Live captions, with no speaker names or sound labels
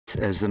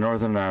is the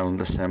Northern Ireland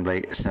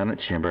Assembly Senate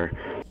Chamber.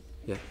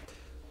 Yeah.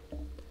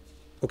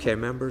 Okay,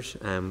 members,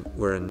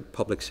 we're in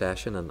public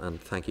session,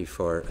 and thank you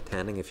for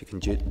attending. If you can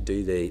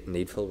do the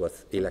needful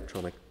with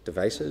electronic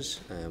devices,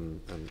 and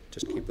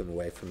just keep them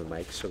away from the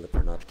mic so that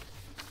they're not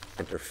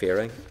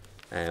interfering.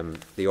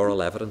 The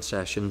oral evidence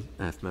session,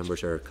 if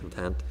members are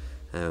content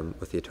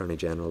with the Attorney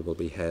General, will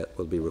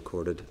be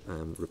recorded,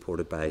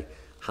 reported by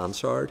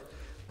Hansard.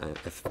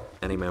 If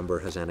any member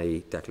has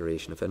any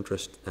declaration of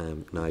interest,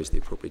 now is the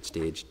appropriate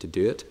stage to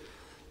do it.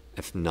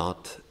 If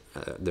not,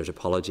 there's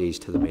apologies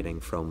to the meeting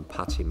from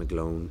Patsy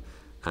McGlone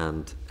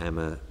and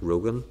Emma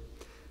Rogan.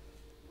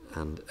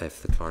 And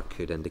if the clerk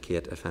could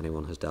indicate if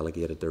anyone has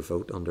delegated their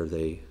vote under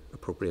the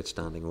appropriate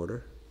standing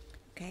order.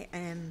 Okay,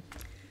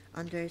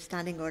 under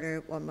Standing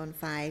Order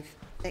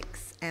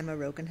 1156, Emma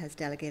Rogan has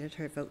delegated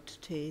her vote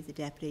to the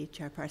Deputy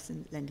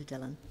Chairperson, Linda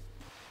Dillon.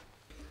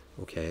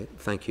 Okay,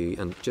 thank you.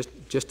 And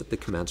just at the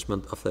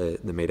commencement of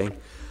the meeting,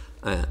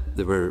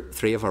 there were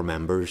 3 of our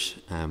members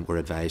were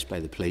advised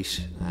by the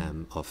police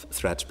of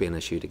threats being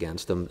issued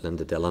against them: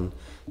 Linda Dillon,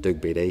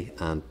 Doug Beattie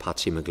and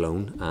Patsy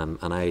McGlone.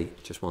 And I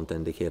just want to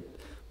indicate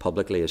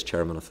publicly, as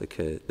chairman of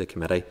the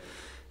committee,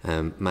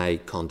 my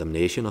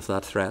condemnation of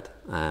that threat,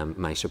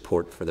 my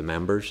support for the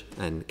members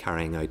in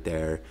carrying out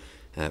their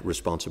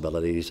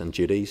responsibilities and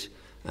duties.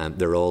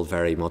 They're all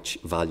very much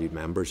valued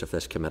members of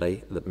this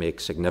committee that make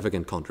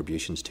significant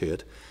contributions to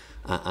it,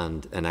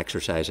 and in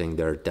exercising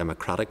their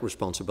democratic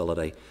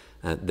responsibility,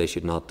 they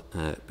should not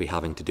be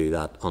having to do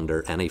that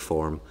under any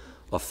form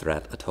of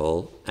threat at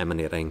all,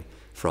 emanating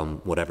from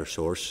whatever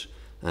source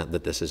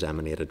that this is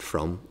emanated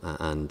from,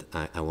 and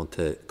I want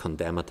to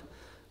condemn it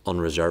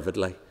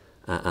unreservedly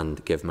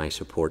and give my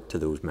support to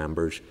those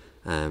members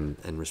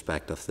in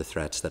respect of the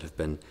threats that have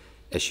been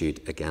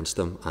issued against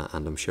them,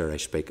 and I'm sure I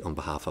speak on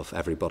behalf of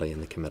everybody in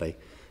the committee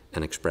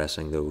in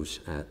expressing those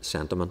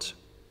sentiments.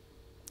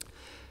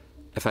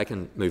 If I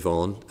can move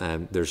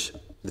on, there's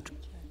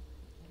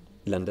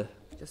Linda.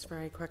 Just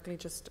very quickly,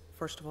 just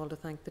first of all to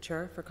thank the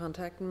Chair for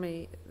contacting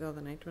me the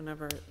other night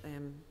whenever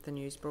the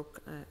news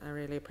broke. I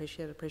really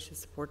appreciate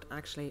support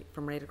actually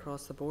from right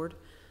across the board.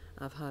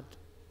 I've had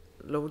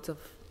loads of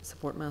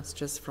support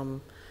messages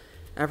from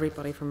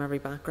everybody from every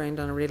background,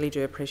 and I really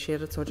do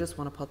appreciate it. So I just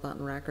want to put that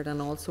on record,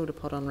 and also to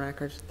put on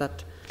record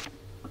that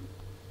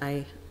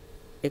I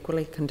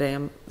equally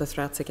condemn the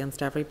threats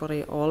against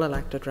everybody, all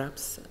elected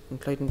reps,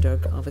 including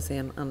Doug, obviously,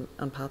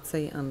 and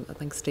Patsy, and I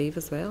think Steve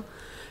as well,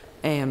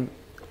 and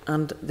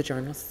the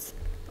journalists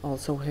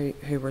also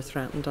who were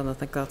threatened. And I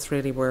think that's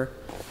really where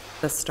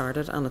this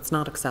started, and it's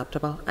not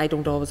acceptable. I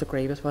don't always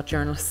agree with what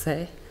journalists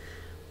say,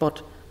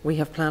 but we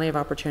have plenty of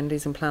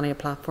opportunities and plenty of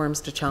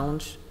platforms to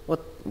challenge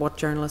what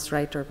journalists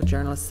write or what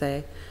journalists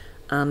say,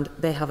 and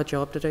they have a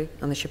job to do,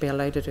 and they should be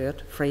allowed to do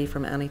it free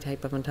from any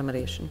type of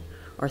intimidation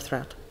or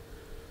threat.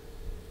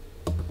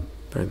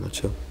 Very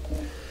much so.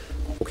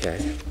 Okay,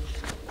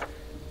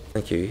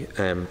 thank you.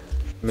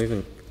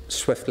 Moving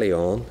swiftly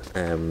on,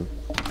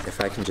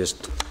 if I can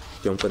just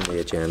jump on the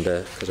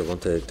agenda, because I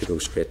want to go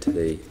straight to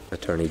the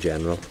Attorney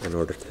General in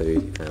order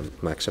to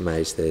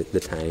maximise the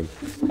time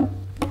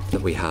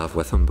that we have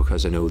with him,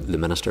 because I know the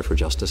Minister for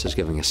Justice is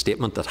giving a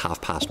statement at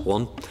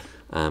 1:30,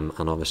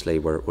 and obviously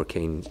we're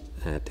keen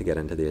to get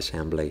into the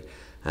Assembly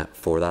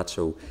for that.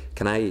 So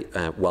can I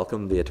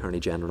welcome the Attorney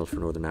General for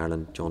Northern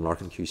Ireland, John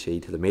Larkin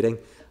QC, to the meeting.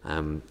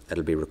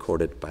 It'll be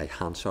recorded by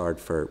Hansard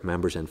for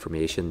members'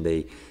 information.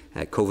 The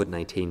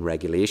COVID-19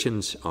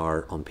 regulations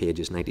are on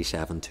pages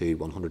 97 to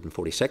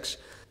 146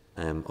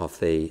 of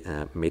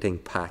the meeting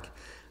pack,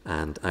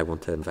 and I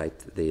want to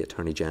invite the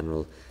Attorney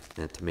General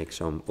to make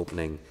some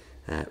opening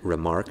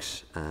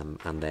remarks,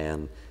 and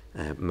then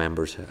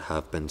members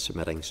have been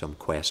submitting some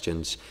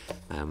questions,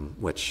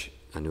 which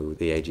I know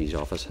the AG's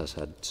office has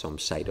had some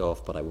sight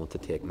of, but I want to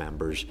take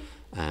members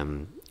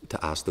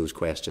to ask those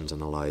questions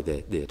and allow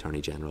the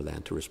Attorney General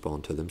then to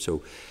respond to them.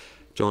 So,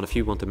 John, if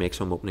you want to make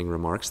some opening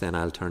remarks, then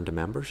I'll turn to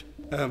members.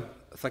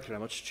 Thank you very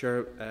much,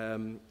 Chair.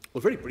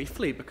 Well, very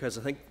briefly, because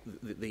I think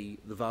the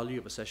value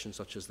of a session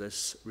such as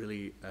this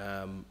really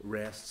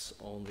rests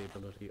on the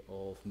ability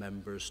of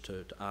members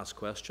to ask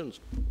questions.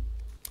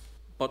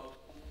 But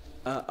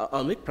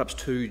I'll make perhaps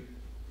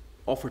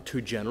offer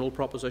two general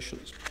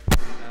propositions.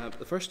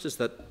 The first is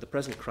that the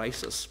present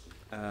crisis,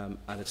 and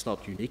it's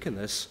not unique in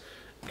this,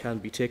 can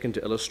be taken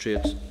to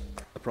illustrate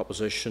a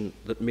proposition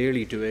that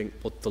merely doing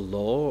what the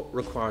law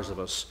requires of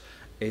us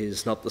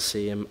is not the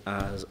same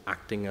as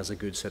acting as a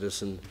good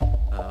citizen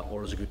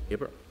or as a good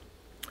neighbour.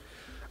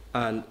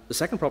 And the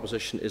second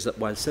proposition is that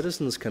while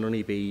citizens can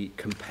only be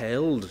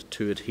compelled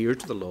to adhere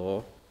to the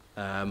law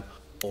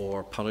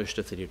or punished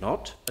if they do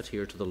not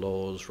adhere to the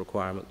law's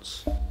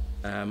requirements,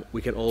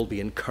 we can all be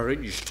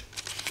encouraged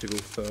to go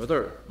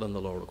further than the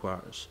law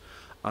requires.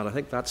 And I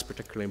think that's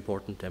particularly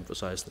important to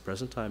emphasise in the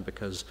present time,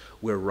 because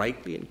we're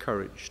rightly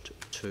encouraged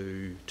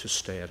to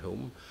stay at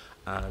home,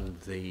 and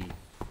the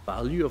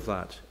value of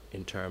that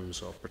in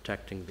terms of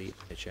protecting the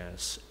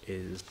NHS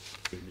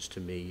seems to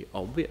me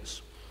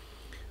obvious.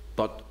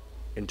 But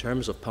in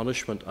terms of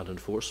punishment and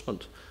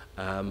enforcement,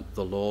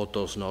 the law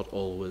does not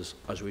always,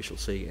 as we shall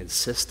see,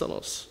 insist on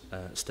us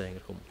staying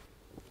at home.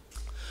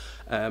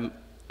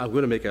 I'm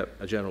going to make a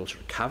general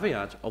sort of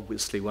caveat.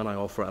 Obviously, when I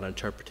offer an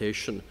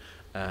interpretation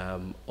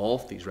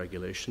of these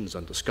regulations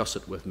and discuss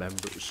it with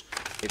members,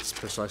 it's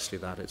precisely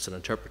that. It's an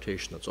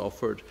interpretation that's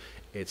offered.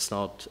 It's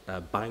not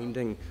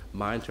binding.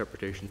 My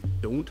interpretation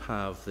don't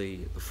have the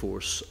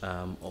force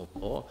of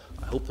law.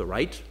 I hope they're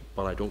right,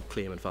 but I don't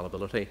claim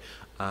infallibility,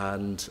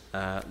 and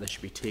they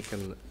should be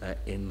taken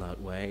in that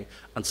way.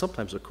 And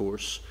sometimes, of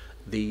course,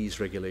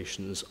 these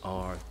regulations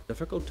are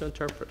difficult to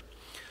interpret.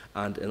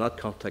 And in that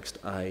context,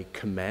 I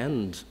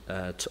commend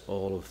to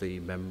all of the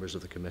members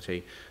of the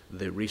committee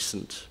the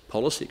recent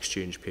policy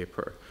exchange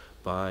paper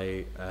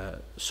by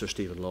Sir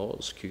Stephen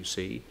Laws,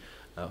 QC,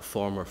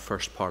 former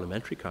First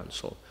Parliamentary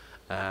Counsel,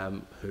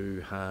 who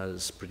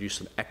has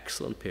produced an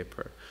excellent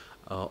paper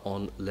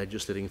on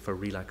legislating for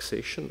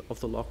relaxation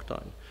of the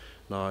lockdown.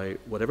 Now,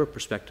 whatever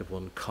perspective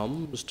one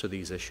comes to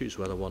these issues,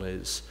 whether one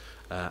is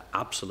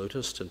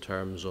absolutist in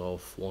terms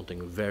of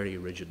wanting very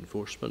rigid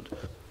enforcement,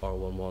 or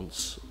one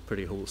wants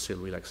pretty wholesale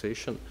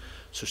relaxation,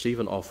 Sir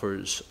Stephen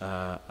offers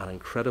an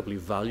incredibly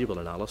valuable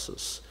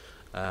analysis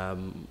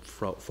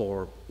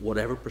for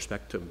whatever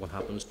perspective one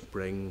happens to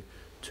bring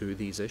to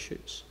these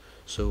issues.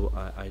 So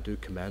I do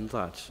commend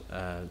that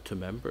to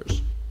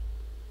members.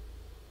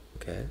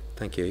 Okay,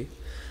 thank you.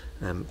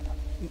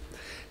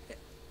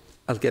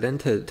 I'll get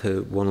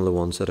into one of the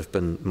ones that have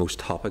been most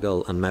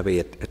topical, and maybe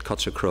it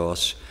cuts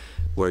across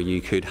where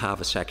you could have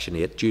a Section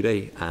 8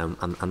 duty,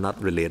 and that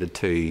related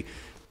to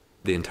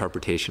the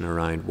interpretation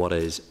around what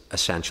is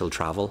essential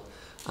travel.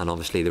 And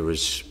obviously there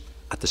was,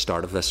 at the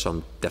start of this,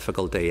 some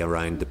difficulty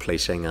around the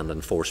policing and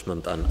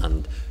enforcement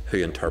and who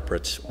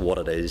interprets what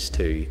it is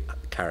to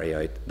carry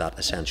out that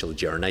essential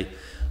journey.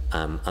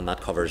 And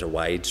that covers a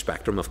wide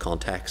spectrum of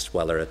context,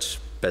 whether it's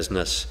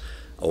business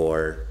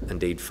or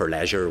indeed for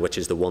leisure, which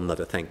is the one that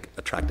I think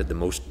attracted the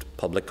most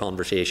public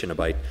conversation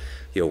about,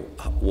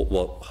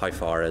 how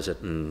far is it,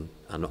 and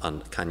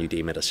can you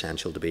deem it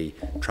essential to be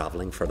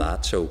travelling for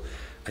that? So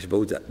I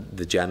suppose that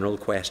the general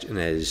question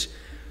is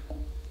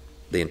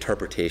the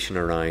interpretation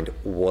around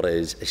what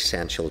is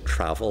essential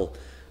travel,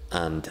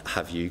 and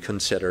have you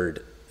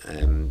considered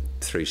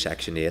through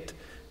Section 8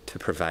 to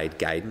provide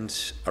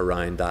guidance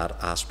around that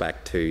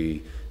aspect to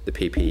the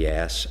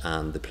PPS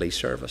and the police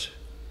service?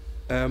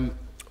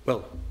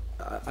 Well,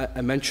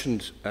 I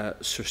mentioned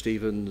Sir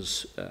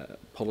Stephen's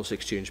policy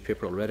exchange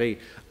paper already.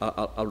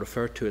 I'll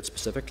refer to it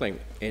specifically.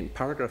 In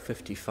paragraph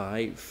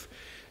 55,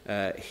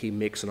 he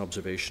makes an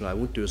observation. I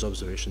won't do his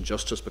observation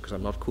justice because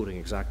I'm not quoting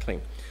exactly.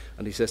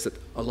 And he says that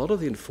a lot of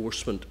the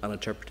enforcement and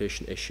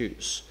interpretation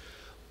issues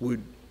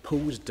would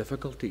pose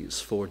difficulties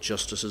for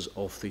justices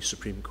of the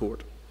Supreme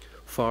Court,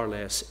 far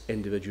less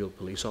individual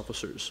police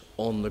officers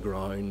on the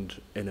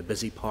ground in a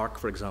busy park,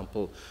 for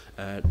example,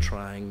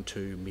 trying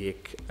to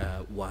make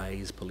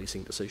wise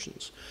policing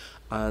decisions.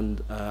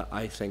 And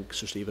I think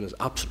Sir Stephen is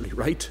absolutely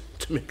right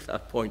to make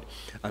that point.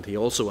 And he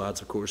also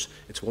adds, of course,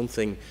 it's one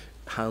thing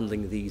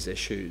handling these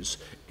issues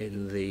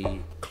in the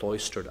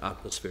cloistered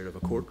atmosphere of a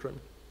courtroom.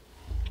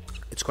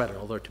 It's quite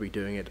another to be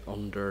doing it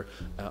under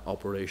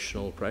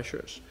operational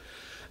pressures.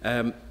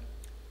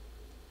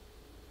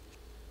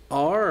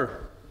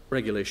 Our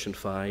Regulation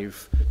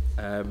 5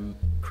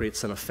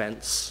 creates an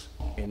offence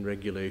in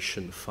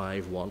Regulation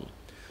 5.1,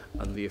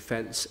 and the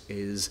offence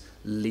is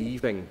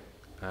leaving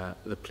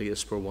the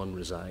place where one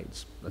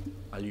resides.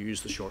 I'll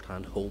use the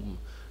shorthand home,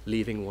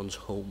 leaving one's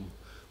home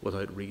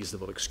without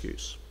reasonable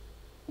excuse.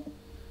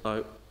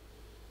 Now,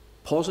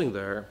 pausing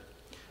there,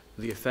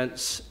 the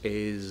offence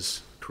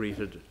is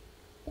created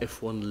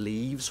if one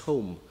leaves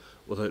home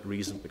without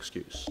reasonable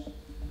excuse.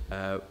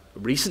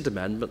 Recent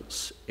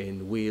amendments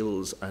in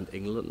Wales and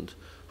England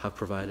have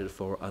provided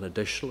for an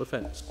additional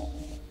offence,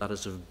 that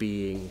is of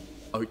being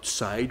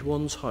outside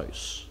one's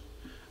house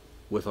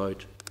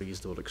without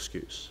reasonable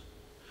excuse.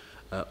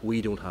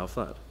 We don't have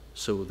that.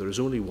 So there is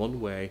only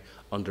one way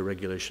under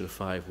Regulation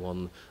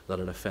 5.1 that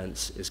an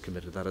offence is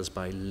committed, that is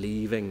by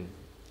leaving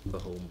the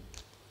home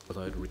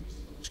without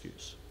reasonable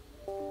excuse.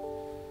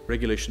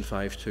 Regulation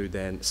 5.2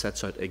 then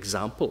sets out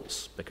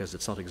examples, because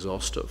it's not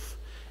exhaustive,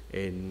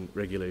 in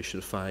Regulation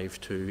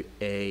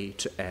 5.2a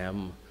to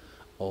m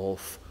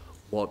of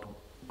what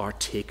are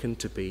taken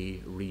to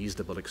be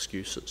reasonable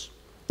excuses.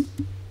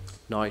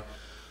 Now,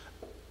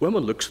 when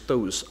one looks at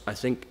those, I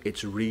think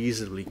it's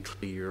reasonably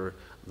clear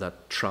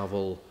that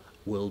travel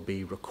will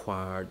be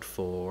required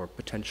for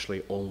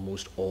potentially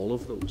almost all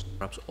of those,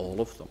 perhaps all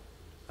of them.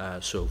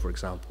 So, for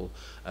example,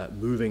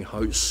 moving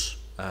house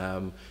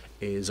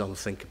is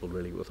unthinkable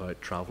really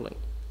without travelling.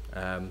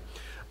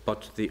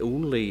 But the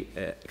only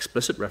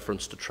explicit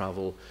reference to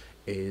travel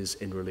is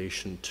in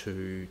relation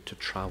to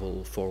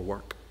travel for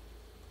work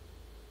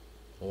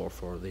or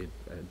for the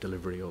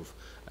delivery of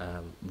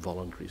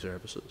voluntary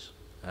services.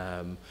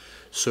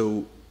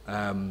 So,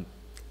 on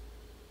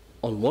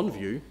one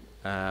view,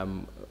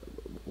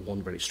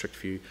 one very strict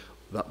view,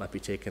 that might be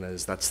taken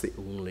as that's the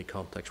only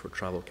context where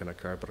travel can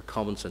occur, but a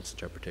common sense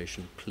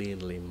interpretation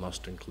plainly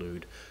must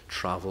include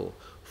travel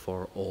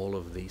for all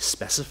of the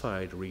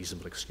specified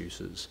reasonable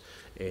excuses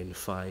in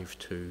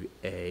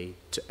 5(2)A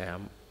to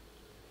M.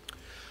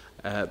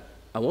 And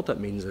what that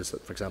means is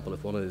that, for example,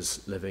 if one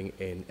is living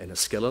in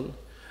Enniskillen,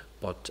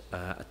 but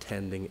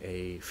attending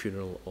a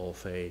funeral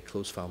of a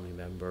close family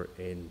member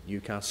in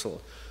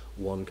Newcastle,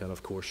 one can,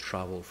 of course,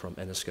 travel from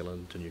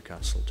Enniskillen to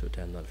Newcastle to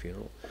attend that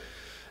funeral.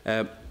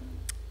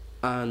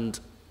 And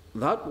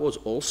that was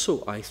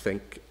also, I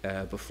think,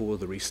 before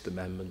the recent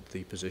amendment,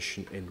 the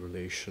position in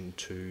relation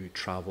to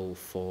travel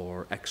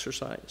for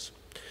exercise.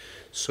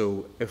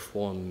 So if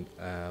one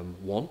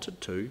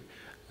wanted to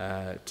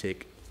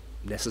take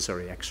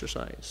necessary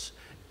exercise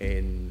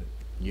in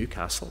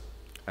Newcastle,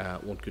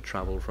 one could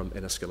travel from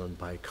Enniskillen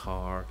by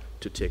car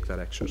to take that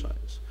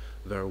exercise.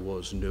 There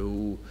was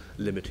no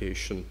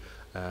limitation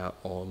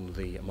on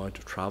the amount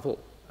of travel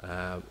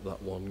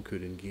that one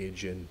could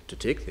engage in to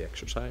take the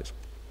exercise.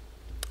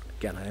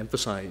 Again, I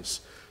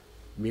emphasise,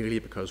 merely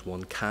because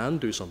one can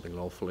do something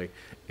lawfully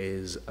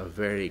is a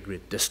very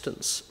great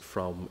distance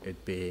from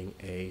it being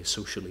a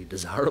socially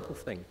desirable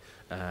thing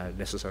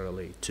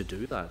necessarily to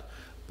do that.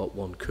 But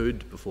one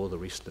could, before the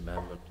recent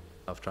amendment,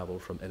 have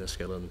travelled from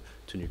Enniskillen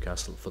to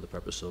Newcastle for the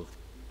purpose of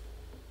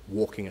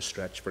walking a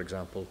stretch, for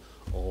example,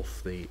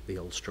 of the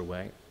Ulster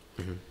Way.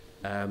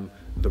 Mm-hmm.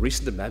 The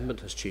recent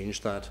amendment has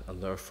changed that,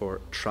 and therefore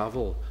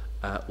travel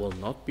will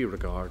not be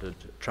regarded,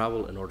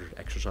 travel in order to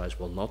exercise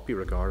will not be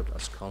regarded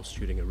as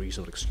constituting a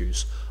reasonable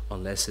excuse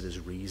unless it is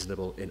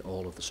reasonable in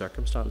all of the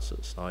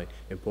circumstances. Now,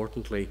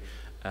 importantly,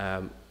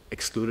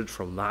 excluded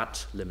from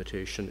that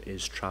limitation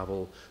is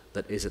travel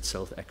that is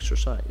itself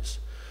exercise.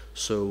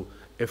 So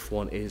if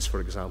one is,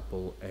 for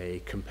example,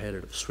 a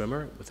competitive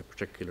swimmer with a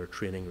particular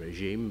training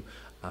regime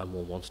and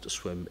one wants to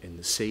swim in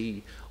the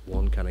sea,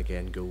 one can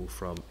again go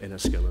from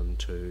Enniskillen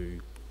to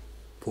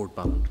Port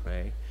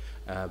Ballantrae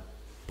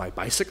by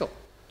bicycle.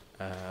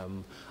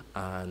 No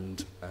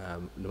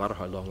matter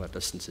how long that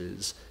distance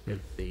is, if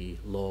the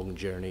long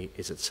journey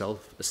is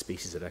itself a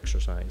species of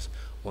exercise,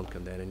 one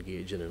can then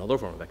engage in another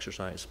form of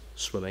exercise,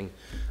 swimming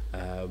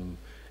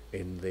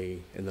in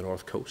the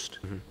North Coast,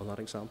 on that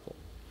example.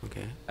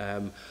 Okay.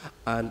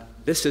 And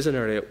this is an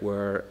area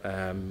where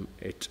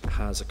it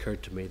has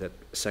occurred to me that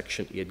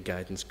Section 8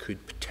 guidance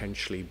could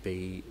potentially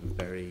be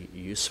very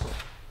useful.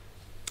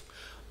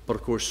 But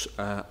of course,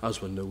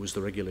 as one knows,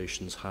 the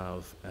regulations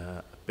have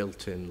a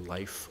built-in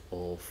life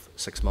of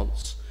 6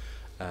 months,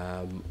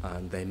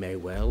 and they may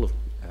well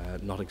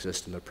not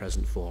exist in their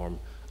present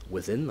form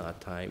within that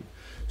time.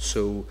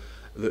 So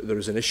there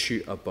is an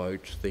issue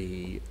about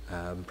the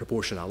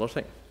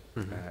proportionality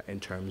in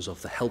terms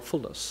of the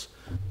helpfulness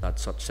that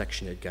such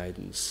Section 8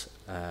 guidance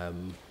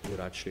would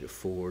actually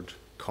afford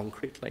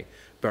concretely,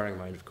 bearing in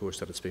mind, of course,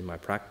 that it's been my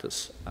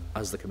practice,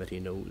 as the committee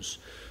knows,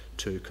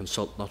 to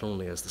consult not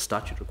only as the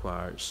statute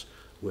requires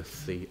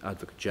with the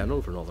Advocate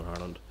General for Northern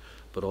Ireland,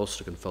 but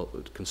also to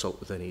consult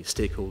with any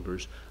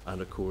stakeholders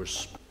and, of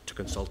course, to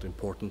consult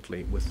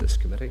importantly with this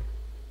committee.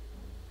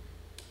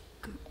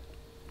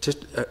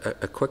 Just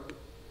a quick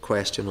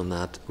question on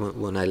that.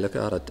 When I look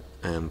at it,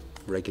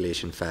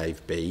 Regulation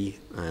 5B,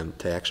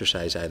 to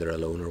exercise either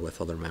alone or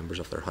with other members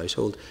of their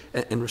household,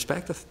 in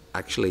respect of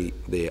actually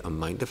the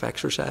amount of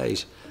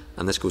exercise,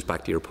 and this goes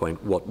back to your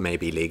point, what may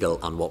be legal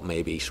and what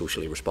may be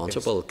socially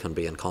responsible, yes, can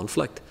be in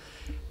conflict.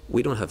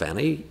 We don't have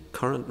any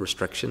current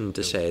restriction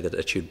to say that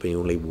it should be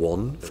only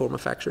one form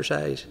of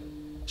exercise.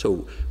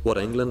 So what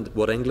England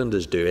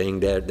is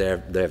doing,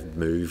 they've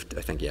moved,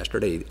 I think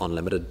yesterday,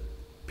 unlimited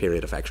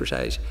period of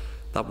exercise.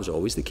 That was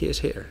always the case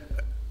here.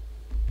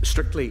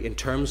 Strictly in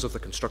terms of the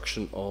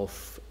construction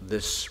of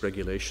this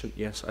regulation,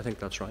 yes, I think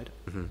that's right.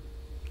 Mm-hmm.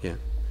 Yeah.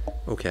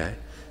 Okay.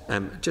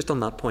 Just on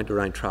that point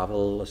around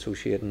travel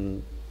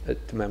associating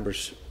to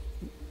members,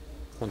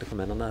 want to come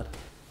in on that,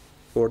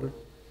 Gordon?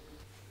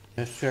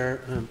 Yes,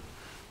 Chair.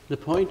 The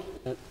point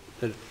that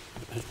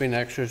has been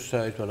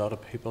exercised by a lot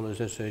of people is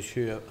this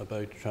issue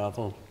about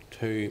travel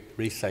to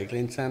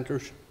recycling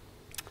centres,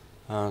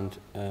 and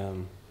a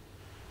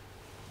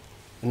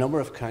number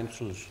of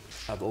councils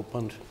have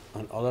opened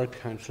and other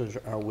councils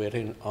are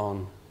waiting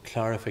on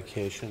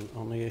clarification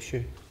on the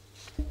issue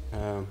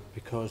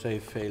because they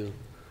feel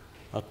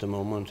at the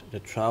moment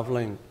that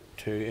travelling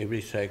to a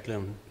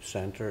recycling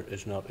centre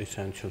is not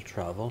essential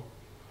travel.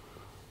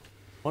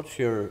 What's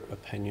your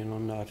opinion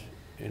on that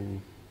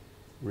in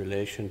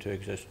relation to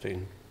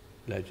existing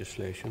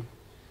legislation?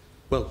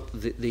 Well,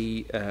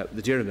 the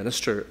Dear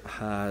Minister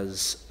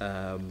has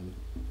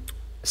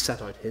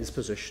set out his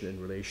position in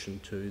relation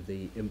to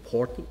the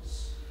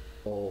importance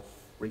of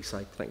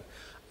recycling,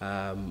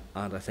 and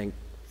I think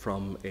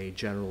from a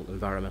general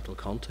environmental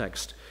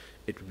context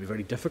it would be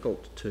very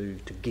difficult to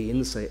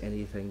gainsay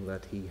anything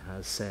that he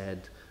has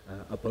said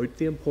about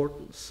the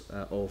importance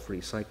of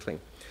recycling.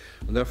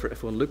 And therefore,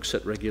 if one looks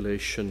at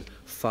Regulation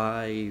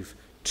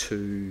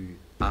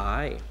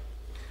 5(2)I,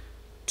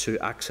 to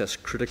access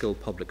critical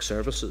public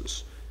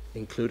services,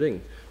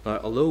 including. Now,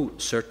 although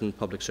certain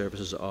public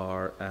services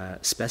are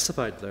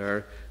specified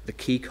there, the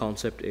key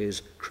concept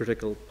is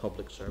critical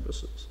public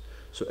services.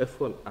 So if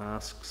one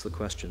asks the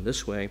question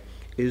this way,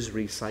 is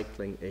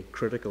recycling a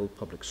critical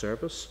public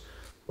service?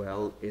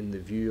 Well, in the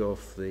view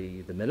of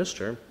the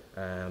Minister,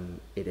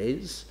 it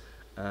is.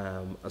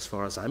 As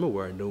far as I'm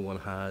aware, no one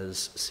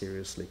has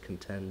seriously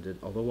contended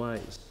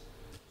otherwise.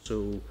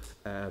 So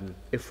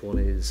if one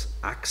is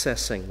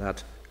accessing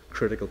that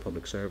critical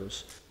public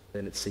service,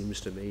 then it seems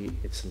to me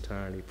it's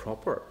entirely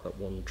proper that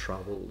one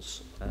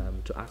travels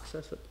to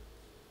access it.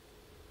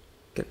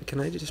 Can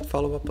I just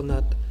follow up on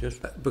that?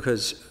 Just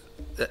because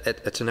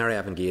it's an area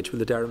I've engaged with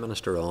the Derry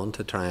Minister on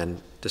to try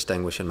and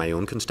distinguish in my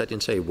own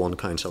constituency. One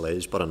council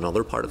is, but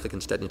another part of the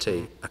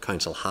constituency, a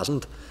council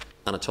hasn't.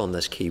 And it's on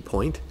this key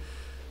point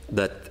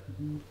that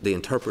the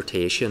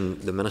interpretation,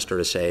 the Minister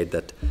has said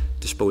that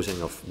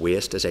disposing of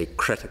waste is a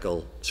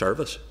critical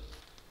service.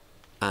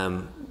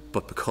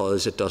 But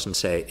because it doesn't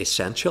say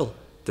essential,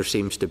 there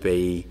seems to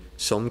be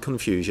some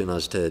confusion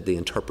as to the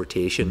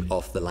interpretation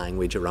of the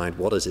language around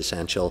what is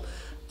essential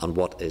and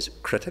what is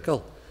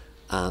critical.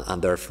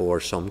 And therefore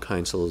some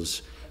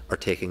councils are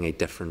taking a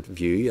different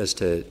view as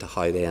to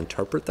how they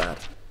interpret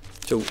that.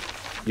 So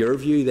your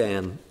view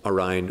then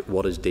around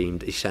what is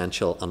deemed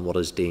essential and what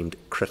is deemed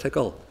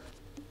critical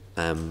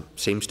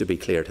seems to be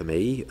clear to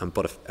me.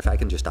 But if I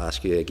can just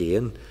ask you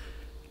again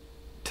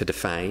to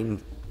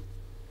define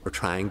or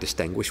try and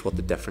distinguish what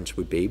the difference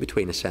would be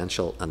between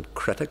essential and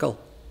critical.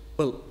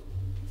 Well,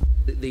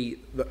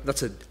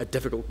 that's a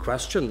difficult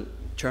question,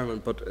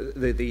 Chairman, but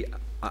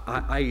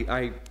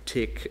I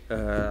take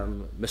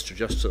Mr.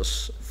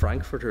 Justice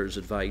Frankfurter's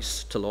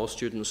advice to law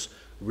students: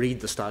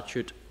 read the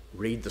statute,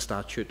 read the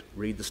statute,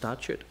 read the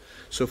statute.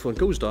 So if one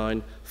goes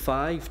down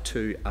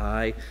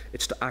 5(2)(I),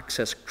 it's to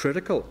access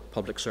critical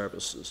public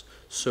services.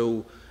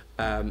 So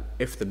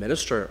if the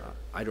Minister,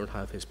 I don't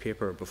have his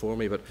paper before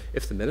me, but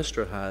if the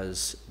Minister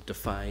has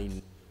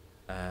defined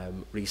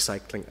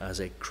recycling as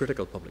a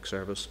critical public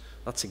service,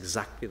 that's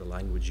exactly the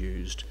language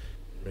used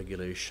in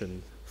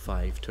Regulation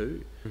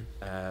 5(2).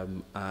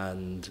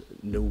 And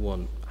no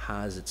one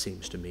has, it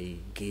seems to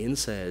me,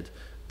 gainsaid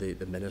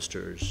the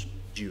Minister's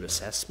due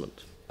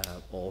assessment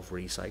of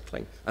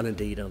recycling. And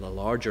indeed, in a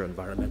larger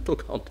environmental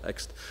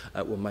context,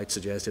 one might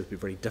suggest it would be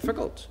very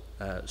difficult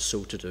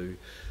so to do.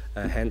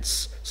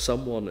 Hence,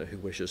 someone who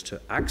wishes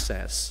to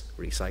access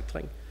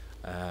recycling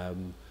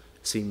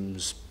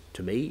seems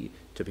to me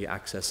to be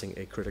accessing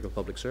a critical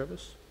public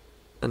service.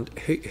 And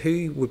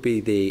who would be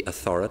the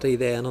authority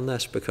then on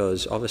this?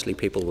 Because obviously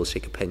people will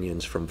seek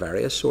opinions from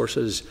various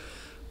sources.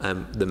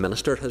 The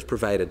Minister has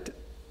provided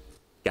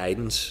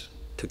guidance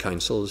to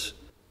councils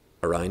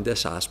around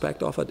this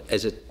aspect of it.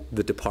 Is it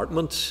the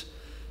departments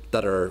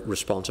that are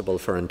responsible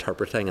for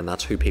interpreting, and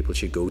that's who people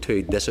should go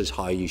to? This is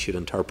how you should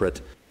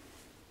interpret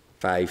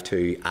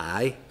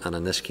 5(2)(I), and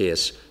in this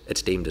case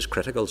it's deemed as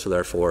critical, so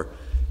therefore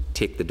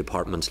take the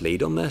department's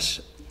lead on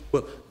this?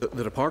 Well,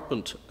 the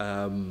department,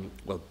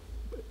 well,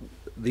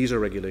 these are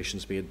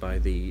regulations made by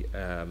the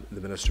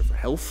Minister for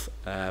Health,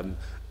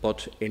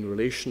 but in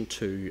relation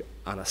to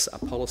a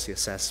policy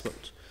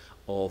assessment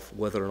of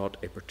whether or not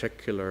a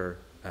particular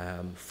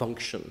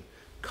function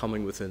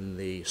coming within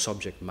the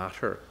subject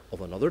matter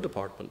of another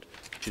department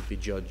should be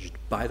judged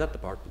by that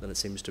department, then it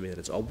seems to me that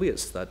it's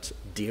obvious that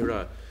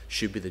DERA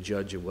should be the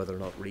judge of whether or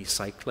not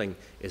recycling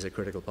is a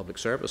critical public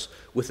service,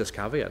 with this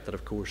caveat that,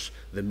 of course,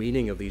 the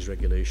meaning of these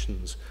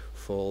regulations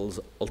falls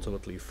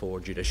ultimately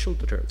for judicial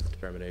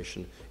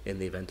determination in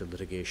the event of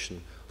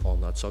litigation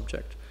on that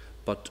subject.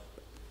 But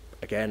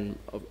again,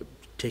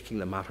 taking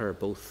the matter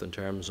both in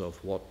terms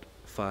of what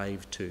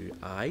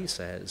 5(2)(I)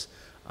 says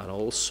and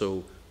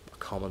also a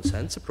common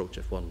sense approach,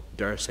 if one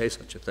dare say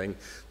such a thing,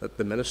 that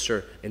the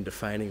Minister in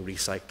defining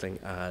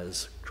recycling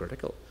as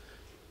critical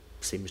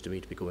seems to me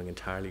to be going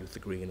entirely with the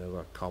green of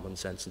a common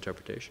sense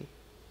interpretation.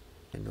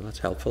 I know that's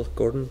helpful.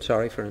 Gordon,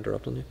 sorry for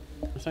interrupting you.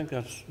 I think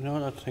I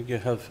think you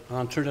have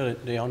answered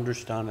it. The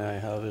understanding I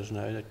have is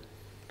now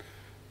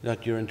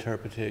that your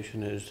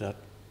interpretation is that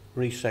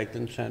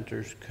recycling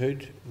centres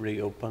could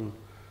reopen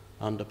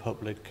and the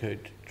public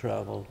could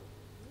travel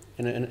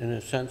in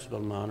a sensible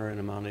manner, in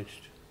a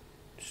managed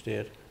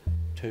state,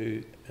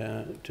 to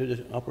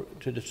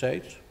the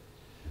sites.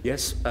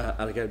 Yes,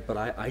 and again, but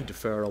I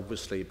defer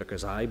obviously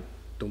because I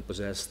don't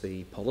possess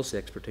the policy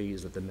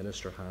expertise that the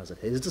Minister has at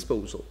his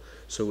disposal.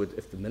 So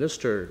if the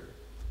Minister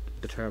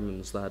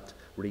determines that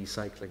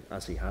recycling,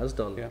 as he has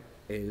done,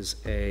 is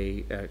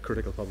a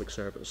critical public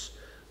service,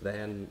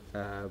 then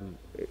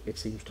it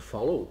seems to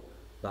follow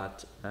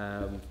that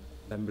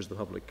members of the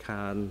public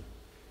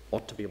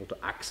ought to be able to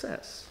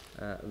access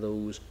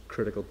those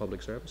critical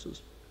public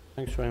services.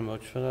 Thanks very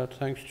much for that.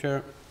 Thanks,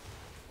 Chair.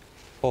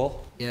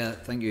 Paul? Yeah,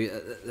 thank you.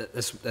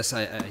 This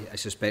I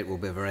suspect will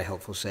be a very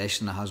helpful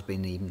session. It has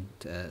been even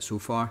so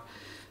far.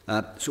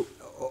 So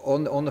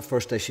on the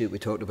first issue that we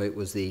talked about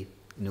was the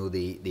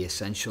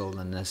essential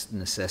and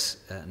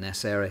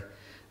necessary,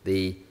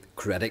 the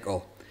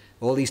critical.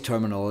 All these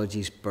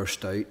terminologies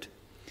burst out,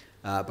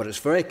 but it's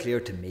very clear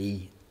to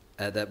me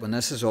that when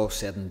this is all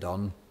said and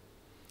done,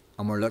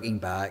 and we're looking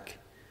back,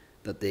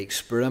 that the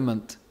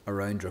experiment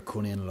around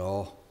draconian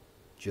law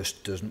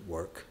just doesn't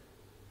work.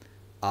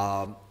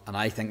 And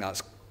I think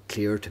that's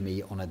clear to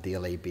me on a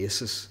daily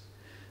basis.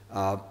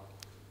 And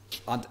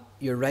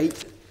you're right,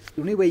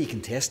 the only way you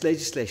can test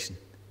legislation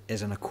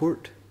is in a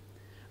court.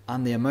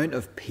 And the amount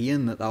of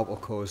pain that will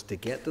cause to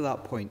get to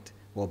that point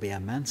will be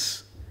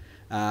immense,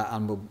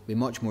 and will be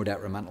much more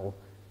detrimental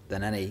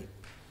than any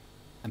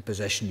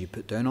imposition you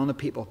put down on the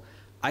people.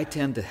 I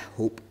tend to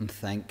hope and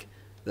think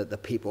that the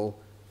people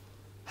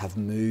have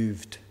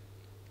moved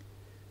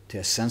to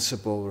a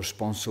sensible,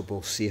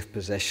 responsible, safe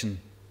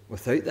position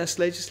without this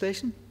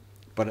legislation,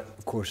 but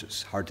of course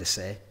it's hard to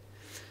say.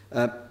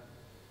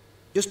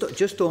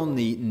 Just on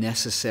the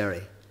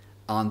necessary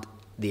and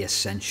the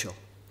essential.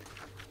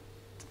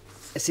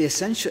 It's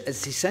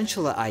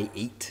essential that I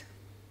eat,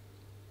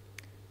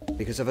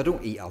 because if I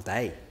don't eat, I'll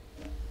die.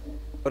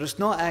 But it's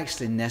not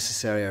actually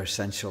necessary or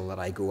essential that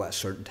I go at a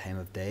certain time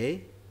of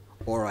day,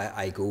 or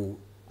I go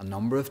a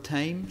number of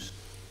times.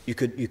 You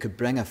could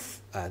bring a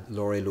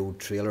lorry load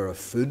trailer of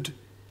food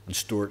and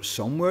store it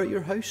somewhere at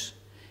your house.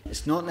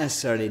 It's not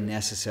necessarily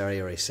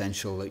necessary or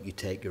essential that you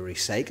take your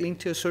recycling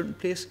to a certain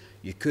place.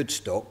 You could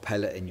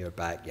stockpile it in your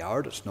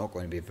backyard. It's not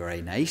going to be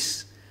very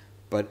nice,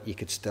 but you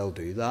could still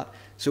do that.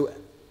 So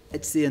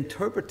it's the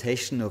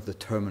interpretation of the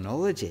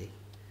terminology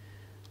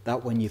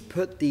that when you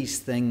put these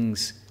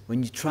things,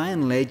 when you try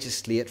and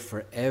legislate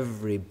for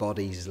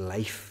everybody's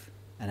life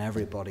and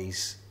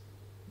everybody's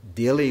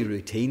daily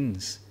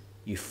routines,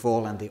 you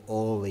fall into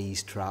all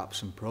these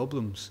traps and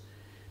problems.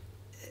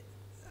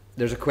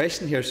 There's a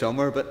question here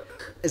somewhere, but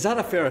is that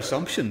a fair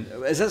assumption?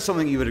 Is that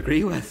something you would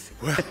agree with?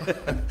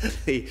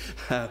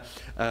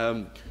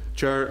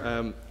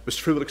 Chair, Mr.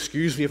 Frew will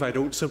excuse me if I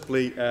don't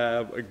simply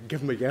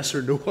give him a yes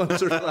or no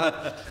answer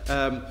to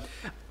that.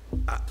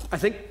 I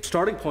think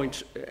starting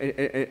point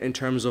in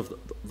terms of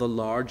the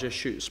large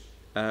issues,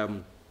 I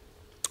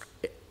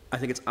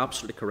think it's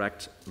absolutely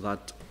correct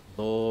that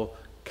law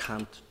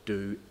can't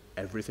do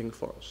everything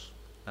for us.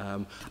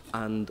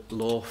 And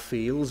law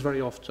fails very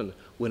often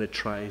when it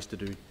tries to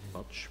do too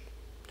much.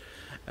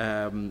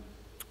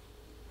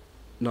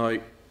 Now,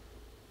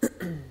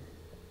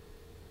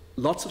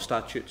 lots of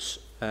statutes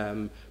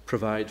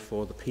provide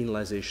for the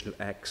penalisation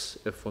of X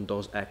if one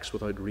does X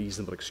without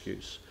reasonable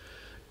excuse.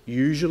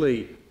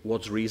 Usually,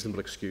 what's reasonable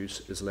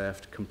excuse is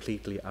left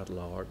completely at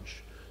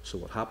large. So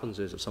what happens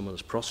is, if someone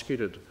is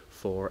prosecuted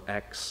for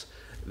X,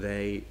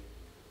 they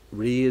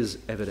raise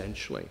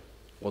evidentially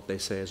what they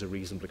say is a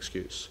reasonable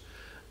excuse.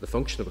 The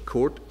function of a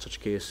court in such a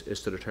case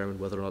is to determine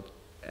whether or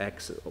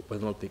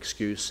not the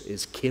excuse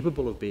is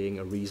capable of being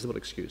a reasonable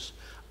excuse,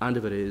 and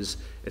if it is,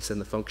 it's in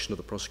the function of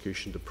the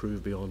prosecution to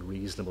prove beyond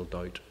reasonable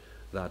doubt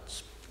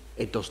that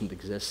it doesn't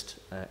exist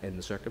in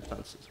the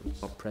circumstances, or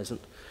it's not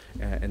present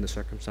in the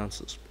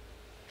circumstances.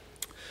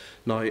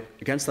 Now,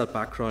 against that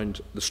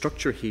background, the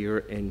structure here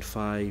in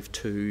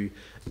 5.2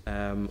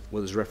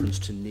 was reference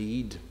to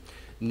need.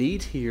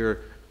 Need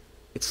here,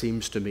 it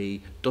seems to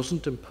me,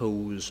 doesn't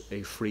impose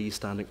a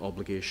freestanding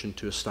obligation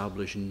to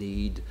establish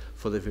need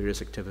for the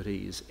various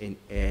activities in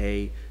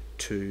A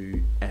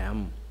to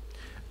M.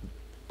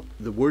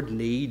 The word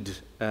need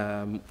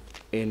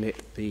in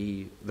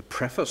the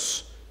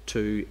preface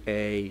to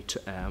A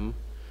to M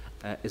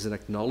is an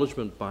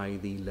acknowledgement by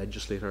the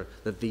legislator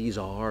that these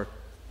are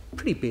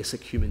pretty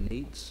basic human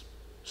needs.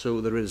 So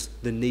there is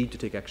the need to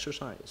take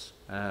exercise.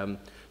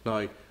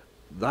 Now,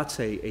 that's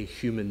a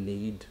human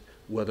need,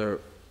 whether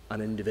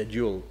an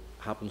individual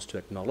happens to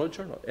acknowledge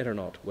it or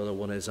not, whether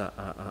one is an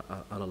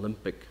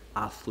Olympic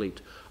athlete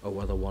or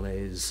whether one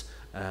is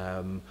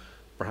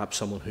perhaps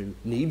someone who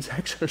needs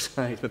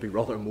exercise, maybe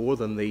rather more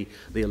than the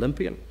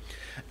Olympian.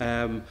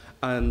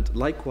 And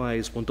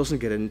likewise, one doesn't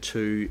get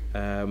into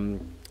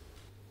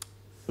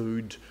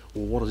food,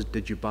 or what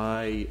did you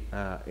buy,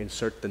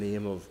 insert the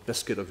name of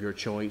biscuit of your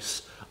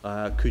choice,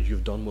 could you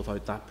have done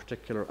without that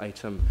particular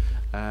item.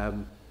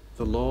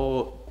 The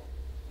law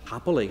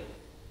happily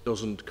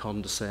doesn't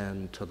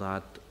condescend to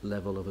that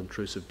level of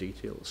intrusive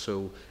detail.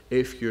 So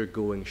if you're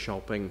going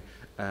shopping,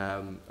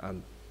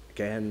 and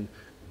again,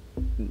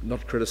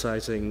 not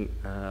criticising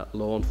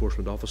law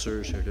enforcement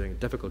officers who are doing a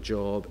difficult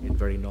job in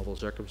very novel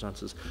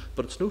circumstances,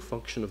 but it's no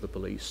function of the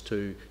police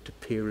to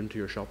peer into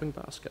your shopping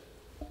basket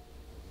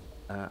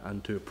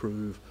and to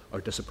approve or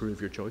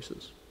disapprove your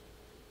choices.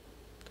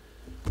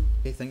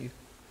 Okay, thank you.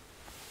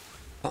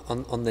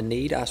 On the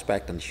need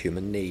aspect and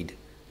human need,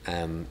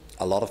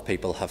 a lot of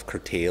people have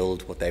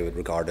curtailed what they would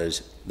regard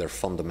as their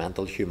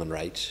fundamental human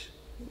rights,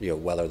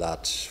 whether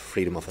that's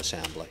freedom of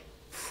assembly,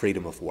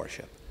 freedom of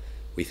worship.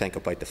 We think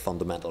about the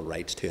fundamental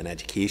rights to an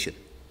education.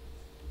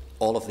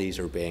 All of these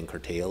are being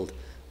curtailed,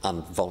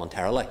 and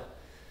voluntarily.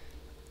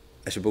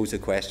 I suppose the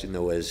question,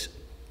 though, is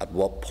at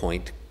what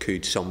point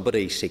could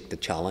somebody seek to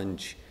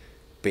challenge,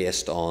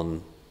 based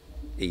on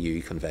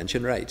EU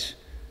convention rights,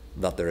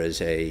 that there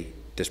is a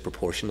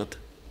disproportionate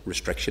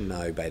restriction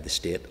now by the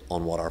state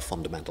on what are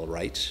fundamental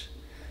rights,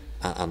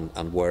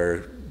 and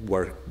where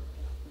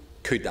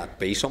could that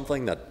be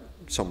something that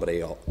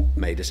somebody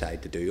may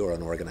decide to do or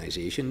an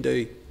organisation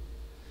do?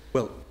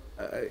 Well,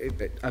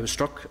 I was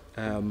struck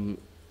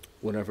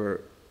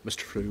whenever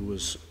Mr. Frew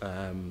was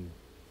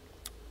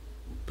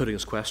putting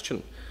his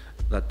question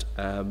that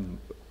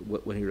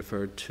when he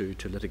referred to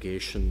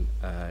litigation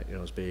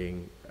as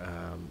being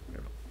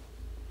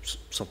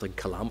something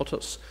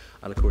calamitous,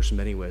 and of course in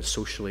many ways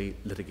socially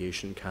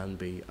litigation can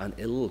be an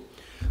ill,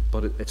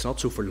 but it's not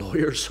so for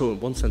lawyers. So in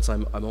one sense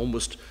I'm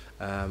almost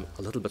a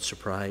little bit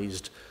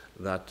surprised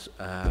that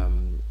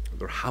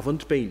there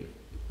haven't been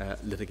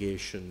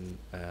litigation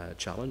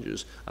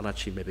challenges, and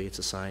actually maybe it's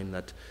a sign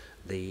that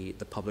the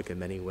public in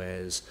many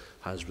ways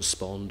has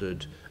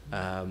responded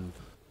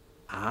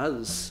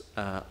as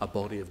a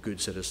body of good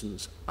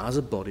citizens, as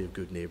a body of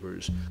good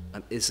neighbours,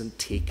 and isn't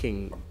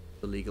taking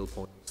the legal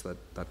points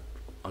that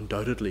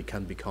undoubtedly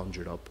can be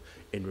conjured up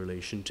in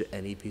relation to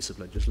any piece of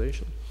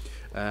legislation.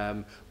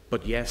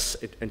 But yes,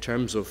 in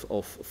terms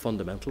of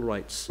fundamental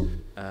rights,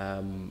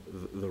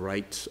 the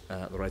rights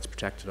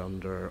protected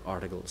under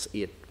Articles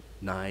 8,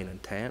 9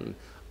 and 10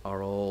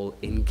 are all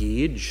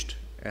engaged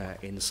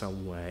in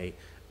some way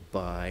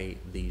by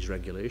these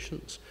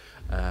regulations.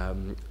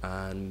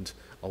 And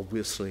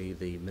obviously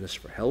the Minister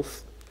for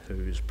Health,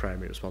 whose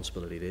primary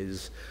responsibility it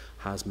is,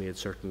 has made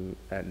certain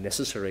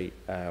necessary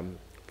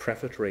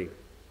prefatory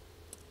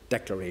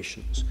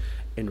declarations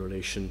in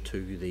relation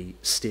to the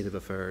state of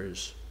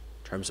affairs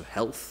in terms of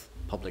health,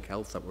 public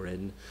health that we're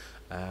in,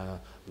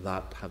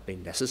 that have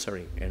been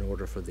necessary in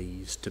order for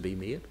these to be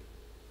made.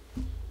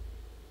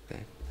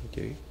 Okay, thank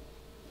you.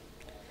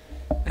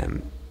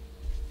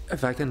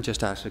 If I can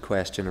just ask a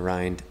question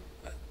around,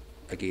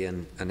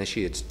 again, an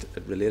issue it's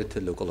related to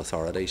local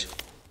authorities.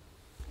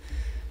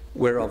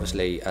 We're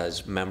obviously,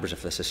 as members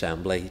of this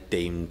Assembly,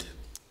 deemed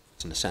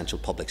it's an essential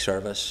public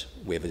service.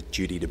 We have a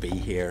duty to be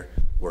here.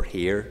 We're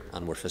here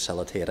and we're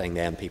facilitating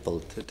them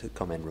people to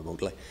come in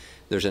remotely.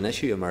 There's an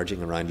issue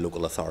emerging around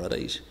local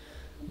authorities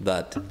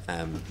that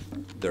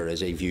there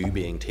is a view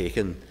being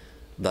taken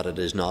that it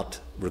is not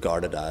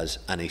regarded as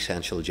an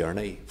essential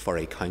journey for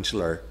a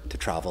councillor to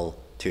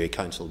travel to a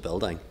council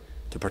building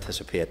to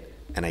participate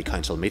in a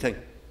council meeting.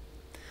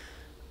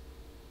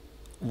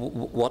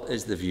 What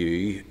is the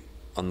view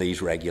on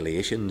these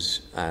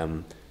regulations?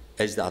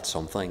 Is that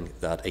something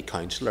that a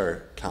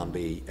councillor can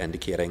be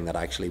indicating that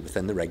actually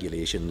within the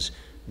regulations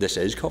this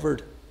is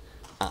covered,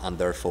 and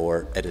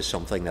therefore it is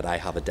something that I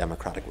have a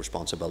democratic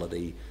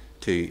responsibility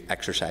to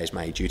exercise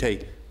my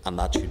duty, and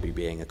that should be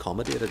being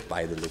accommodated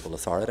by the local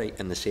authority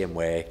in the same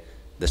way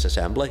this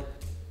Assembly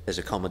is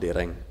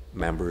accommodating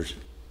members?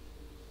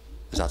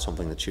 Is that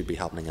something that should be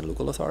happening in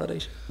local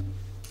authorities?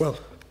 Well,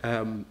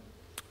 I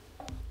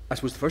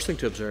suppose the first thing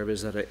to observe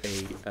is that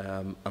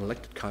an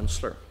elected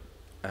councillor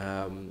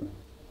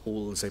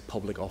holds a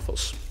public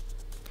office,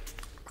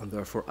 and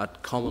therefore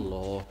at common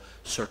law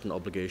certain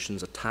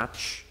obligations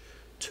attach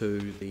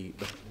to the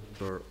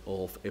holder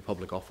of a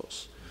public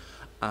office.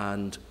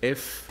 And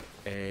if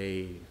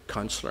a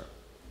councillor,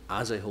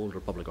 as a holder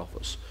of public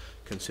office,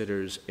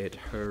 considers it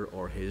her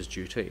or his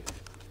duty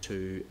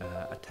to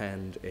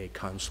attend a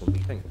council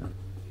meeting,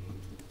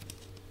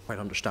 quite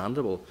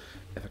understandable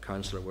if a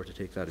councillor were to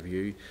take that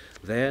view,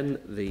 then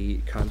the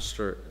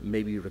councillor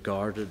may be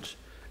regarded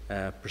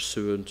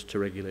pursuant to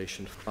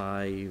Regulation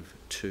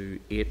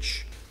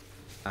 5(2)(h)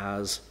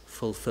 as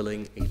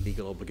fulfilling a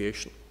legal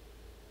obligation.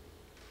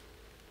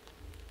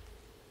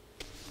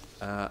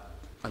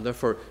 And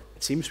therefore,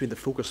 it seems to me the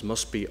focus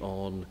must be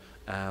on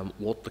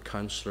what the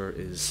councillor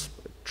is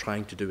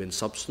trying to do in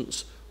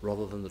substance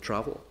rather than the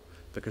travel,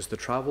 because the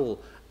travel,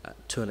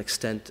 to an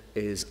extent,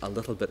 is a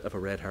little bit of a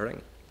red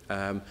herring.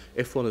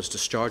 If one is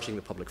discharging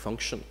the public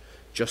function,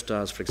 just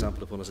as, for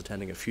example, if one is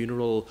attending a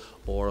funeral,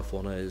 or if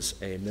one is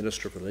a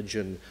minister of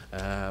religion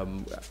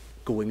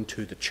going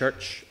to the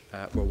church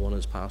where one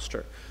is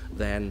pastor,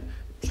 then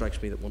it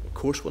strikes me that of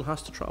course one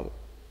has to travel,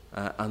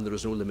 and there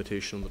is no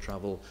limitation on the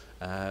travel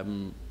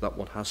that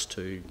one has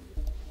to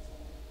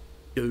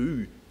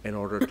do in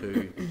order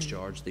to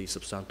discharge the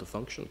substantive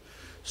function.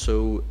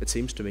 So it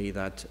seems to me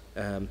that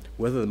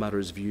whether the matter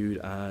is viewed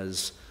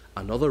as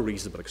another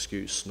reasonable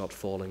excuse not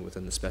falling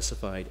within the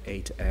specified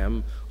A to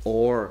M,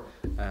 or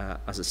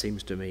as it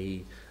seems to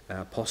me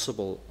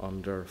possible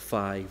under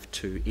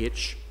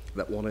 5(2)(h),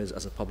 that one is,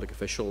 as a public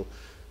official,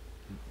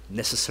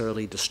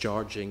 necessarily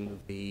discharging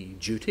the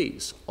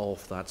duties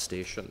of that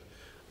station,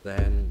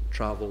 then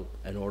travel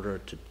in order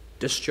to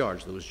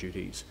discharge those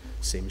duties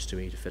seems to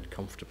me to fit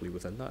comfortably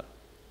within that.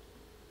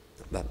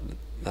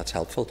 That's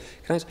helpful.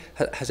 Can I ask,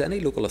 has any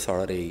local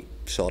authority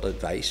sought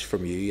advice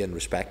from you in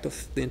respect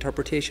of the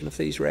interpretation of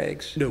these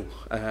regs? No,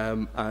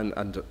 and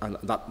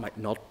that might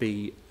not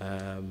be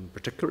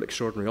particularly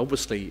extraordinary.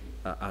 Obviously,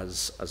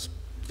 as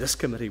this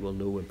committee will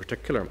know in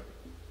particular,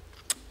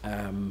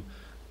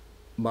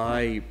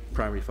 my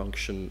primary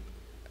function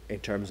in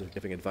terms of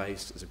giving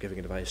advice is of giving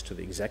advice to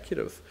the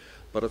executive,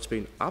 but it's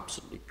been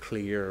absolutely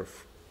clear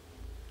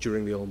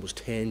during the almost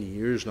 10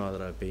 years now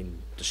that I've been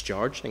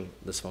discharging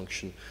this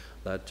function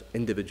that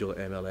individual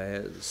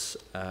MLAs,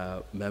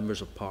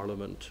 members of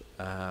Parliament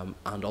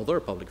and other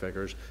public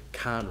figures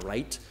can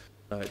write.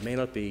 It may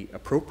not be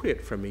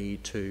appropriate for me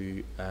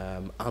to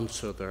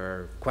answer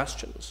their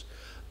questions,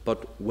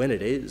 but when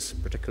it is,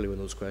 particularly when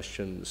those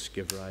questions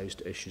give rise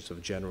to issues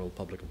of general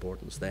public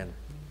importance, then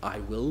I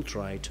will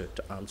try to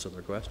answer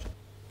their question.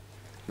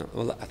 No,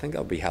 well, I think that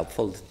would be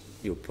helpful,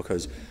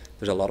 because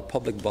there's a lot of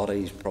public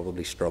bodies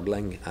probably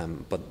struggling,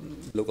 but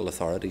local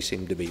authorities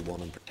seem to be one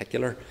in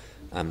particular,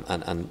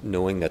 and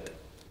knowing that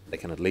they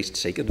can at least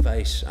seek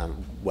advice,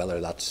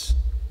 whether that's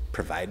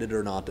provided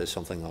or not is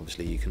something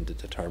obviously you can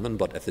determine,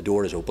 but if the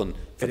door is open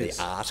for the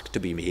ask to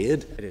be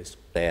made,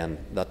 then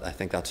I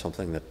think that's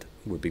something that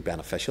would be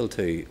beneficial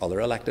to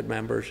other elected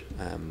members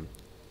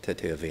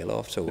to avail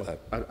of. So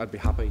I'd be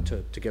happy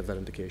to give that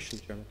indication,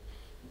 Chairman.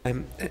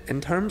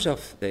 In terms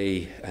of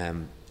the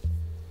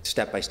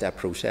step-by-step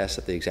process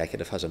that the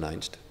Executive has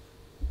announced,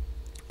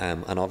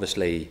 and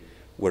obviously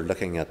we're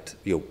looking at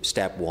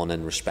step one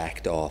in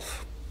respect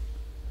of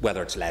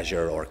whether it's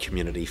leisure or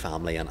community,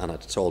 family, and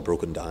it's all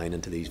broken down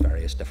into these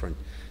various different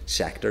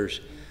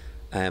sectors.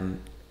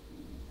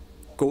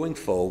 Going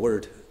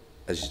forward,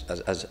 as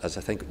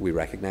I think we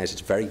recognise,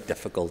 it's very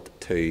difficult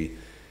to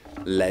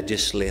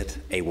legislate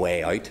a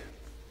way out,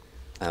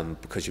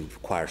 because you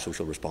require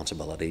social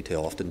responsibility to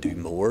often do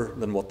more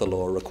than what the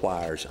law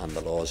requires, and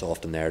the law is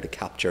often there to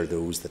capture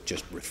those that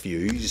just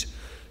refuse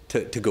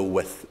to go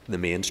with the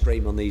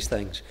mainstream on these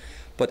things.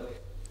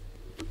 But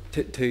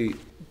to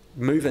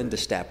move into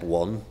step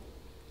one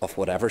of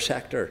whatever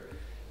sector,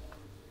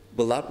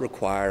 will that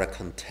require a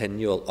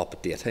continual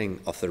updating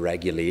of the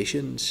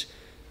regulations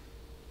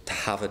to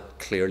have it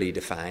clearly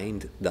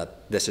defined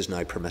that this is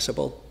now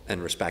permissible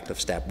in respect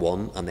of step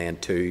one, and then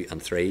 2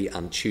 and 3,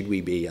 and should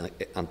we be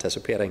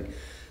anticipating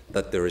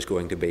that there is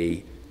going to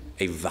be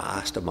a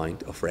vast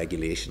amount of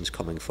regulations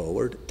coming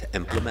forward to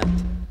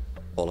implement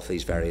all of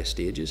these various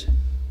stages?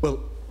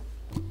 Well,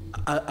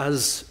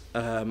 as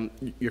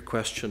your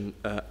question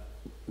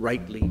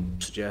rightly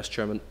suggests,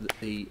 Chairman,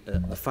 the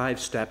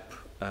 5-step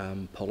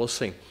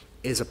policy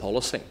is a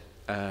policy.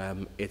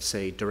 It's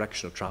a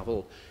direction of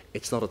travel.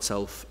 It's not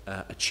itself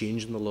a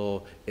change in the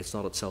law. It's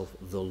not itself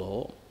the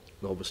law.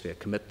 Obviously, a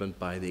commitment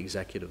by the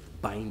Executive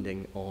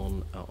binding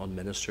on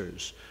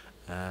ministers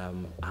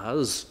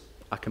as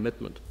a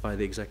commitment by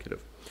the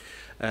Executive.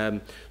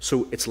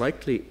 So it's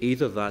likely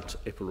either that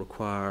it will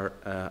require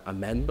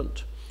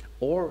amendment,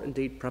 or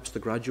indeed perhaps the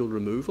gradual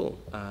removal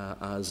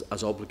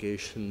as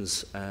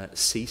obligations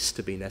cease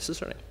to be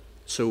necessary.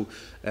 So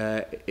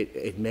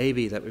it may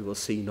be that we will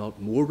see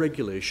not more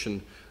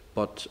regulation,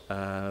 but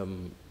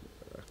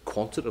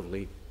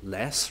quantitatively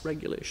less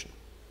regulation.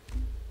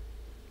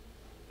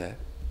 Okay.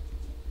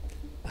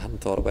 I hadn't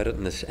thought about it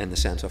in the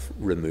sense of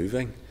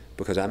removing,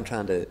 because I'm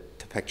trying to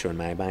picture in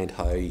my mind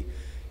how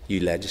you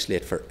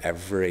legislate for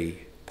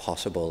every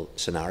possible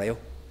scenario.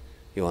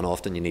 And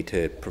often you need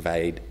to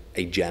provide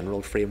a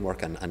general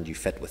framework, and you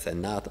fit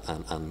within that,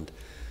 and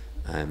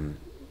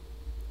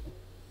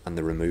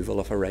the removal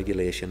of a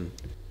regulation,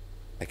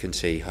 I can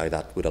see how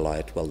that would allow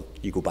it. Well,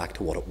 you go back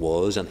to what it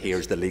was, and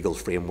here's the legal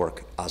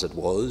framework as it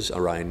was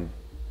around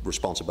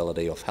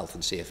responsibility of health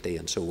and safety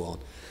and so on.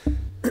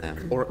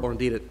 Or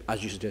indeed,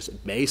 as you suggest,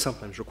 it may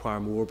sometimes require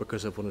more,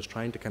 because if one is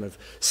trying to kind of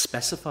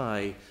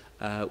specify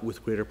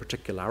with greater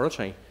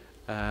particularity,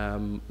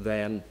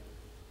 then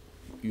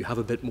you have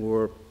a bit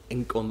more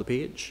ink on the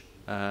page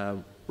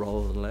rather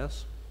than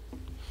less.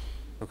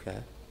 Okay.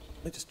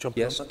 Let me just jump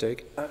yes, on that.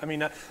 Duke. I mean,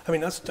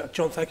 that's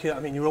John. Thank you. I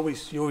mean, you're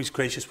always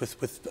gracious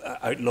with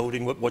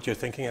outloading what you're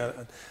thinking,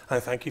 and I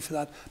thank you for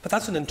that. But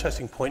that's an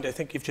interesting point I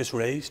think you've just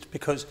raised,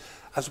 because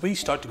as we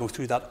start to go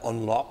through that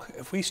unlock,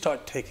 if we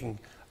start taking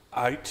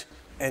out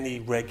any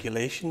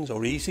regulations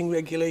or easing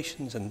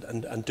regulations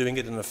and doing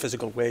it in a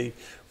physical way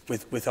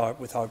with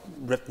our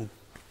written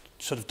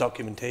sort of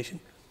documentation,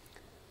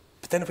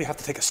 but then if we have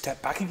to take a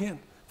step back again,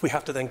 if we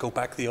have to then go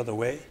back the other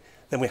way,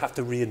 then we have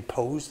to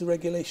reimpose the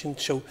regulation.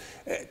 So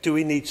do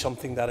we need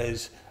something that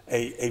is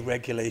a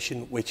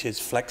regulation which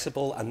is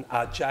flexible and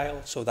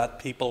agile, so that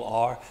people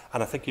are,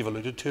 and I think you've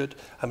alluded to it,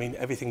 I mean,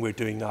 everything we're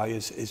doing now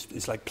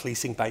is like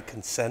policing by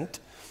consent,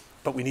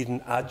 but we need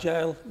an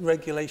agile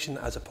regulation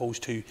as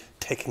opposed to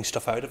taking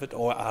stuff out of it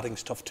or adding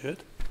stuff to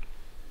it?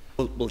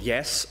 Well,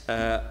 yes,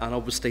 and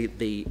obviously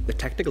the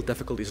technical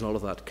difficulties and all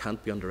of that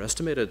can't be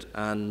underestimated,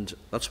 and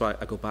that's why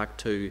I go back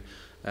to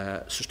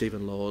Sir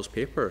Stephen Law's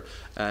paper.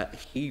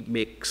 He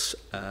makes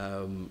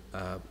a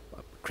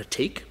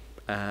critique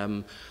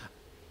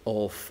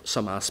of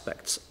some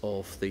aspects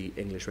of the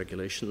English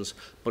regulations,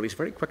 but he's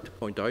very quick to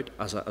point out,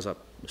 as a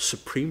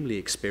supremely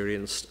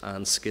experienced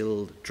and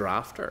skilled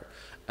drafter,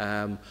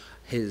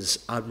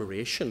 his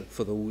admiration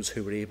for those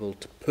who were able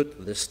to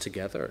put this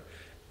together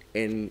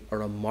in a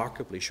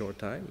remarkably short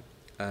time.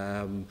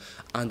 And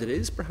it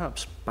is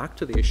perhaps, back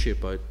to the issue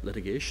about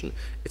litigation,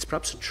 it's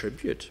perhaps a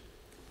tribute,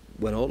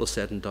 when all is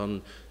said and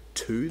done,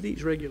 to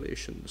these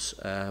regulations,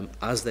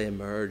 as they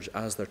emerge,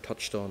 as they're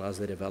touched on, as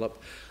they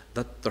develop,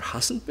 that there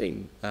hasn't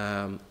been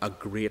a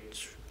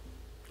great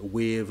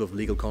wave of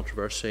legal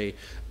controversy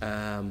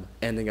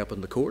ending up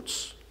in the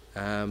courts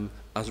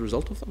as a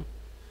result of them.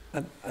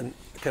 And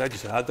can I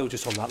just add, though,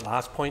 just on that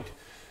last point,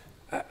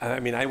 I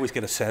mean, I always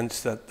get a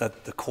sense that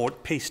the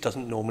court piece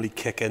doesn't normally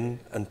kick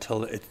in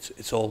until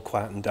it's all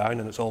quietened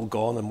down and it's all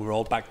gone and we're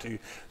all back to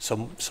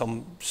some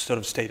sort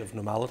of state of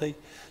normality.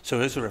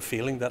 So is there a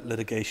feeling that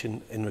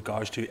litigation in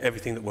regards to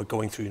everything that we're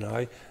going through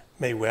now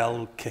may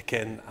well kick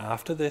in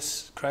after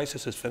this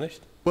crisis is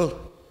finished?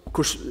 Well, of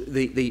course,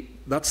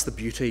 that's the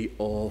beauty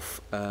of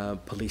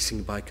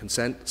policing by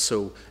consent.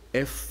 So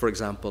if, for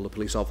example, a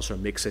police officer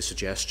makes a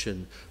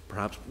suggestion,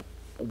 perhaps,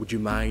 would you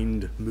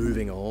mind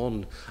moving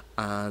on,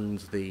 and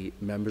the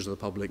members of the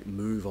public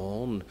move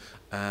on,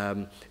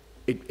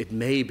 it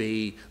may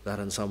be that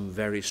in some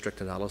very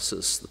strict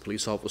analysis the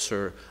police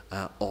officer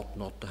ought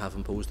not to have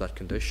imposed that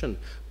condition.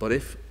 But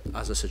if,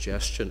 as a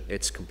suggestion,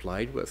 it's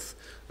complied with,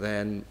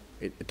 then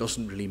it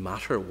doesn't really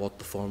matter what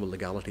the formal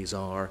legalities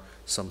are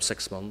some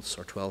 6 months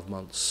or 12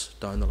 months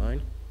down the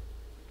line.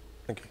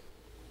 Thank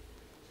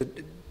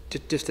you.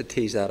 Just to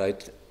tease that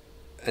out,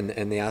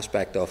 in the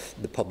aspect of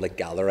the public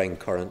gathering,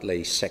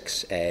 currently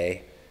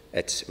 6A,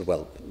 it's,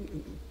 well,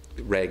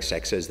 Reg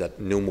 6 is that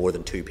no more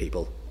than 2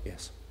 people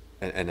Yes.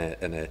 in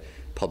a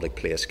public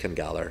place can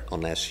gather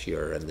unless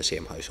you're in the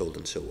same household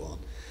and so on.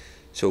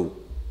 So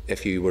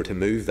if you were to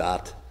move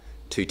that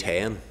to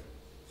 10,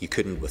 you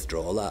couldn't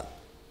withdraw that.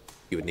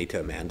 You would need to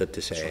amend it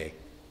to say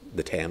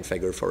the 10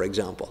 figure, for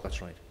example.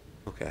 That's right.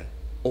 Okay.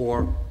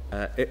 Or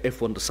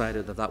if one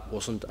decided that that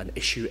wasn't an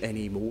issue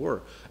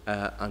anymore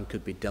and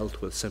could be dealt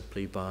with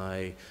simply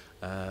by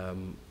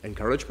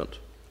encouragement,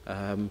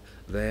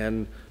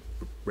 then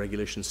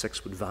Regulation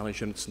 6 would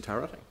vanish in its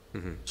entirety.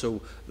 Mm-hmm.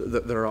 So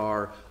there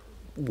are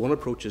one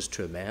approach is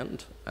to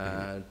amend,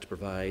 to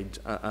provide,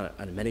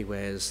 and in many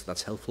ways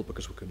that's helpful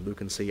because we can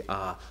look and see,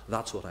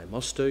 that's what I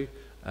must do,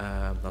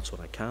 that's what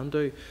I can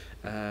do,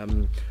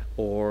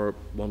 or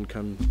one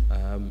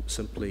can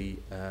simply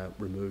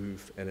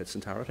remove in its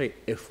entirety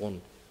if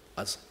one,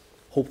 as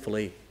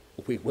hopefully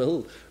we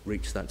will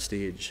reach that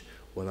stage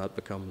when that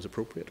becomes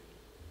appropriate.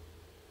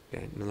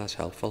 Okay, no, that's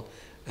helpful.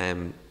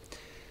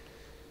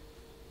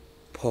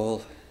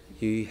 Paul,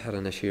 you had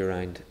an issue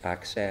around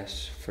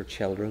access for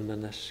children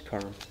in this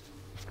current.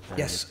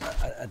 Yes,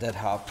 I did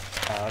have.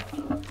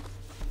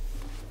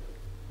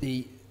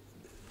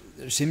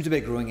 There seems to be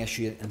a growing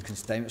issue in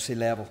constituency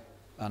level,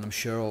 and I'm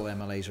sure all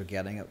MLAs are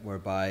getting it,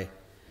 whereby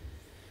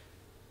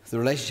the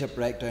relationship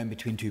breakdown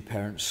between 2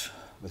 parents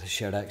with a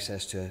shared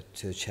access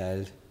to a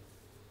child,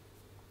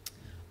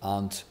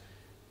 and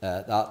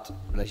that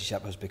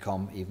relationship has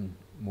become even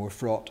more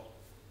fraught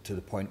to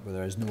the point where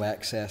there is no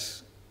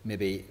access.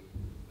 Maybe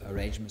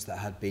arrangements that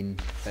had been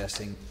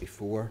pressing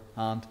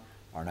beforehand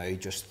are now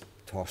just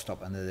tossed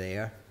up into the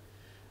air,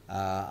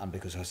 and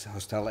because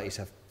hostilities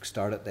have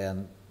started,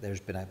 then there's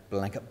been a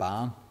blanket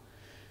ban,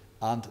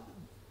 and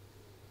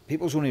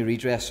people's only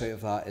redress out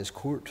of that is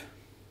court.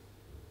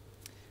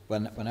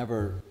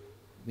 Whenever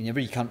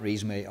you can't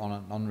reason with on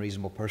an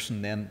unreasonable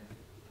person, then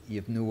you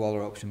have no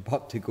other option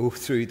but to go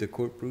through the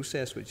court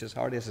process, which is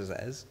hard as it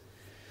is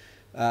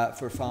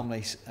for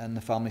families in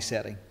the family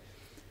setting.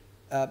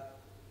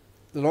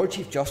 The Lord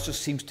Chief Justice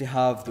seems to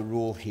have the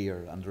role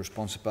here and the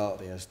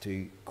responsibility as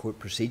to court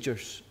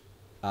procedures,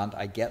 and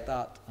I get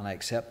that and I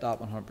accept that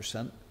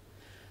 100%.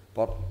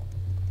 But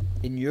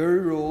in your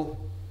role,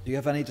 do you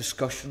have any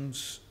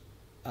discussions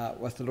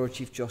with the Lord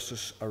Chief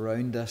Justice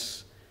around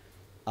this,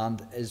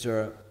 and is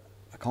there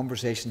a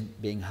conversation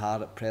being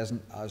had at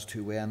present as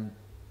to when?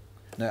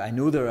 Now, I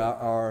know there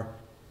are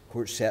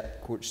courts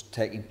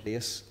taking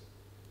place,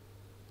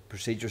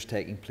 procedures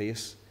taking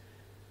place,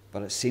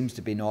 but it seems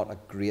to be not a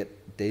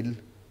great deal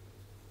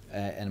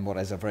in what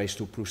is a very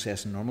slow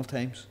process in normal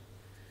times.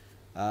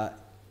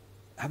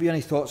 Have you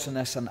any thoughts on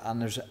this, and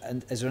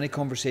is there any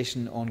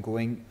conversation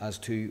ongoing as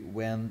to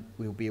when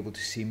we'll be able to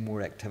see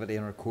more activity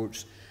in our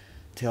courts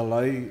to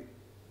allow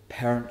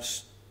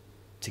parents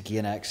to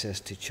gain access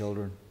to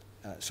children?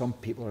 Some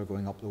people are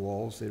going up the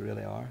walls, they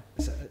really are.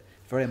 It's a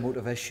very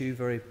emotive issue,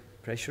 very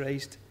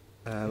pressurised.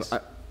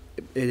 It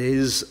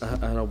is,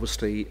 and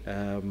obviously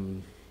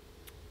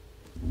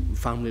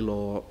family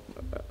law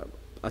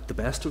at the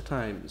best of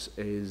times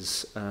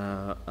is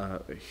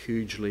a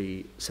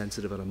hugely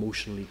sensitive and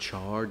emotionally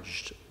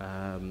charged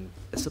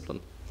discipline.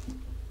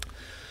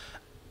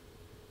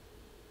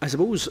 I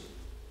suppose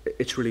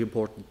it's really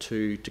important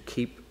to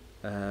keep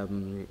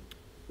the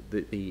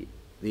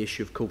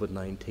issue of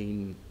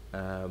COVID-19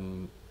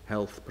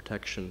 health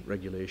protection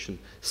regulation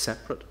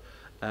separate,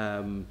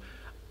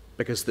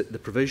 because the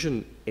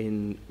provision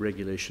in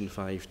Regulation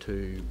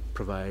 5.2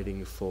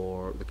 providing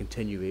for the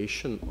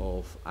continuation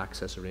of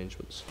access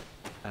arrangements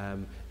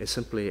is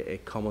simply a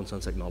common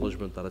sense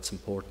acknowledgement that it's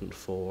important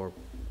for,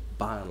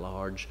 by and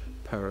large,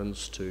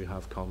 parents to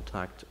have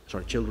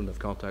children have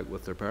contact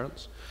with their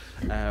parents.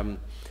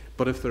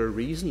 But if there are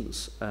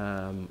reasons,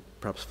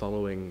 perhaps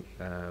following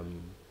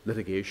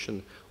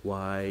litigation,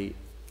 why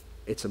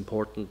it's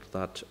important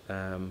that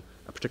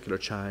a particular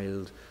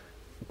child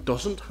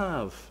doesn't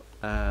have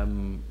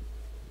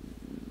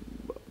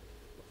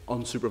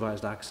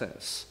unsupervised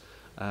access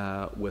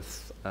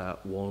with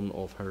one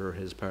of her or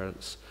his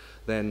parents,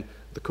 then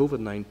the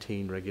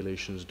COVID-19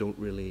 regulations don't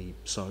really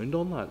sound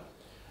on that.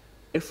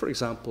 If, for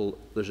example,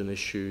 there's an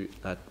issue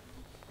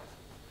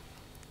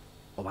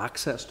of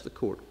access to the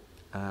court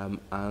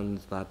and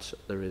that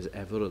there is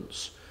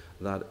evidence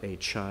that a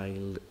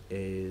child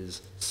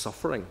is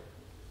suffering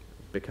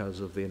because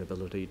of the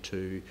inability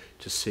to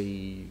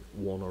see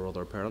one or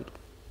other parent,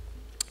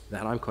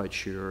 then I'm quite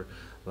sure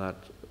that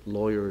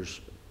lawyers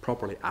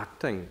properly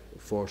acting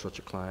for such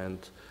a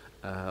client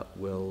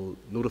will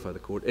notify the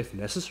court, if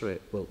necessary,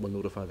 will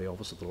notify the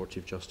Office of the Lord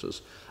Chief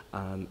Justice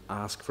and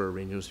ask for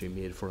arrangements to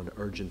be made for an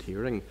urgent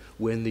hearing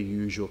when the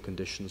usual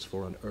conditions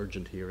for an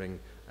urgent hearing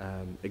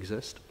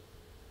exist.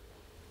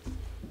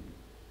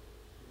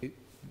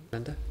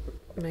 Linda?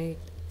 My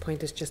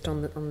point is just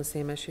on the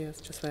same issue.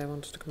 That's just why I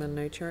wanted to come in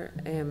now, Chair.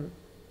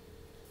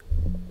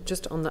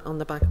 Just on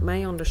the back,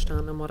 my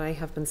understanding, what I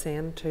have been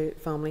saying to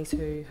families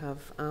who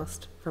have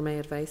asked for my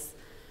advice,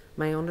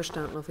 my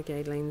understanding of the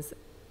guidelines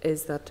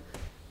is that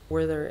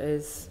where there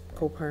is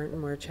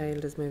co-parenting, where a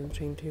child is moving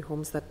between two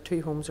homes, that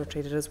two homes are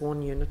treated as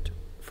one unit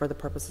for the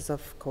purposes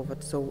of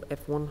COVID. So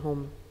if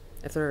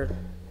there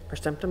are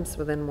symptoms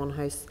within one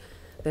house,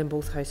 then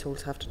both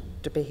households have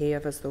to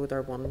behave as though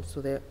they're one,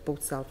 so they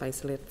both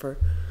self-isolate for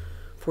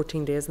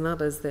 14 days, and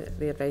that is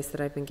the advice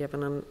that I've been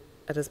given, and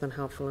it has been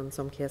helpful in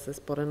some cases,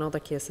 but in other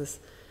cases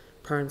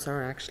parents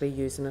are actually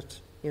using it.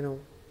 You know,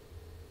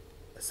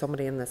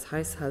 somebody in this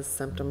house has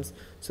symptoms,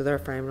 so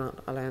therefore I'm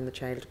not allowing the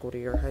child to go to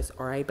your house,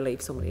 or I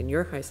believe somebody in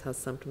your house has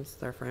symptoms,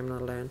 therefore I'm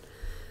not allowing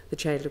the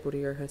child to go to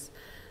your house.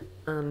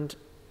 And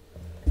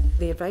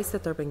the advice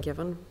that they're being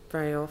given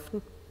very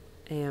often,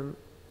 and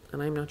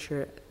I'm not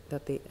sure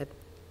that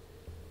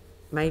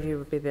my view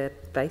would be the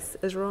advice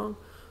is wrong,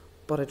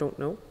 but I don't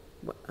know,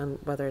 and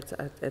whether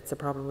it's a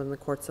problem within the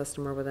court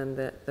system or within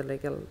the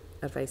legal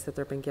advice that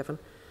they're being given,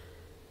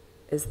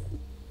 is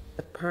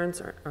that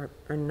parents are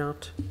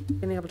not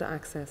being able to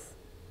access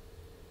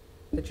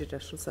the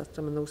judicial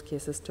system in those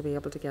cases to be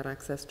able to get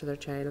access to their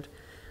child.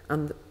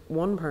 And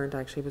one parent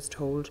actually was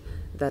told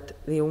that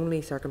the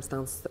only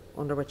circumstance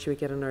under which you would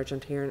get an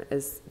urgent hearing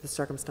is the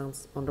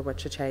circumstance under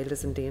which a child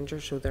is in danger.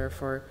 So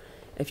therefore,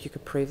 if you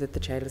could prove that the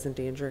child is in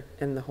danger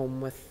in the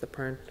home with the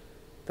parent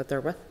that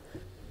they're with.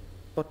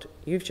 But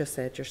you've just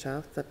said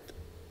yourself that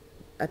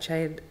a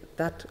child,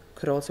 that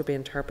could also be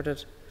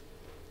interpreted,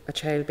 a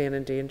child being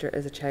in danger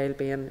is a child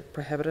being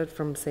prohibited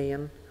from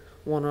seeing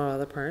one or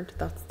other parent.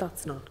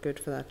 That's not good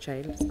for that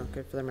child. It's not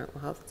good for their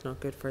mental health. It's not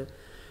good for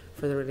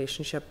the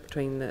relationship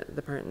between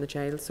the parent and the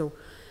child. So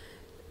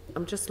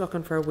I'm just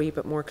looking for a wee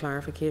bit more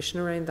clarification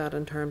around that,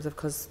 in terms of,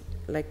 because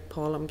like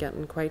Paul, I'm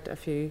getting quite a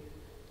few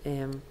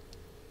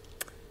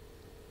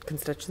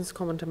constituents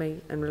coming to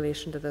me in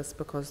relation to this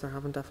because they're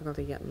having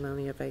difficulty getting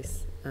any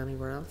advice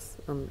anywhere else,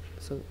 and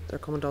so they're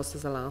coming to us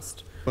as a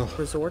last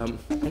resort.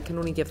 I can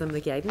only give them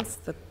the guidance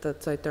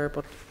that's out there,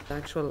 but the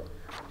actual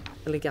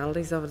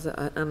legalities of it is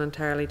an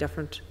entirely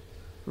different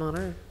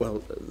matter.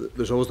 Well,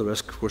 there's always the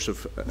risk, of course,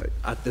 of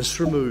at this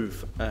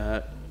remove,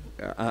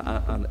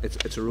 and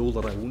it's a role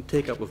that I won't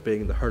take up, of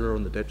being the hurler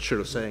on the ditch,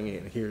 of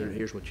saying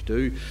here's what you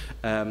do.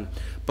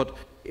 But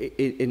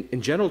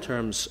in general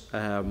terms,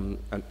 and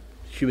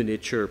human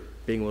nature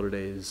being what it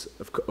is,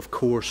 of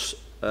course,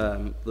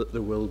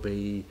 there will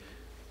be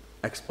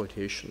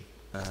exploitation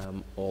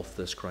of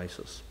this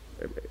crisis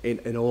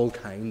in all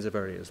kinds of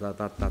areas.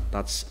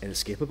 That's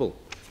inescapable,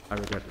 I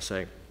regret to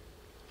say.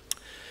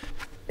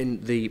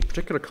 In the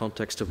particular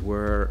context of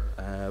where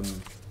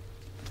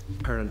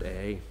parent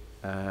A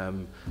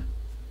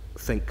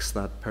thinks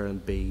that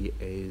parent B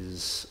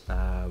is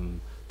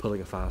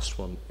pulling a fast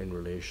one in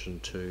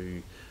relation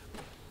to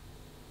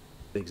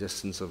the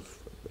existence of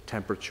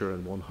temperature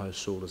in one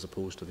household as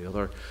opposed to the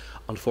other,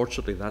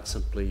 unfortunately that's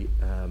simply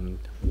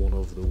one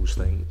of those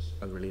things,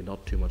 and really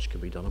not too much can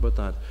be done about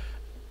that.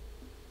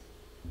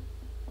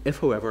 If,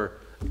 however,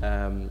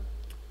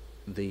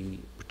 the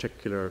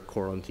particular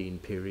quarantine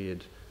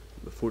period,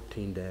 the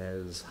 14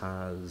 days,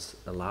 has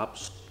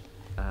elapsed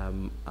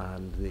and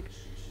the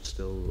excuse is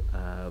still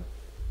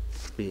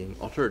being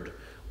uttered,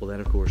 well then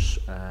of course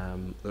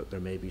there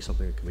may be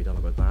something that can be done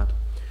about that.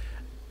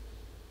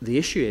 The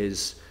issue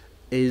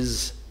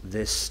is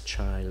this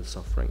child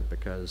suffering?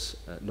 Because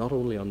not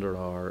only under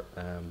our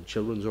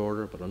children's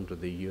order, but under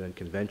the UN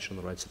Convention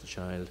on the Rights of the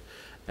Child,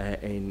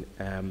 in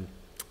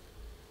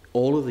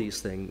all of these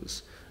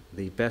things,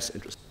 the best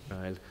interest of the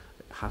child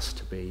has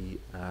to be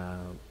a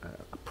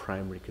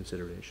primary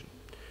consideration.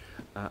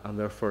 And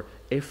therefore,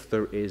 if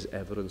there is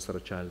evidence that a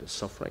child is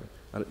suffering,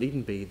 and it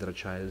needn't be that a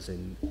child is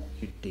in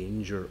huge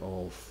danger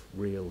of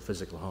real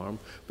physical harm,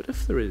 but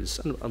if there is,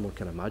 and one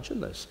can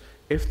imagine this,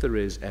 if there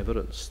is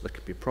evidence that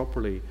can be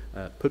properly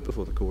put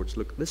before the courts,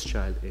 look, this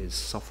child is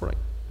suffering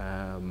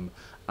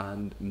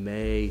and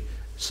may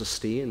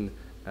sustain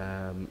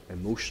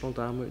emotional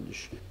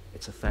damage,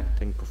 it's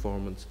affecting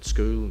performance at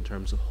school in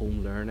terms of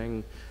home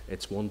learning,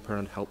 it's one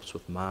parent helps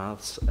with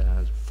maths,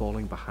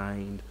 falling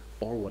behind,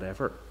 or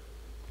whatever.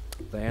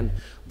 then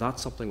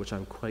that's something which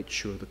I'm quite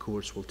sure the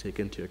courts will take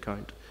into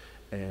account,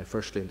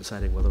 firstly in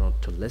deciding whether or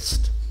not to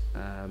list,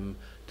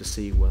 to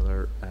see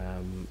whether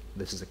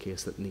this is a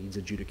case that needs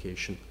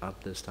adjudication at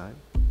this time.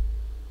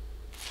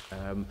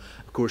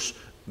 Of course,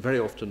 very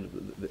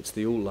often it's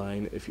the old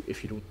line,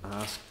 if you don't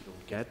ask, you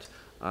don't get,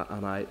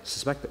 and I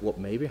suspect that what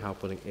may be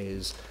happening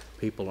is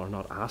people are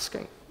not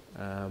asking,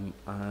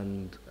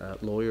 and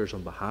lawyers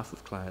on behalf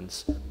of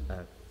clients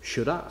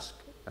should ask,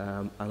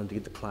 and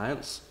indeed the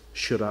clients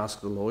should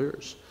ask the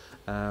lawyers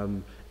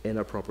in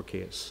a proper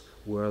case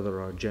where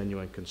there are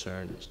genuine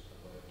concerns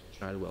about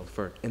child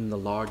welfare in the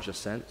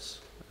largest sense,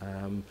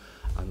 and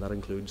that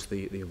includes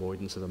the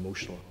avoidance of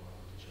emotional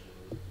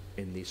harm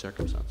in these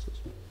circumstances.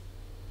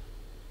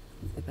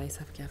 Advice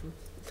have given.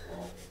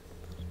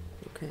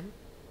 Okay.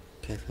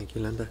 Okay, thank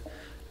you, Linda.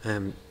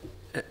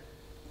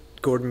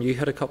 Gordon, you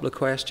had a couple of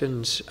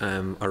questions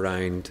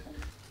around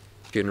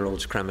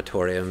funerals,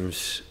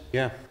 crematoriums,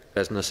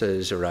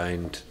 businesses,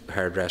 around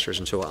hairdressers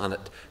and so on. And I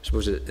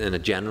suppose in a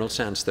general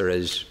sense there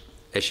is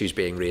issues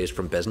being raised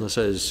from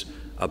businesses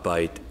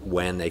about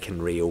when they can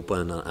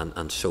reopen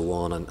and so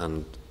on,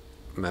 and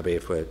maybe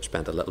if we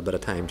spent a little bit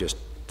of time just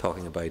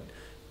talking about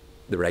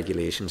the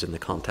regulations in the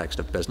context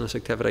of business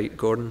activity.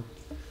 Gordon?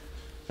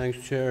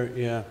 Thanks, Chair.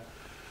 Yeah.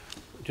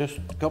 Just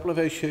a couple of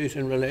issues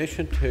in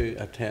relation to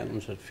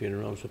attendance at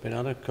funerals. I've been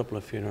at a couple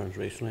of funerals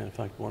recently, in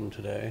fact one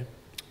today.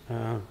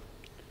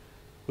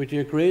 Would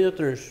you agree that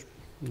there's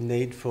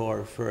need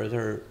for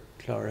further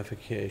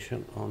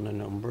clarification on the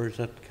numbers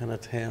that can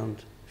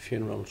attend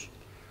funerals?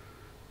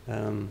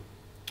 The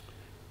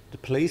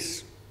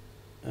police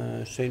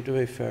seem to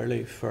be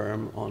fairly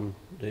firm on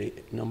the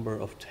number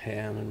of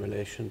 10 in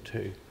relation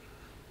to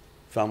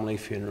family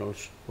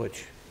funerals,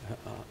 which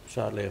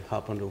sadly have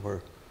happened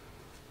over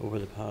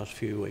the past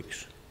few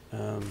weeks.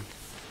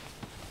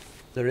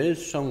 There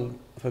is some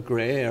of a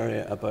grey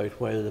area about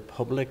whether the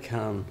public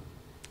can,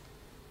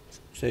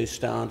 say,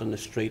 stand in the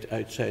street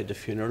outside the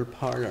funeral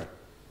parlour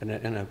in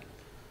a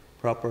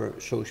proper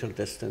social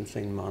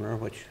distancing manner,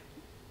 which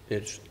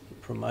is,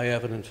 from my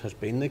evidence, has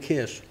been the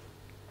case.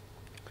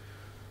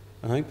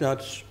 I think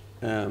that's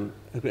an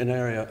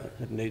area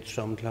that needs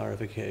some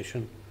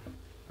clarification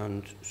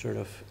and sort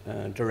of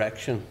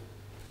direction.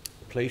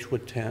 Police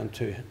would tend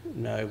to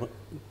now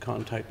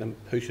contact them,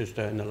 push us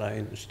down the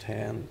line as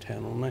 10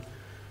 only.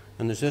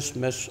 And there's this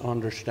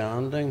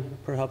misunderstanding,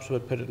 perhaps I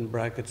would put it in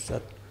brackets,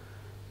 that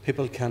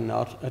people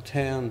cannot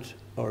attend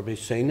or be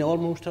seen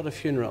almost at a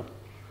funeral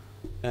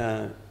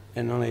in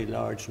any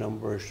large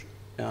numbers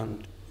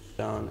and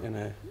stand in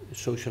a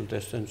social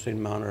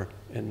distancing manner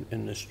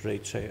in the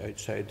street, say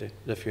outside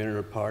the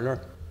funeral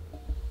parlour.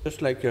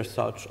 Just like your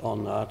thoughts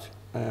on that.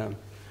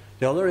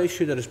 The other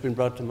issue that has been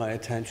brought to my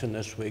attention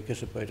this week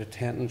is about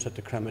attendance at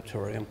the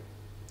crematorium.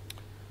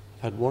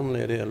 I've had one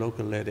lady, a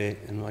local lady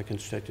in my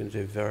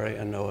constituency, very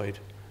annoyed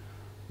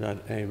that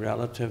a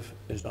relative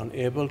is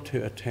unable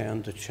to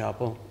attend the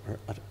chapel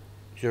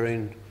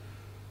during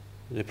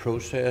the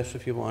process,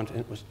 if you want,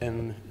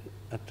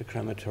 at the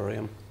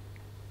crematorium.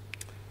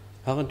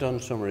 I haven't done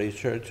some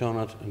research on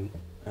it, and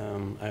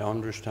I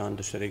understand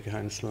the City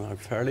Council are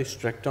fairly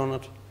strict on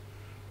it.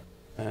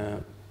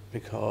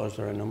 Because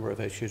there are a number of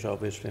issues,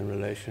 obviously, in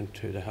relation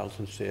to the health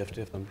and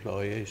safety of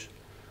employees,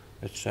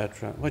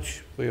 etc.,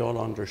 which we all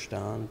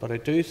understand. But I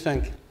do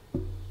think,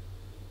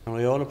 and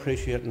we all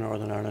appreciate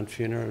Northern Ireland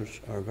funerals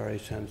are a very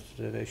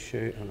sensitive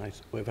issue, and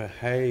we have a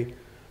high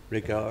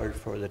regard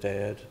for the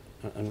dead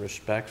and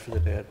respect for the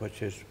dead,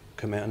 which is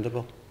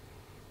commendable,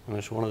 and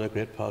it's one of the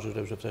great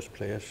positives of this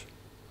place.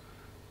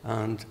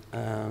 And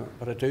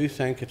but I do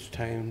think it's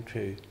time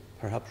to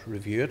perhaps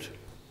review it.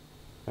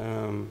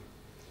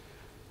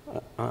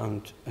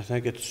 And I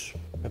think it's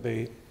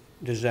maybe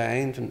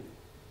designed and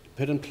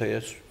put in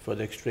place for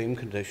the extreme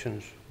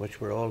conditions, which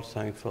we're all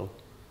thankful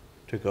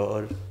to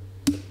God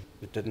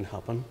it didn't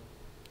happen.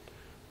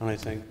 And I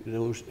think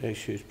those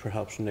issues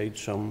perhaps need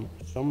some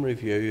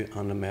review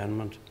and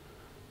amendment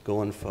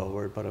going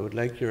forward. But I would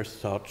like your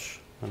thoughts,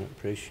 and I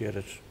appreciate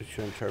it's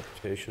your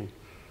interpretation,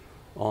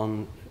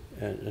 on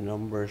the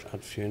numbers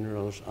at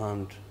funerals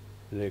and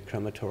the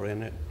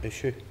crematorium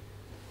issue.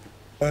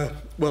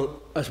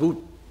 Well, I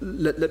suppose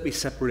let me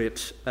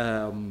separate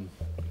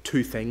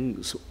two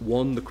things.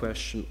 One, the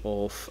question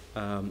of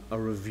a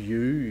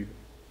review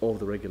of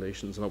the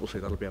regulations, and obviously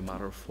that'll be a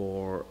matter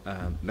for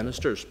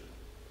ministers.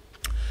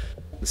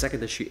 The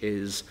second issue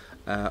is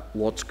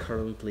what's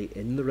currently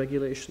in the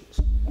regulations.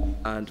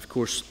 And of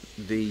course,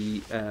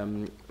 the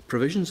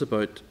provisions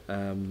about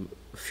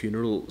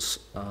funerals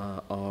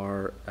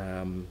are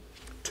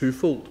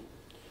twofold.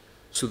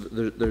 So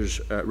there's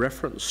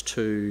reference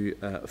to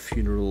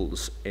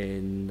funerals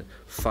in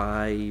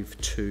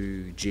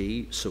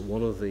 5(2)(g). So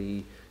one of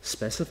the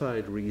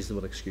specified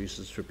reasonable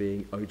excuses for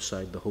being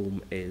outside the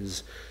home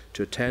is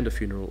to attend a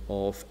funeral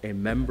of a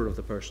member of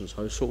the person's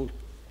household,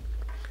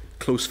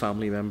 close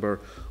family member,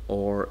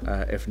 or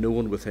if no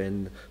one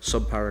within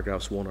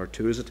subparagraphs 1 or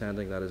 2 is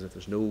attending, that is, if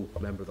there's no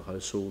member of the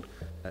household,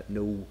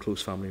 no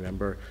close family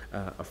member,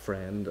 a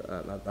friend,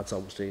 that's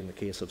obviously in the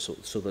case of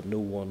so that no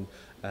one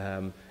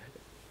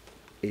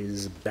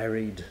is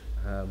buried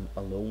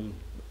alone.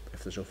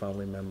 If there's no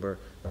family member,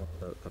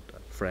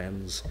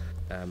 friends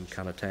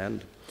can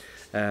attend.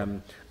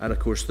 And of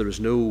course, there is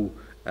no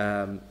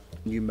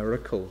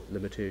numerical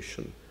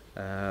limitation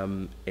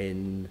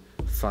in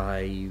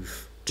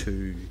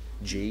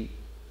 5(2)G.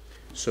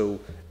 So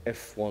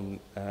if one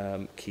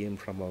came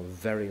from a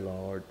very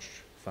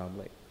large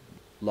family,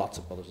 lots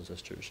of brothers and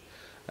sisters,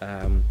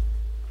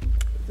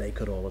 they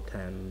could all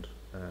attend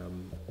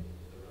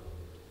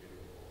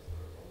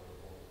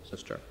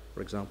sister,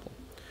 for example.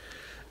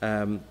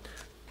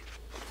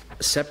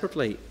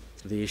 Separately,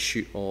 the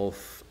issue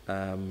of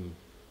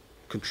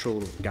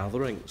control of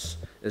gatherings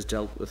is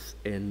dealt with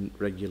in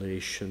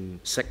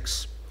Regulation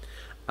 6,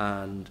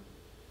 and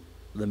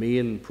the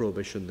main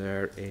prohibition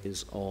there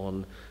is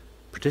on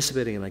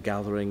participating in a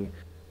gathering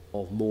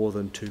of more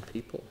than 2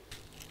 people.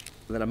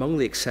 And then among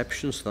the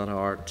exceptions to that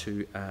are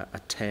to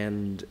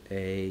attend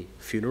a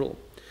funeral.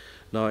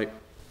 Now,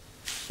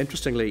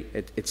 interestingly,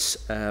 it's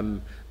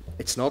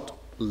not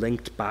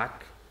linked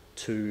back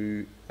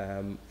to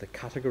the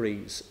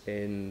categories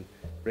in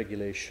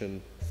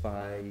Regulation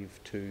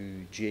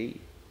 5(2)G,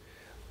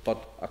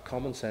 but a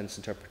common sense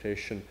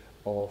interpretation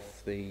of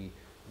the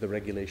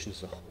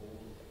regulations as a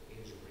whole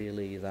is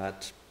really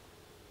that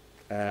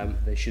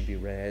they should be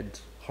read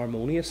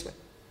harmoniously.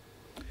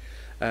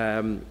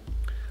 And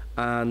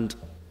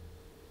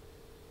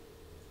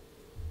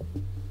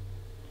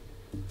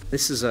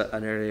this is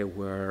an area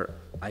where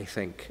I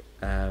think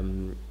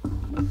the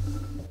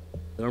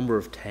number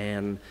of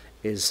 10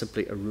 is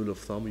simply a rule of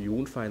thumb. You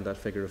won't find that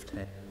figure of 10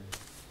 in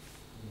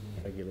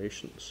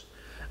regulations.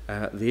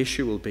 The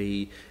issue will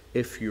be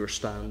if you're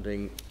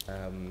standing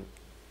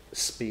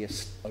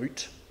spaced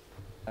out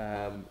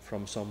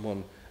from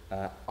someone,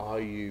 are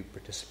you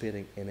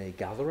participating in a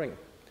gathering?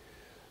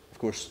 Of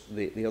course,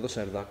 the other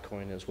side of that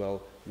coin is,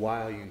 well,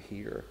 why are you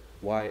here?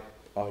 Why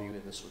are you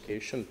in this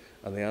location?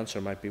 And the answer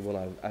might be,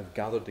 well, I've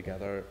gathered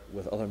together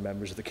with other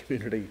members of the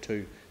community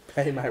to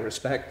pay my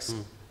respects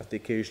at the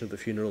occasion of the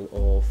funeral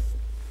of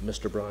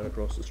Mr. Brown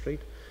across the street.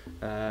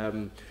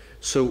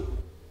 So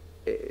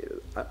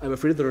I'm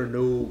afraid there are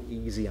no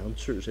easy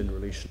answers in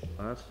relation to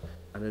that.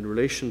 And in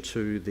relation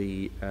to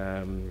the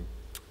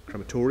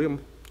crematorium,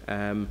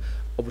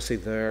 obviously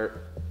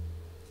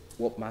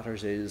what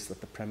matters is that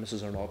the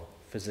premises are not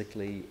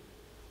physically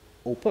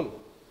open.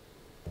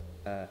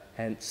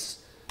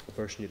 Hence, the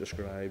person you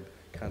describe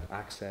can't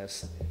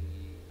access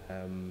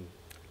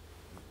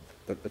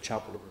the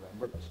chapel of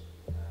remembrance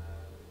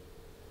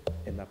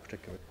in that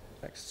particular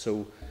context.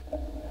 So,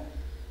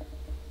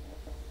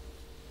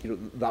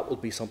 that will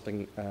be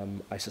something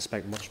I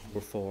suspect much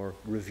more for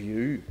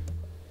review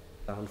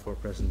than for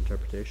present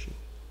interpretation.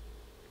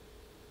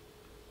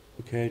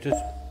 Okay,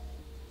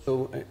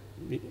 so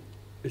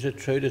is it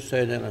true to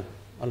say that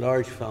a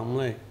large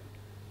family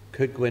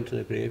could go into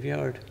the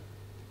graveyard,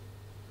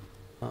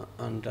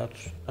 and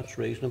that's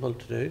reasonable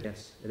to do?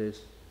 Yes, it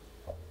is.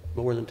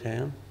 More than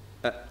 10?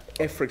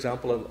 If, for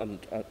example,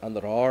 and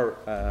there are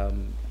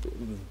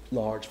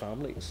large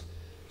families,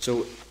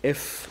 so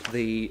if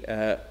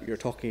you're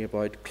talking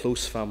about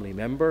close family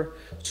member,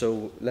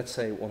 so let's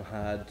say one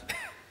had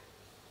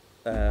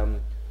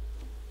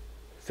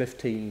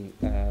 15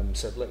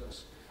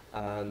 siblings,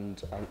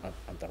 and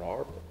there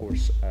are, of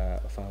course,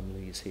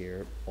 families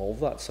here of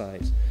that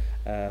size,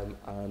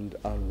 and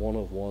one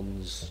of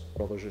one's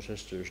brothers or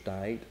sisters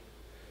died,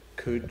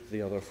 could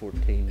the other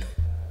 14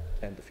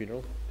 attend the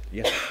funeral?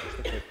 Yes, of course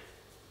they could.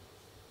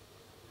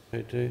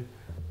 They do.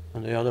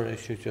 And the other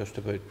issue is just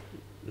about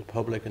the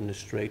public in the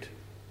street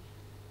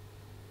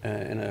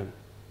in a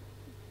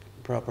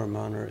proper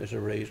manner is a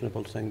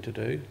reasonable thing to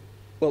do.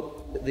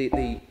 Well,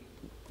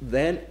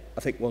 then I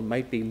think one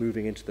might be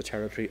moving into the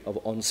territory of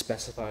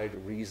unspecified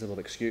reasonable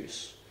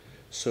excuse.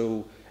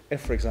 So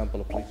if, for example,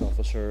 a police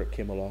officer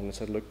came along and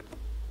said, look,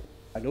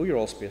 I know you're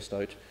all spaced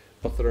out,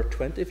 but there are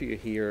 20 of you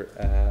here,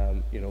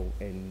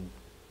 in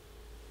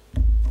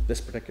this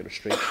particular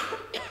street.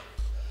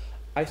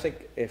 I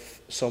think if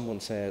someone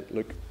said,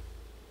 look,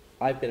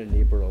 I've been a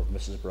neighbour of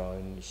Mrs.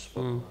 Brown's for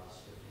the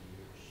last 50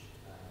 years,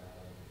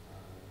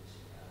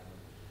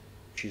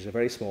 she's a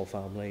very small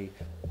family,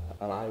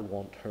 and I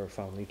want her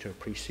family to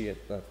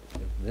appreciate that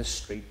this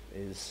street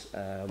is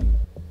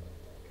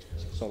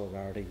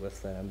solidarity with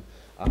them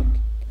and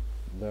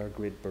their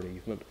great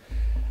bereavement.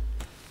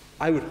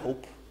 I would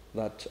hope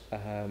that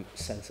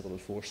sensible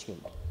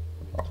enforcement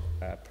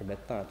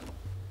permit that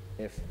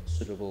if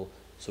suitable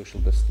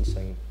social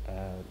distancing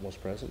was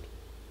present.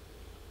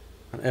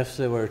 And if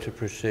they were to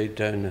proceed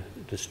down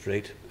the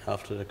street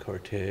after the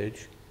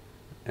cortege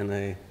in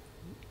a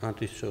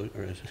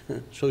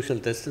social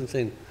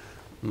distancing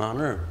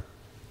manner,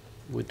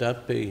 would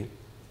that be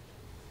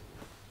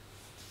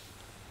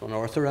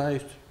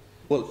unauthorised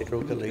Well,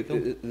 stroke illegal?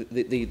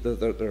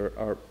 There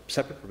are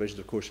separate provisions,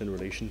 of course, in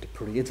relation to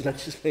parade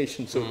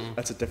legislation, so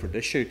that's a different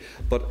issue.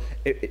 But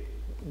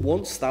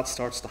once that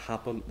starts to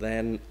happen,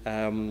 then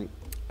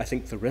I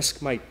think the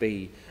risk might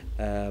be,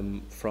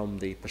 from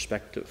the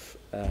perspective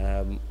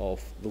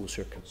of those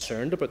who are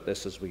concerned about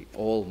this, as we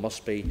all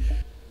must be,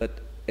 that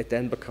it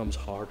then becomes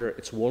harder.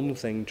 It's one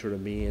thing to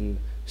remain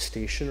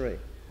stationary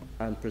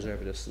and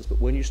preserve a distance, but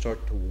when you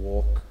start to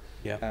walk,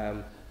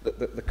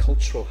 the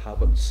cultural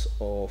habits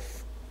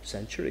of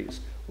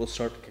centuries will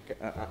start to kick,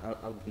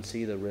 and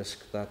see the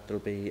risk that there'll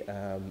be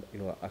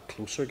a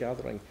closer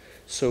gathering.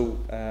 So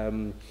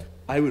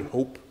I would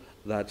hope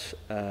that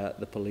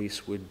the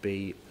police would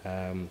be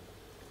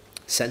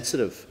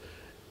sensitive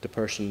to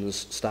persons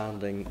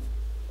standing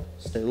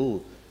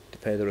still to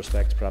pay their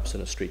respects, perhaps in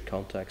a street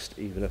context,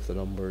 even if the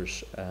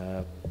numbers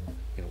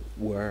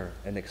were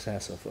in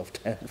excess of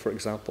 10, for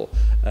example,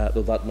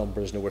 though that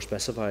number is nowhere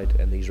specified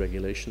in these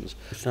regulations.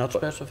 It's not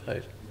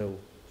specified? No.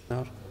 It's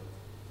not?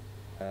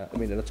 I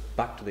mean, and it's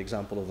back to the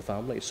example of the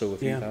family. So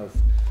if you have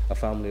a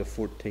family of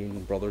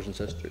 14 brothers and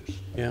sisters,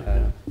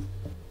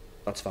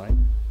 that's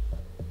fine.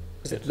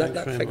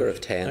 That figure of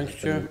 10 has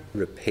been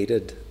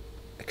repeated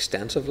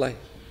extensively.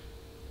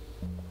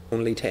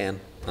 Only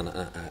 10. And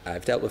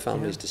I've dealt with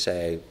families to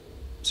say,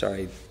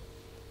 sorry,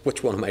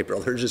 which one of my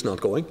brothers is not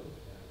going?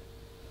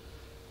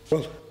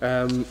 Well,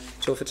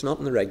 so if it's not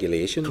in the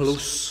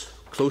regulations...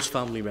 Close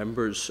family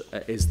members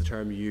is the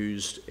term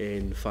used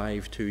in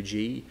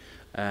 5.2g.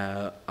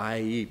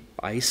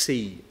 I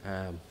see,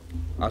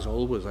 as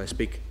always, I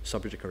speak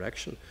subject to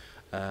correction,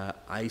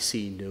 I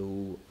see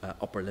no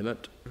upper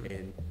limit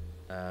in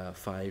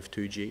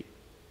 5.2g.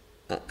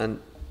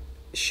 And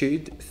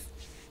should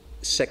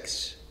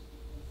 6C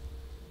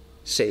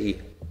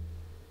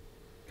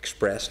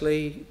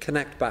expressly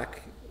connect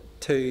back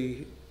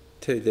to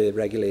the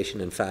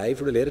regulation in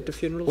 5 related to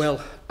funerals? Well,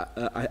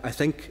 I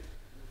think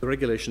the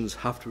regulations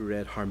have to be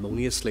read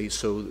harmoniously,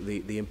 so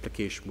the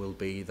implication will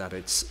be that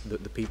it's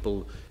the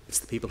people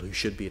who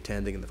should be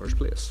attending in the first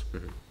place,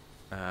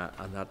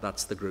 and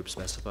that's the group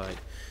specified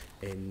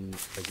in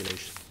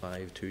regulation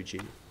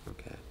 5.2g.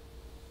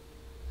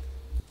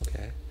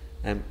 Okay.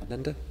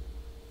 Linda?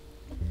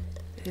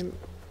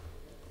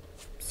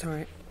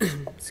 Sorry,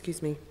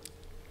 excuse me.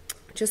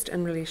 Just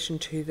in relation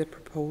to the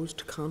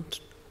proposed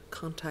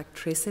contact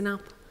tracing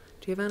app,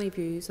 do you have any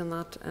views on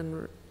that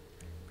in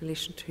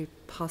relation to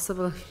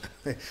possible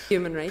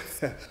human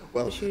rights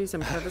issues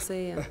and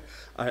privacy?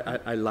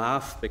 I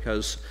laugh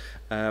because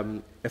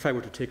if I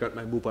were to take out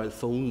my mobile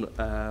phone,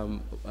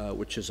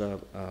 which is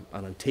an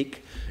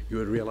antique, you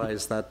would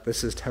realise that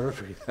this is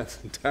territory that's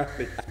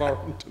entirely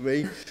foreign to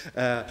me.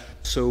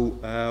 So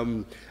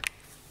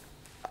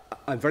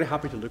I'm very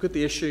happy to look at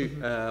the issue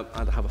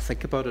and have a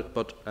think about it,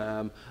 but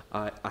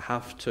I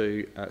have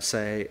to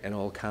say in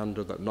all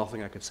candour that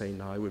nothing I could say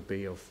now would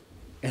be of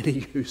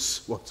any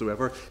use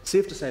whatsoever. It's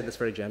safe to say in this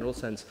very general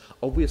sense,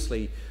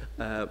 obviously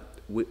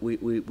we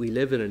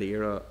live in an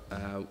era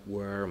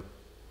where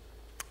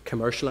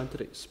commercial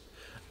entities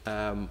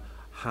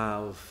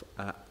have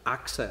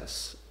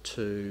access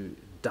to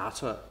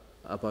data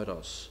about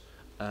us,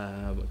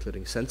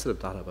 including sensitive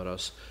data about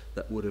us,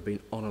 that would have been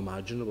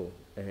unimaginable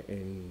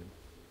in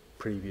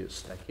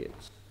previous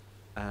decades.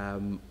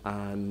 And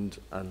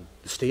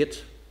the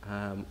state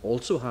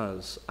also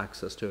has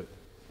access to a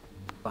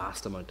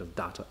vast amount of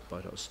data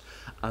about us.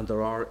 And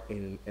there are,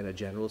 in a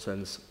general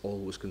sense,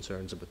 always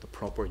concerns about the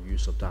proper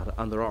use of data.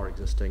 And there are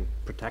existing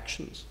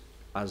protections,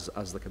 as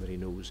the committee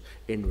knows,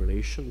 in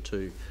relation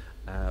to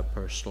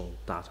personal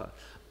data.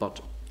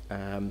 But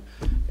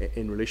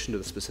in relation to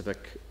the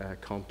specific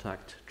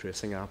contact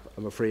tracing app,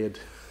 I'm afraid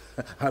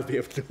I'll be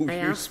of no I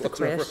use asked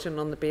whatsoever. the question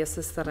on the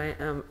basis that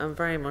I'm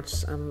very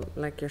much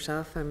like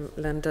yourself. I'm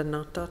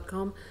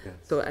lindanot.com, Yes.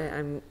 so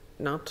I'm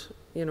not,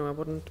 I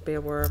wouldn't be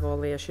aware of all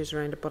the issues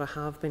around it, but I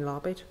have been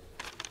lobbied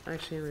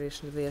actually in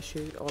relation to the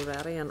issue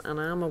already, and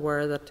I am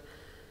aware that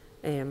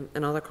in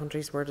other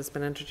countries where it has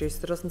been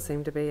introduced, there doesn't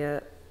seem to be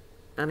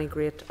any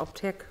great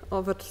uptake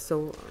of it,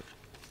 so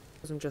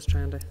I'm just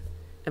trying to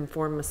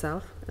inform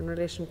myself in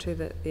relation to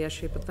the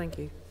issue, but thank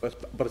you. But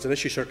it's an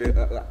issue certainly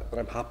that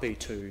I'm happy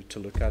to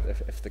look at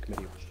if the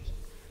committee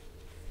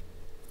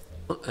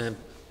wishes.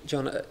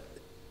 John,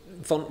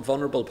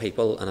 vulnerable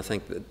people, and I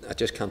think that I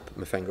just can't put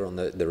my finger on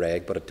the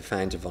reg, but it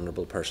defines a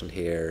vulnerable person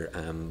here.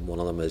 One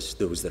of them is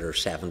those that are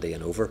 70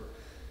 and over.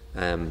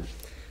 And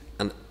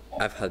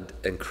I've had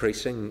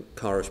increasing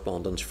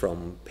correspondence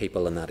from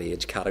people in that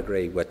age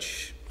category,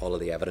 which all of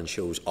the evidence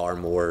shows are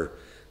more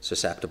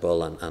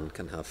susceptible and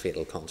can have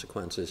fatal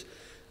consequences.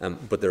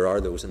 But there are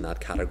those in that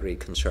category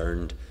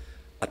concerned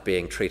at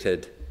being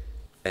treated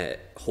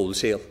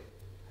wholesale,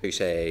 who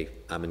say,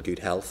 I'm in good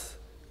health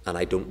and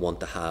I don't want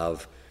to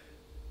have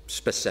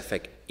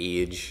specific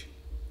age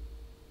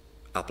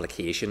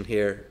application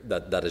here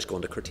that is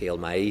going to curtail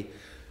my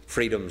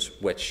freedoms,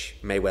 which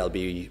may well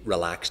be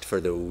relaxed for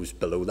those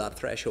below that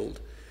threshold.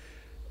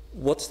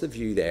 What's the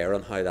view there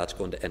on how that's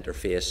going to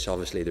interface?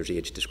 Obviously there's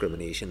age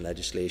discrimination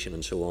legislation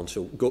and so on,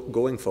 so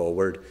going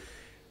forward,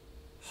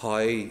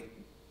 how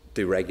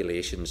do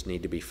regulations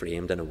need to be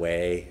framed in a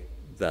way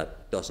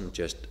that doesn't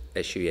just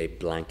issue a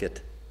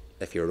blanket,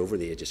 if you're over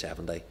the age of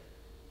 70,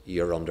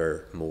 you're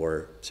under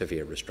more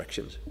severe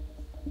restrictions?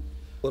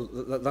 Well,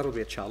 that'll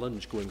be a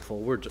challenge going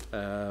forward.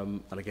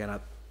 And again,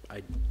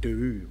 I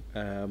do,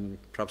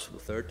 perhaps for the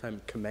third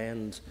time,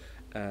 commend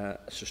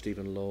Sir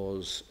Stephen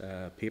Law's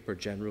paper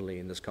generally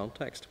in this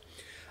context.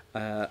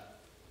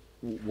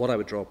 What I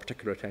would draw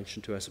particular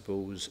attention to, I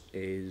suppose,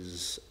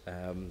 is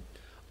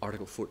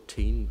Article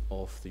 14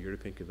 of the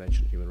European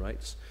Convention on Human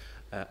Rights.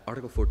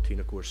 Article 14,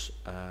 of course,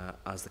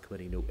 as the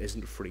committee know,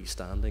 isn't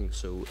freestanding,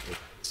 so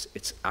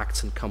it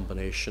acts in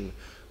combination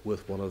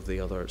with one of the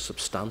other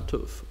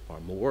substantive or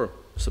more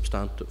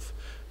substantive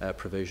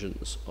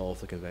provisions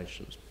of the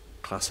conventions.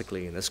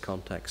 Classically, in this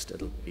context,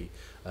 it'll be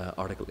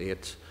Article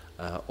 8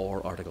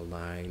 or Article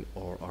 9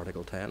 or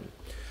Article 10.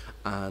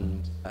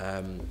 And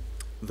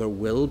there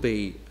will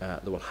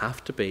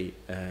have to be,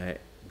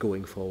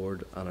 going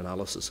forward, an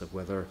analysis of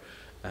whether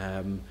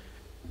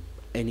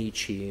any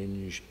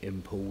change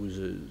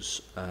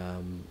imposes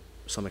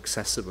some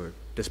excessive or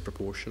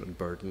disproportionate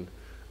burden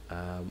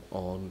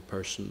on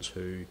persons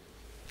who,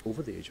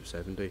 over the age of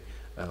 70,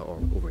 or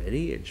over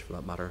any age for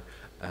that matter,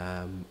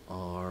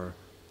 are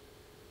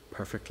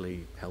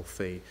perfectly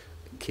healthy,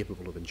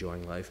 capable of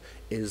enjoying life.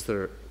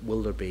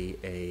 Will there be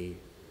a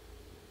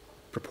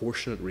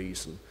proportionate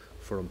reason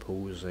for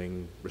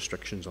imposing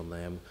restrictions on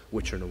them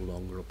which are no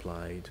longer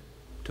applied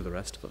to the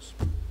rest of us?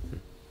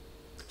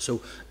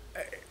 So,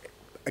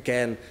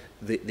 again,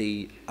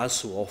 as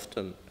so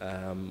often,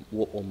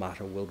 what will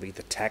matter will be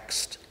the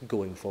text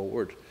going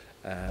forward.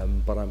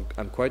 But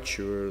I'm quite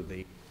sure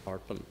the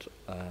Department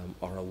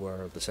are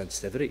aware of the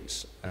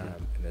sensitivities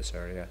in this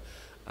area,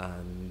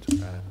 and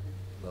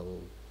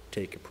will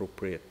take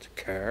appropriate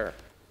care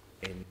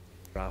in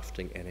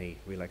drafting any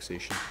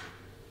relaxation,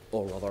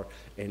 or rather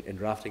in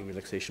drafting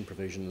relaxation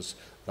provisions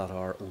that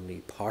are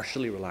only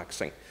partially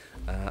relaxing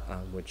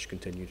and which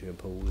continue to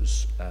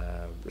impose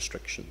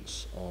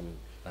restrictions on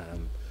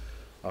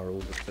our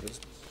older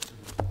citizens.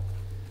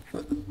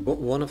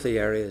 One of the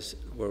areas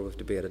where we've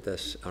debated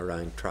this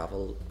around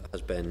travel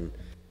has been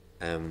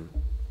an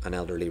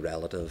elderly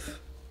relative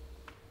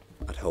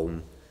at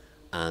home,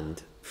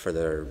 and for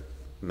their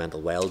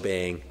mental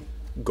well-being,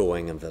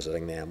 going and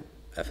visiting them,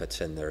 if it's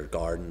in their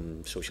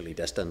garden, socially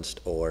distanced,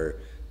 or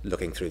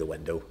looking through the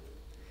window.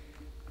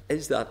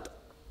 Is that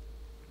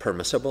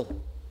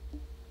permissible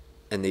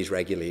in these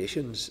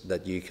regulations,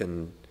 that you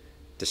can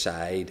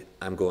decide,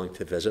 I'm going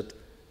to visit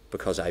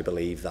because I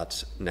believe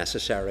that's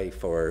necessary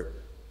for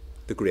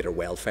the greater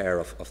welfare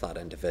of that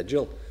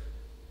individual?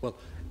 Well,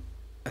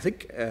 I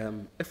think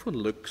if one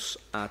looks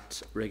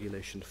at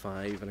Regulation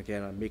 5, and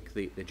again I make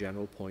the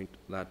general point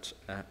that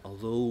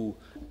although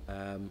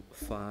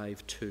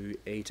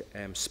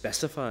 528M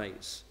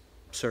specifies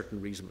certain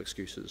reasonable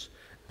excuses,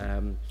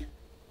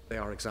 they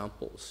are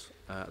examples,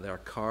 they are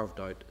carved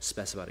out,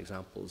 specified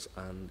examples,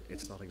 and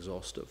it's not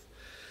exhaustive.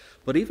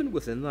 But even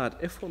within that,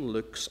 if one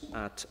looks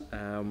at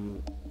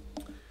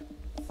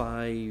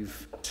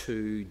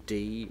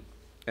 5.2d,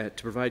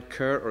 to provide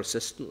care or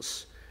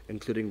assistance,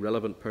 including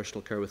relevant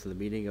personal care within the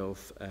meaning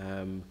of,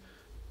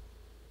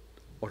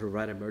 or to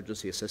provide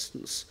emergency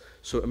assistance.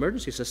 So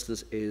emergency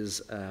assistance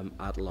is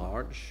at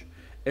large.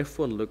 If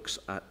one looks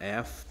at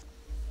F,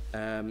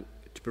 to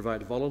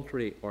provide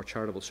voluntary or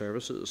charitable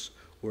services,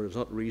 where it's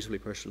not reasonably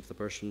personal for the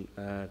person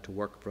to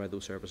work, provide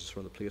those services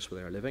from the place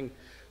where they are living.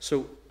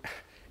 So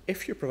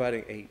if you're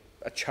providing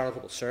a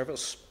charitable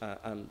service,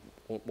 and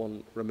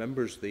one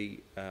remembers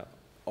the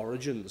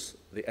origins,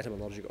 the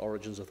etymological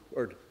origins of the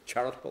word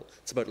charitable,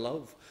 it's about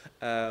love.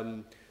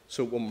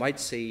 So one might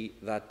see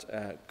that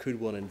could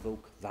one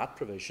invoke that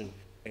provision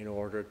in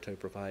order to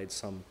provide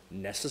some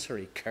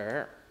necessary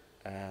care,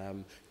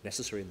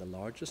 necessary in the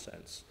largest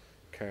sense,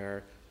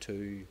 care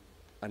to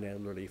an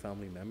elderly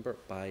family member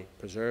by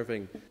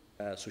preserving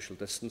social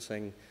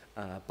distancing,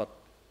 but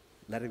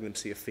letting them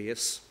see a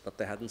face that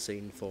they hadn't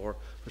seen for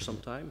some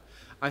time.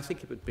 I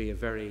think it would be a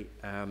very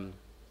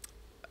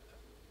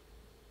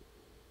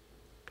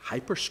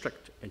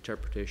hyper-strict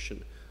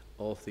interpretation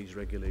of these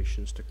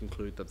regulations to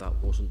conclude that that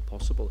wasn't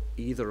possible,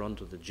 either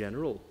under the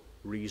general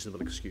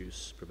reasonable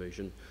excuse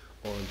provision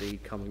or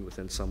indeed coming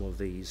within some of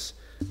these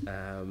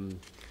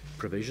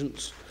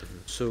provisions.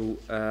 So,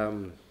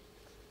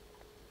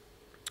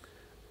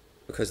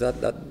 because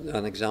that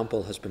an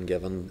example has been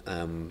given,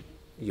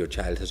 your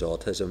child has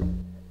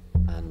autism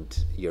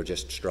and you're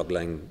just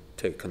struggling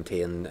to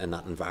contain in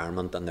that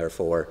environment, and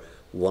therefore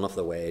one of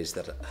the ways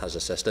that it has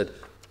assisted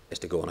is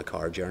to go on a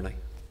car journey.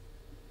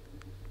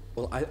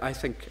 Well, I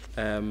think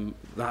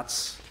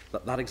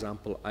that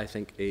example, I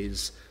think,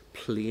 is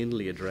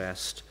plainly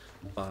addressed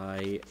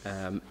by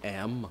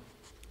M,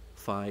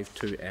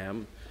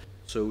 5.2M.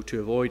 So, to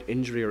avoid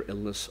injury or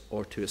illness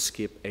or to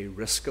escape a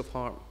risk of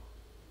harm.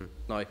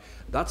 Now,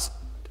 that's,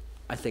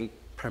 I think,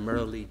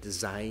 primarily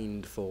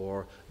designed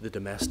for the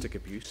domestic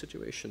abuse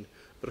situation,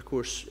 but of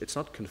course it's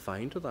not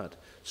confined to that.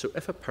 So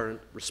if a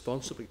parent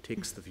responsibly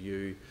takes the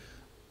view,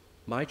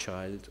 my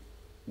child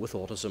with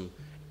autism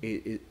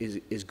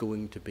is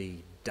going to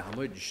be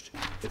damaged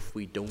if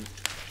we don't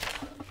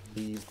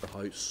leave the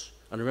house.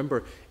 And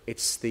remember,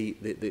 it's the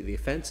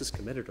offence is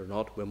committed or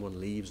not when one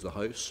leaves the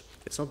house.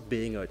 It's not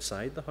being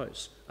outside the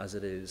house as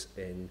it is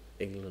in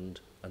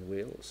England and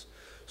Wales.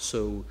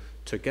 So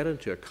to get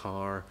into a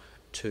car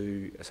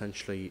to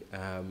essentially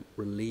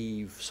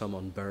relieve some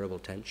unbearable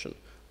tension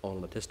on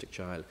an autistic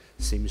child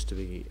seems to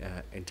be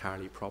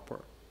entirely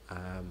proper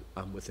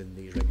and within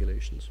these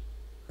regulations.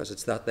 Because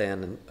it's that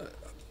then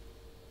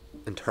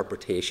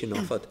interpretation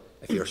of it,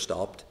 if you're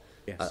stopped,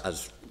 yes,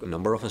 as a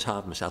number of us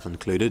have, myself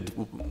included,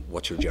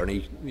 what's your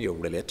journey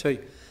relate to?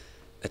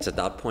 It's at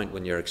that point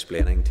when you're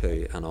explaining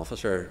to an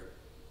officer,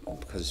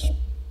 because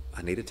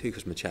I needed to,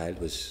 because my child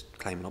was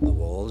climbing up the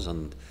walls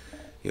and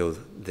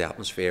the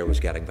atmosphere was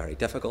getting very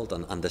difficult,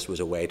 and this was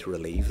a way to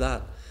relieve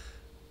that.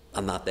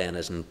 And that then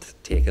isn't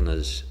taken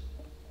as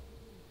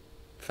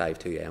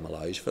 5.2m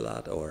allows for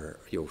that, or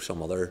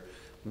some other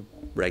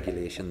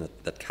regulation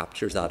that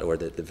captures that, or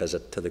the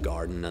visit to the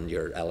garden and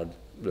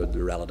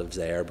the relatives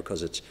there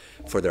because it's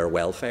for their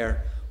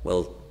welfare.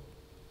 Well,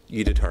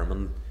 you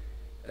determine,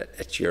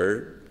 it's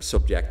your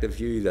subjective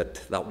view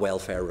that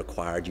welfare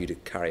required you to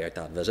carry out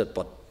that visit,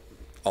 but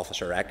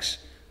Officer X,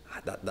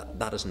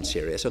 that isn't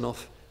serious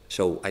enough,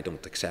 so I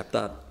don't accept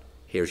that.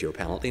 Here's your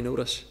penalty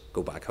notice,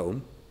 go back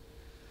home.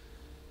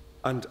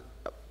 And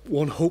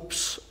one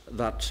hopes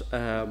that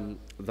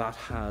that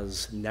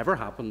has never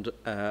happened,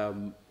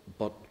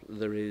 but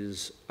there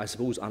is, I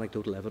suppose,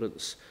 anecdotal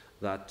evidence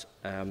that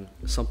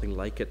something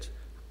like it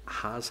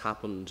has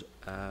happened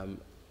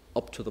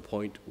up to the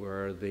point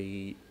where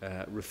the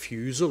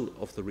refusal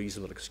of the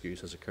reasonable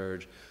excuse has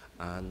occurred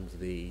and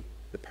the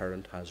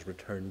parent has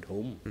returned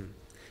home.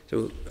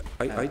 So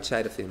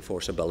outside of the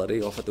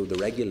enforceability of it, though, the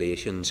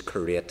regulations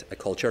create a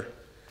culture.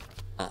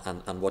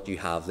 And what you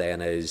have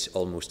then is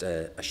almost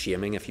a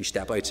shaming. If you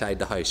step outside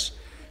the house,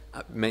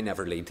 it may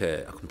never lead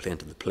to a complaint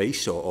to the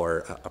police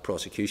or a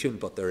prosecution,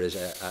 but there is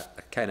a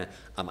kind of,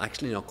 I'm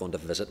actually not going to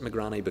visit my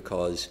granny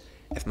because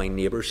if my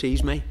neighbour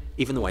sees me,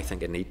 even though I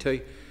think I need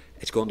to,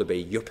 it's going to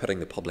be, you're putting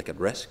the public at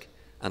risk.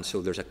 And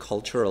so there's a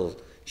cultural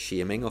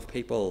shaming of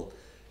people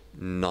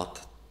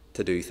not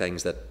to do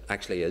things that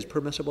actually is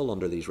permissible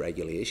under these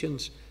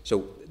regulations.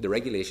 So the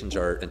regulations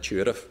are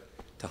intuitive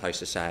to how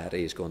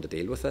society is going to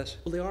deal with this.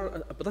 Well, they are,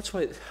 but that's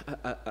why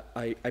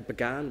I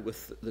began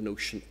with the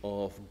notion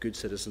of good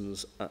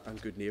citizens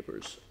and good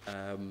neighbours.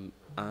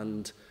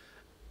 And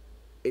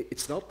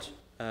it's not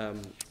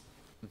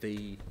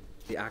the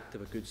act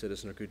of a good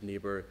citizen or good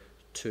neighbour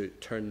to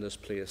turn this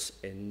place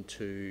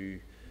into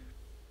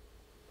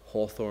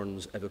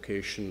Hawthorne's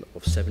evocation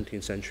of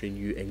 17th century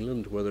New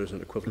England, where there's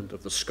an equivalent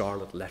of the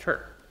Scarlet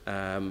Letter,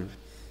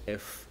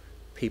 if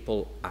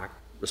people act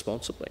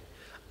responsibly.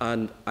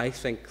 And I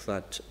think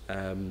that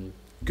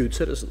good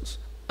citizens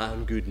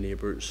and good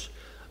neighbours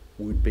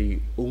would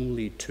be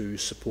only too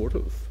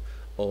supportive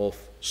of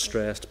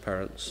stressed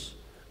parents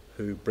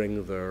who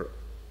bring their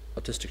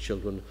autistic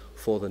children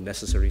for the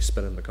necessary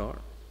spin in the car.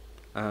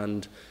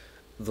 And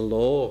the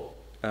law,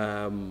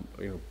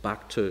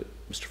 back to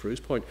Mr. Frew's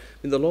point,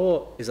 the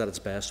law is at its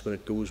best when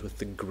it goes with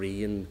the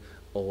grain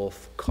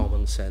of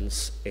common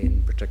sense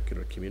in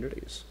particular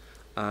communities.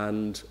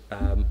 And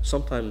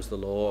sometimes the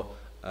law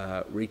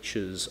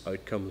reaches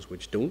outcomes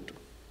which don't,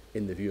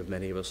 in the view of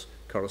many of us,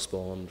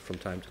 correspond from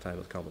time to time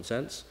with common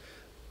sense.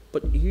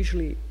 But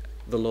usually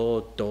the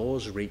law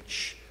does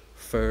reach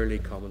fairly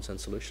common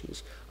sense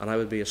solutions. And I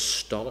would be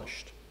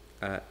astonished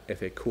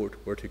if a court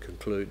were to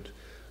conclude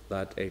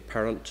that a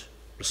parent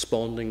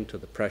responding to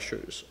the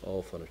pressures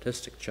of an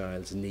autistic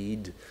child's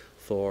need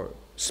for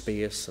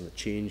space and a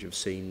change of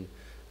scene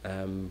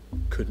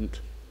couldn't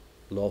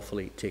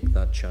lawfully take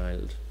that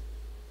child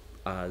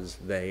as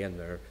they and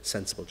their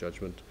sensible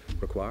judgment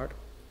required.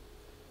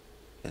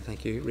 Yeah,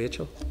 thank you.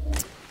 Rachel?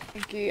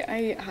 Thank you.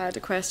 I had a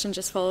question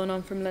just following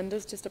on from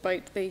Linda's just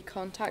about the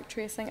contact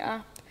tracing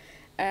app.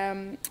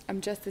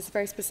 This is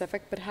very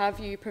specific, but have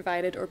you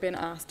provided or been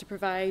asked to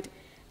provide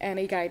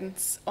any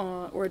guidance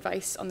or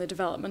advice on the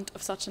development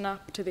of such an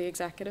app to the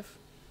executive?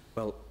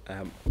 Well,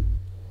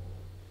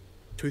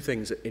 two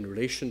things in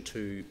relation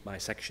to my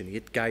Section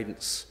 8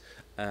 guidance,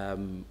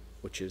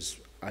 which is,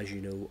 as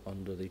you know,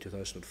 under the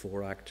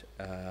 2004 Act,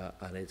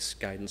 and its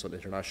guidance on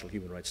international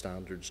human rights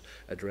standards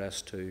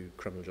addressed to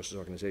criminal justice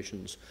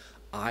organisations.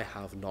 I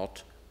have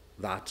not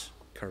that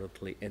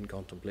currently in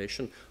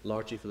contemplation,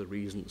 largely for the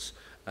reasons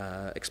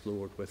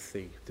explored with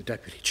the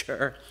Deputy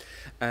Chair.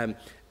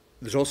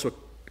 There's also a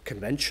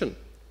convention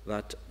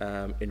that,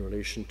 in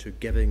relation to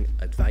giving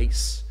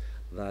advice,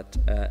 that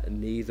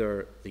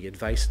neither the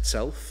advice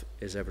itself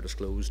is ever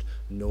disclosed,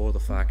 nor the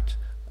fact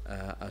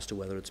as to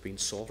whether it's been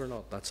sought or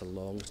not. That's a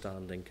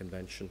long-standing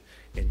convention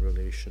in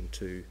relation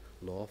to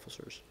law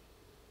officers.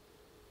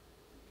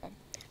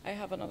 I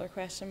have another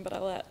question, but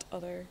I'll let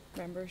other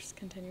members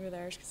continue with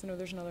theirs because I know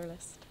there's another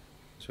list.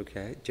 It's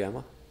okay.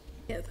 Gemma?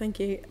 Yeah, thank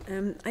you.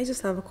 I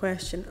just have a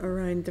question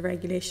around the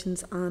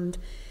regulations and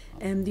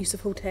the use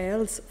of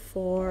hotels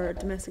for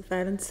domestic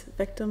violence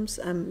victims.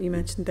 You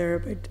mentioned there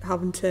about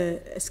having to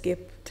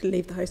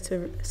leave the house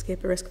to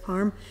escape a risk of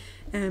harm.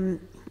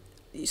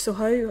 So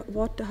how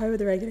would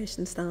the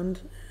regulations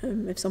stand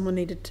if someone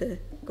needed to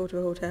go to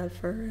a hotel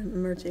for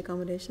emergency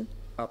accommodation?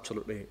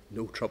 Absolutely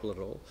no trouble at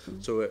all.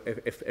 So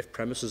if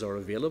premises are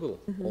available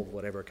of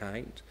whatever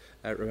kind,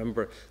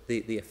 remember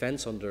the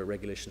offence under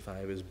Regulation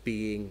 5 is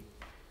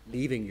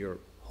leaving your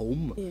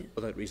home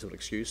without reasonable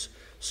excuse.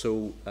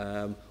 So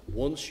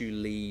once you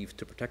leave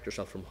to protect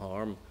yourself from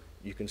harm,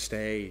 you can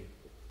stay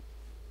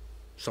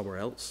somewhere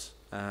else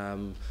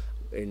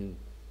in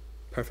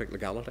perfect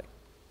legality.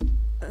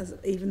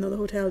 Even though the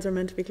hotels are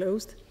meant to be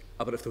closed?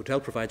 But if the hotel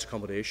provides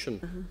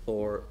accommodation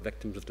for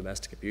victims of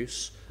domestic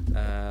abuse,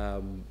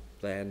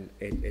 then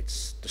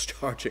it's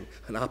discharging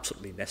an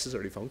absolutely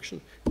necessary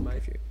function, in my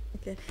view.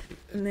 Okay.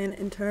 And then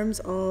in terms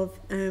of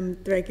the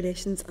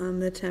regulations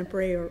and the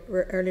temporary or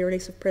early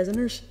release of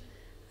prisoners,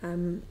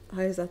 how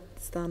does that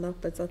stand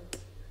up? Is that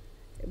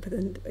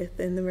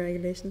within the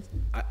regulations?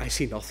 I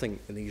see nothing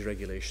in these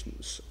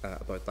regulations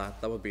about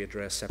that. That would be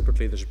addressed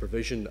separately. There's a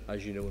provision,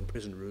 as you know, in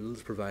prison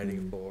rules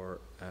providing for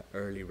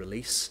early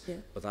release,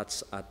 but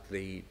that's at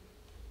the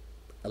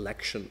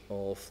election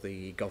of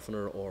the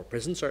governor or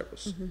prison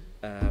service.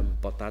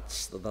 But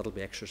that'll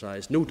be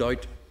exercised, no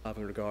doubt,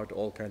 having regard to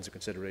all kinds of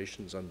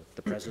considerations, and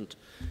the present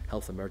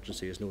health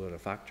emergency is no doubt a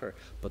factor,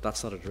 but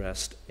that's not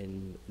addressed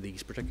in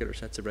these particular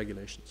sets of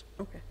regulations.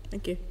 Okay,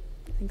 thank you.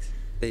 Thanks.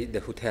 The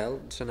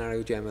hotel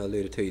scenario Gemma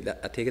alluded to,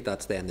 I take it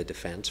that's then the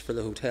defence for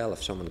the hotel.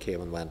 If someone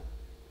came and went,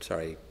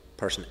 sorry,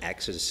 person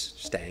X is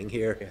staying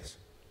here, yes,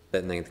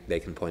 then they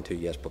can point to,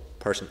 yes, but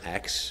person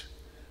X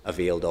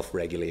availed of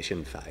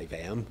Regulation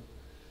 5M.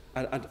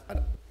 And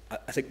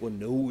I think one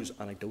knows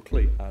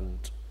anecdotally,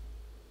 and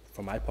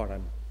for my part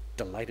I'm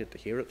delighted to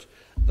hear it,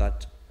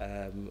 that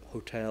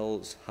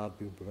hotels have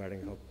been providing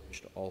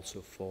accommodation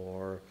also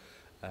for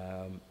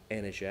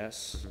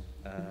NHS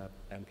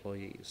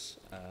employees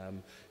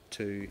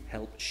to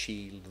help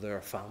shield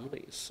their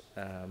families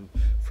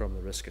from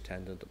the risk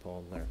attendant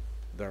upon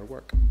their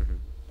work.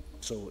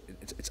 So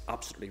it's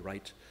absolutely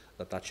right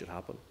that should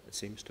happen, it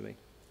seems to me.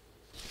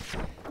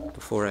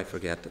 Before I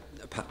forget,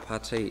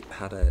 Patsy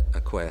had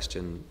a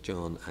question,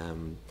 John.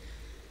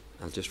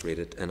 I'll just read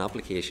it. In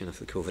application of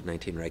the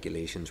COVID-19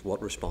 regulations,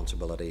 what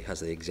responsibility has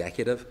the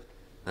executive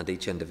and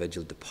each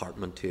individual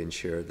department to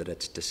ensure that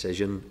its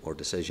decision or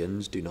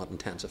decisions do not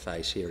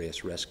intensify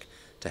serious risk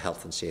to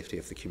health and safety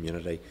of the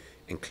community,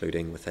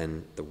 including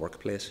within the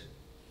workplace?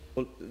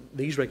 Well,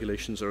 these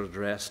regulations are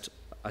addressed,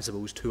 I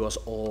suppose, to us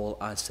all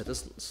as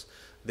citizens.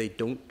 They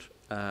don't,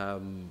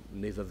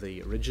 neither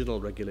the original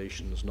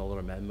regulations nor their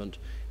amendment,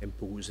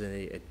 impose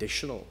any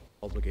additional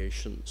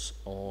obligations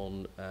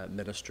on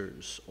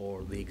ministers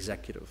or the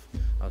executive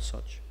as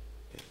such.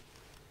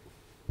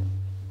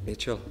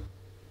 Rachel?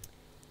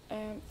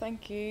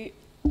 Thank you.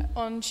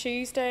 On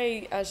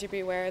Tuesday, as you'll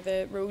be aware,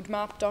 the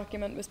roadmap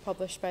document was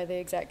published by the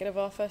Executive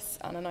Office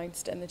and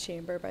announced in the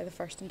Chamber by the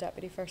First and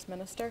Deputy First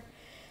Minister.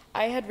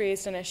 I had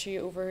raised an issue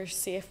over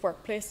safe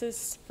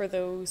workplaces for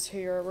those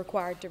who are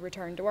required to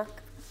return to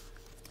work.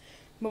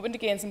 I'm hoping to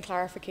gain some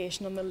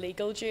clarification on the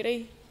legal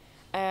duty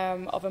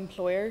of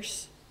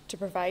employers to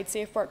provide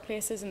safe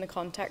workplaces in the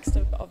context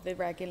of the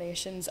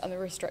regulations and the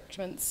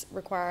restrictions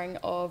requiring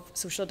of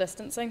social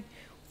distancing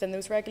within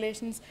those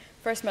regulations.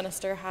 First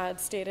Minister had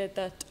stated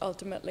that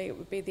ultimately it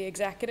would be the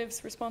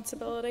Executive's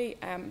responsibility.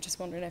 Just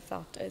wondering if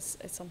that is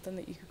something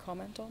that you could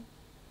comment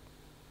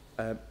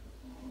on.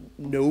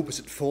 No, because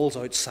it falls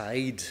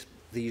outside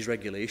these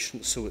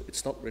regulations, so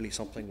it's not really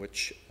something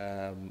which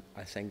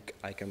I think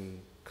I can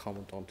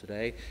comment on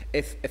today.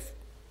 If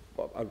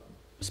I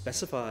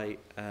specify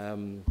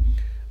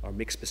or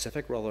make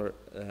specific rather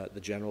the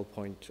general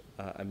point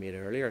I made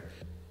earlier,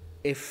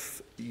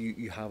 if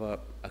you have a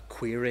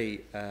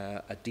query,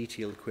 a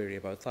detailed query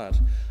about that,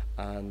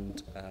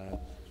 and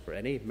for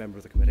any member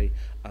of the committee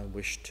and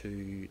wish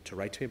to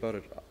write to me about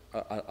it,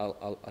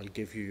 I'll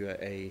give you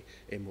a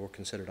more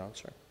considered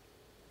answer.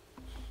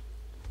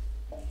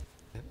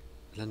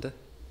 Linda?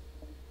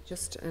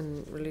 Just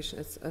in relation,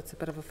 it's a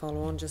bit of a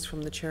follow-on just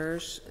from the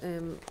Chair's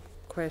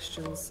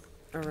questions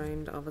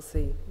around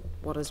obviously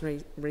what is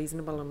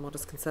reasonable and what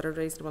is considered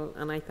reasonable,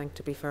 and I think,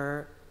 to be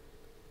fair,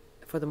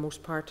 for the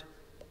most part,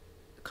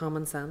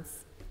 common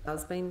sense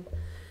has been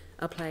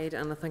applied,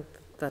 and I think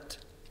that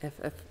if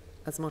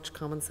as much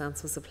common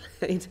sense was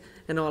applied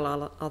in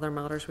all other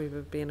matters, we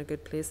would be in a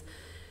good place.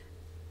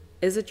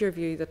 Is it your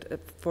view that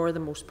for the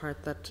most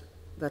part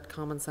that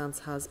common sense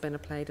has been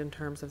applied in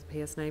terms of the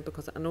PSNI?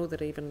 Because I know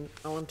that even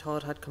Alan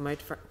Todd had come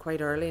out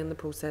quite early in the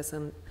process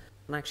and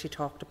actually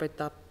talked about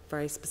that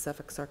very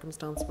specific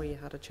circumstance where you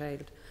had a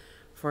child,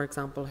 for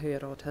example, who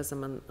had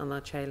autism, and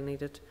that child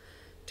needed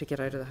to get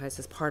out of the house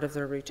as part of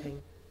their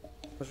routine.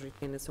 Because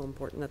routine is so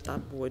important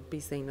that would be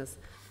seen as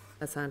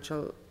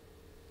essential.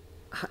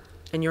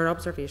 In your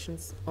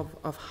observations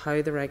of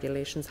how the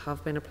regulations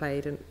have been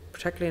applied, and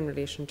particularly in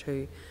relation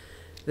to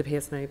the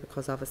PSNI,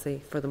 because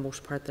obviously for the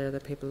most part they're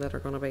the people that are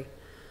going to be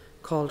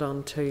called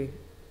on to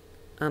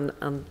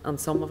and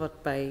some of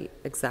it by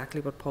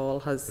exactly what Paul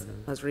has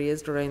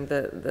raised around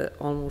the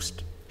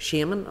almost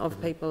shaming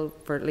of people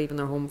for leaving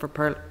their home for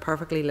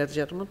perfectly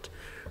legitimate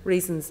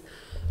reasons.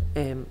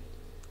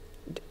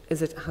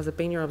 Has it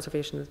been your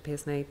observation that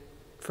PSNI,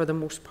 for the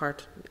most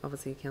part,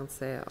 obviously you can't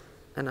say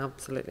in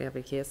absolutely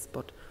every case,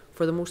 but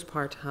for the most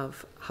part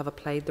have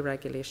applied the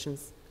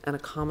regulations in a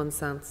common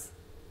sense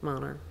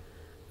manner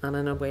and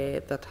in a way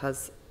that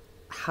has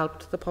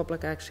helped the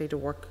public actually to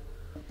work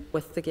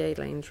with the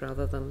guidelines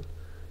rather than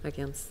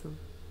against them?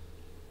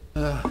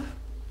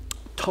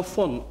 Tough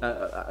one.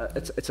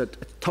 It's a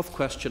tough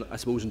question, I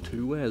suppose, in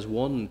two ways.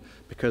 One,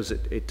 because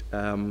it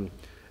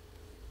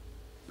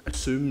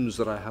assumes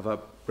that I have a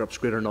perhaps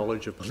greater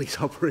knowledge of police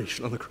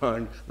operation on the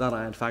ground than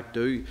I in fact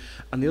do,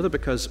 and the other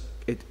because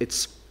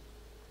it's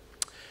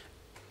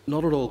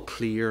not at all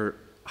clear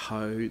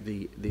how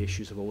the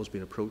issues have always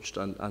been approached.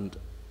 And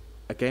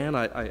again,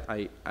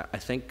 I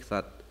think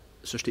that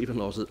Sir Stephen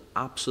Laws is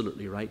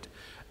absolutely right.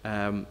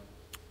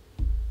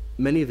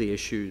 Many of the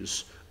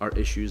issues are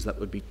issues that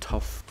would be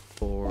tough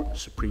for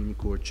Supreme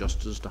Court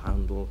justices to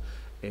handle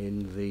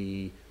in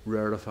the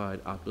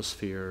rarefied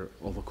atmosphere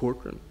of a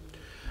courtroom.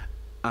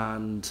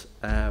 And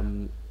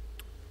I'm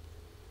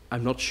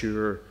not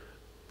sure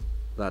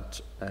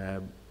that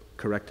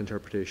correct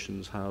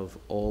interpretations have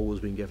always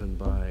been given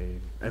by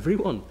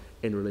everyone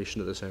in relation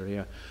to this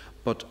area,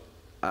 but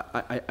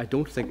I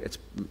don't think it's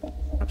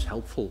perhaps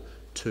helpful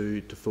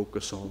to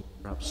focus on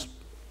perhaps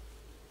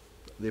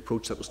the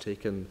approach that was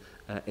taken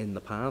in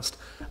the past.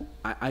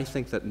 I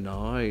think that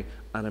now,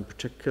 and in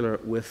particular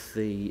with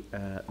the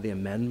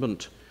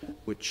amendment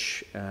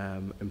which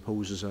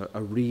imposes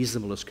a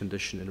reasonableness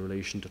condition in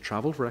relation to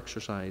travel for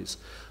exercise,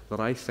 that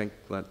I think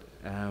that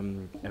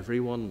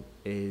everyone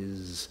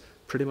is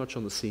pretty much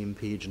on the same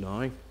page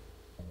now,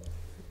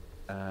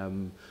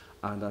 and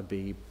I'd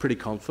be pretty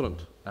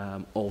confident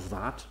of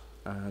that,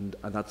 and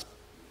that's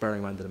bearing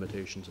in mind the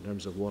limitations in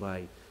terms of what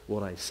I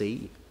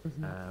see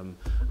and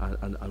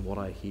what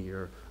I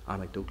hear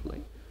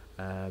anecdotally,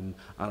 and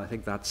I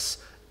think that's.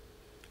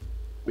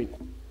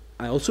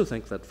 I also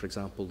think that, for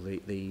example,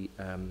 the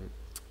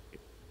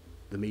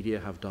media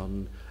have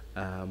done,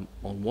 on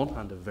one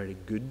hand, a very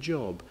good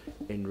job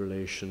in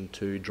relation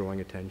to drawing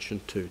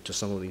attention to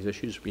some of these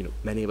issues. You know,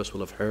 many of us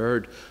will have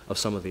heard of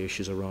some of the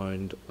issues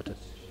around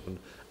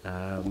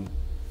autism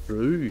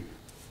through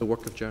the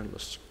work of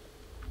journalists.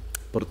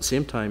 But at the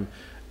same time,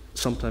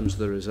 sometimes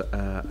there is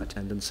a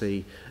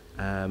tendency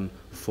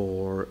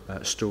for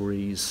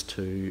stories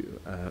to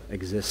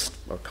exist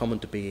or come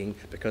into being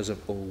because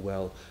of, oh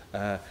well,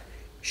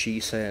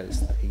 she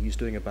says that he's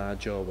doing a bad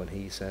job and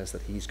he says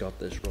that he's got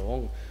this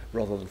wrong,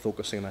 rather than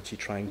focusing on actually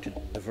trying to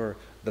deliver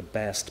the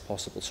best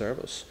possible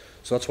service.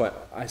 So that's why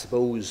I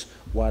suppose,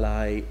 while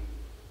I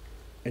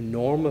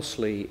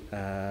enormously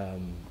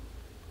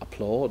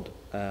applaud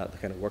the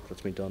kind of work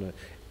that's been done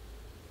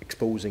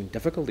exposing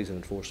difficulties in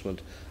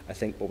enforcement, I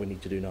think what we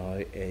need to do now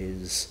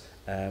is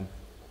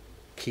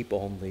keep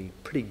on the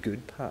pretty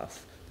good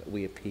path that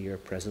we appear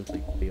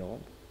presently to be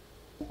on.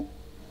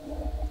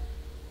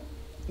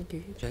 Thank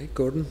you. Okay,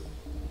 Gordon.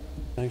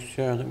 Thanks,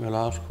 Chair. I think my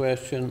last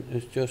question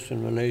is just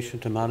in relation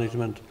to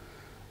management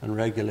and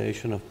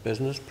regulation of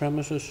business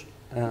premises.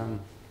 On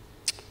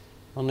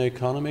the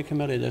Economy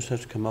Committee, this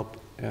has come up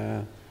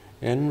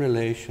in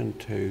relation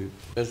to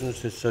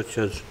businesses such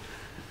as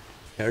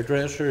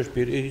hairdressers,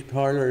 beauty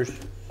parlours,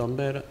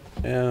 sunbed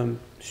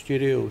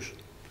studios.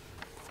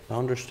 I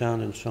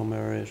understand in some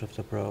areas of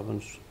the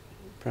province,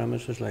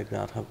 premises like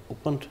that have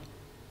opened,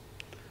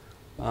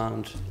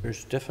 and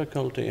there's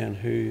difficulty in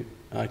who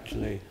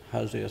actually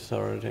has the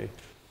authority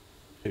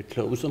to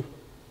close them.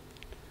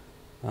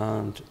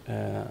 And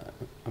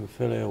I'm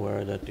fully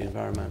aware that the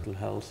environmental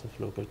health of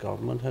local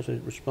government has a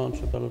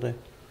responsibility,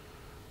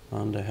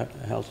 and the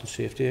health and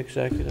safety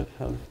executive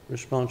have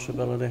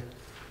responsibility.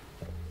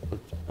 But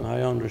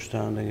my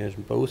understanding is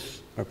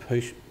both are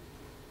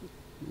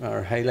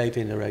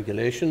highlighting the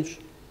regulations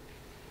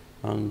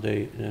and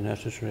the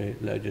necessary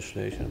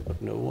legislation,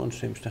 but no one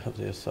seems to have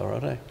the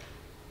authority,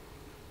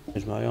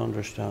 is my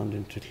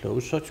understanding, to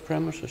close such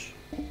premises.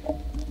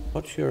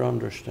 What's your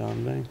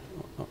understanding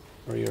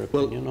or your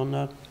opinion on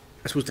that?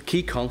 I suppose the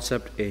key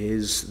concept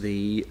is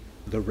the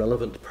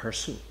relevant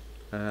person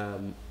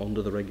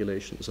under the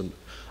regulations, and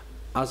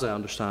as I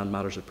understand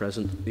matters at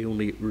present, the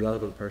only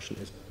relevant person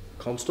is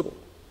constable.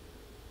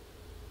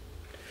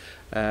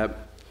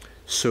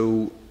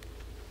 So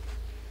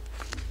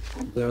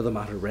there the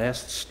matter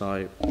rests.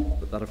 Now,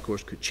 that of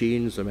course could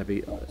change. There may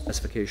be a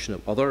specification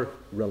of other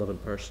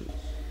relevant persons.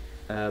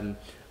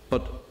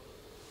 But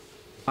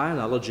by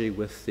analogy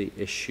with the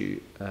issue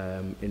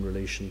in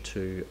relation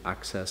to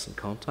access and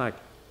contact,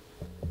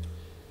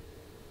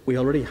 we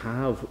already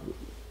have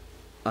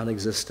an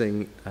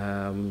existing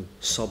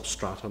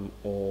substratum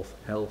of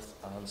health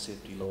and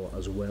safety law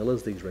as well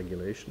as these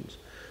regulations.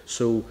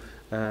 So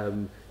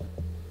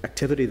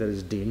activity that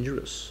is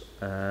dangerous,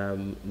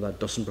 that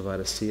doesn't provide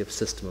a safe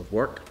system of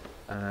work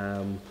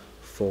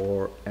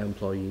for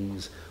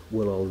employees,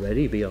 will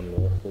already be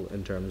unlawful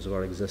in terms of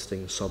our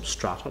existing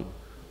substratum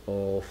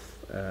of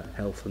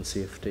health and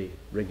safety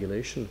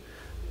regulation.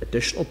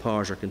 Additional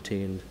powers are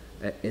contained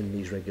in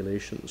these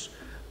regulations,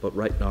 but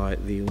right now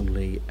the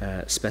only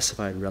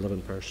specified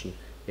relevant person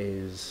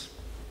is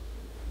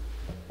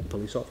a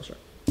police officer.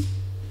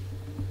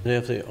 They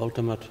have the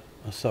ultimate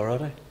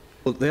authority.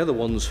 Well, they're the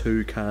ones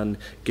who can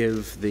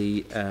give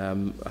the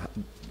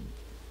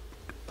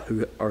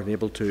who are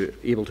able to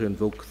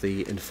invoke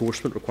the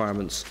enforcement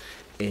requirements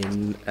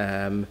in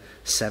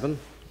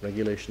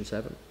Regulation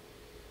 7.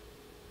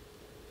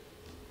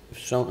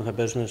 If a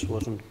business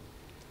wasn't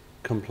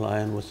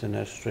complying with the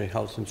necessary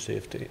health and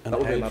safety and that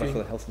would be a matter hygiene,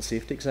 for the health and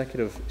safety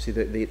executive. See,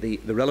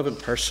 the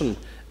relevant person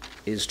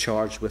is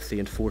charged with the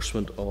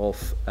enforcement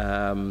of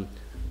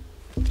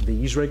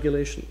these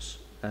regulations.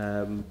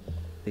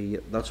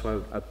 That's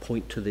why I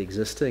point to the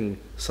existing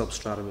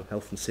substratum of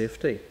health and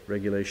safety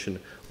regulation,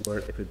 where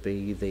it would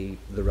be the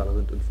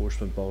relevant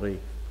enforcement body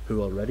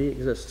who already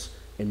exists.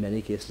 In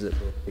many cases, it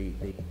will be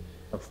the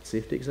health and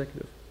safety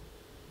executive.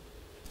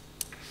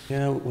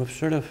 yeah, we've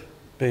sort of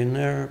been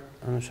there,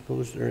 and I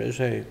suppose there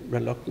is a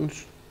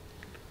reluctance.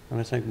 And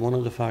I think one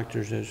of the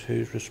factors is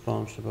who's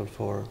responsible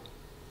for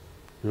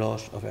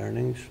loss of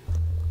earnings.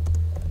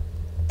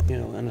 You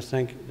know, and I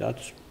think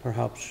that's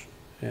perhaps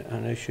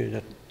an issue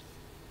that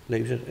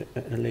leaves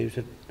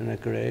it in a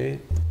grey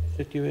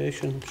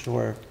situation. So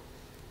where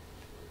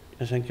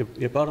I think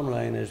your bottom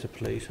line is the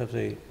police have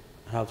the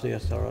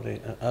authority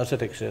as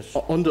it exists.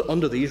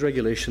 Under these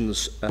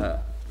regulations,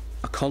 a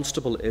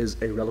constable is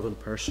a relevant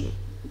person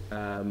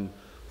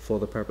for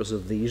the purpose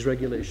of these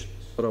regulations.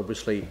 But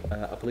obviously,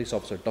 a police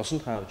officer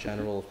doesn't have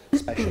general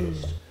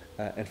specialist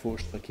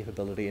enforcement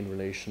capability in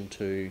relation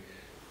to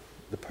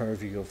the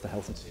purview of the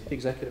health and safety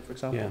executive, for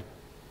example. Yeah.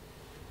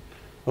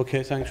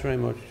 Okay, thanks very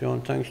much,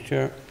 John. Thanks,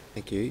 Chair.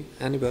 Thank you.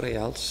 Anybody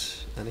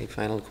else? Any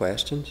final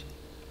questions?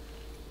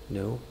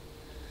 No?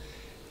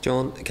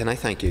 John, can I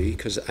thank you,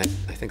 because I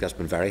think that's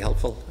been very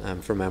helpful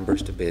for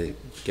members to be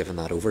given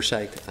that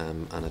oversight,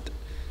 and it,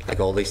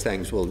 like all these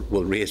things,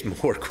 will raise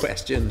more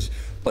questions,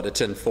 but it's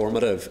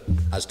informative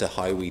as to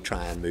how we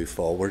try and move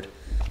forward,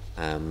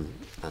 and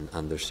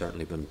there's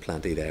certainly been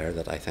plenty there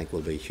that I think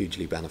will be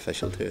hugely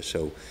beneficial to us.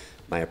 So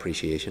my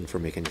appreciation for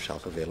making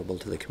yourself available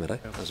to the committee,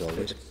 as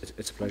always.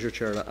 It's a pleasure,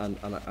 Chair, and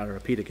I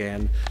repeat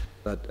again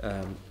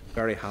that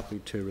very happy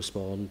to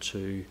respond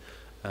to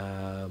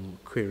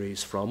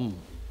queries from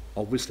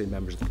obviously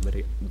members of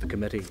the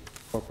committee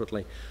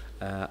corporately,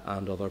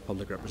 and other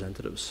public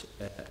representatives,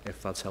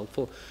 if that's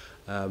helpful.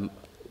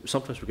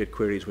 Sometimes we get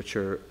queries which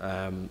are,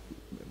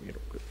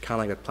 can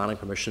I get planning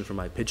permission for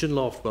my pigeon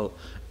loft? Well,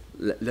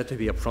 let me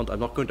be upfront, I'm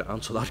not going to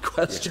answer that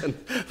question,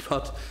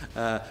 but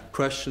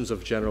questions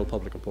of general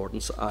public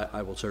importance,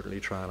 I will certainly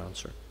try and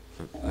answer.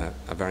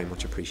 I very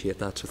much appreciate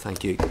that, so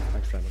thank you.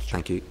 Thanks very much.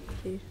 Thank you.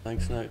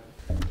 Thanks now.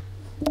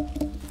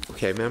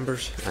 Okay,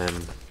 members,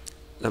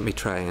 let me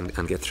try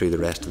and get through the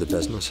rest of the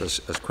business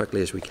as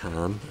quickly as we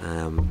can,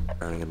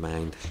 bearing in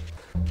mind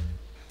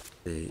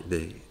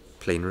the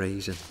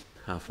plenaries in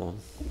half on.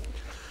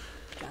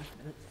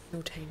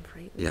 No time for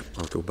it. Yep,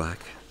 I'll go back.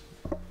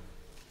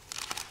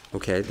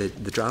 Okay,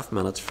 the draft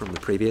minutes from the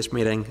previous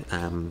meeting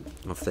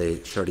of the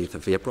 30th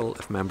of April,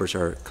 if members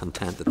are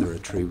content that they're a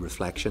true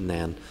reflection,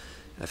 then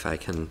if I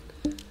can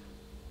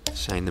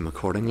sign them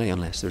accordingly,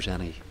 unless there's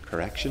any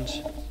corrections.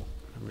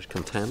 Members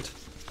content?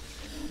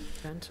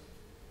 Grant.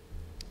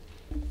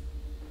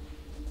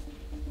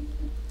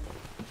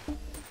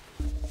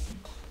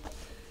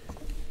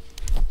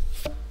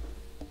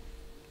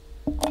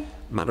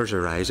 Matters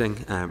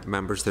arising.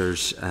 Members,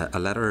 there's a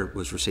letter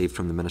was received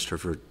from the Minister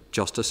for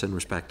Justice in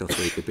respect of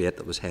the debate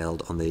that was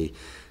held on the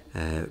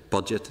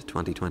budget,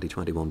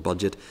 2020-21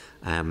 budget.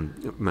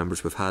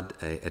 Members, we've had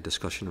a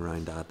discussion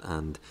around that,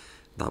 and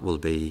that will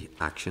be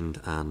actioned,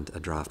 and a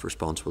draft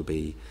response will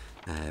be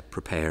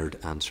prepared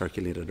and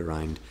circulated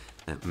around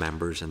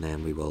members, and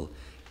then we will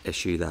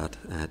issue that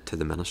to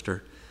the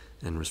Minister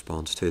in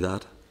response to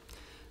that.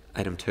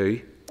 Item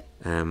 2.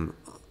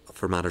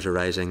 For matters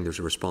arising, there's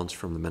a response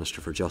from the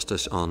Minister for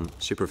Justice on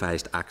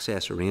supervised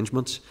access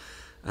arrangements.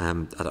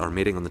 At our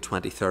meeting on the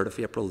 23rd of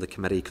April, the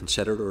committee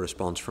considered a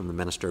response from the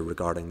Minister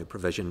regarding the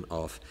provision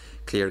of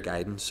clear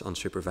guidance on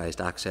supervised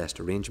access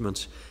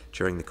arrangements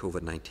during the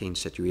COVID-19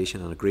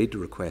 situation, and agreed to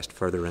request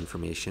further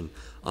information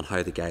on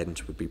how the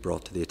guidance would be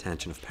brought to the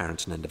attention of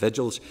parents and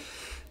individuals.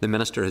 The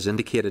Minister has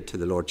indicated to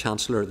the Lord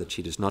Chancellor that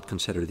she does not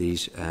consider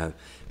these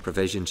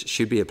provisions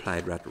should be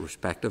applied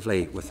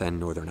retrospectively within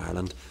Northern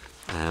Ireland.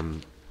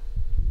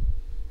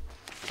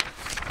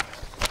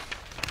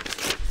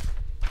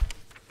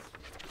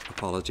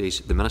 Apologies.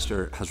 The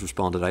Minister has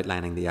responded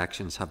outlining the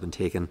actions have been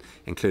taken,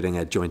 including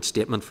a joint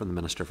statement from the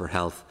Minister for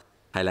Health,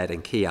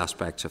 highlighting key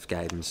aspects of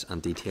guidance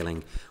and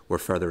detailing where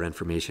further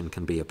information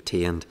can be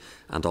obtained,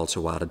 and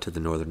also added to the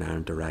Northern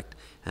Ireland Direct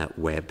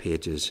web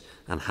pages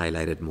and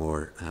highlighted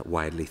more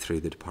widely through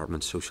the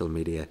Department's social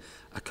media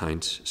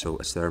accounts. So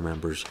it's there,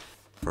 members,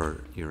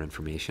 for your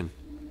information.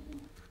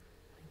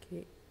 Thank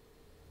you.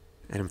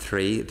 Item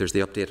 3, there's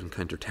the update on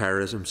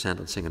counter-terrorism,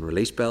 sentencing and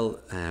release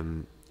bill.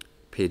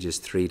 pages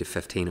 3 to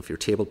 15 of your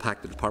table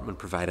pack, the Department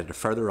provided a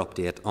further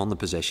update on the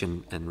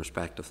position in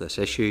respect of this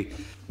issue.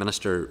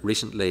 Minister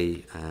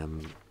recently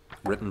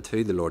written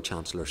to the Lord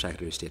Chancellor,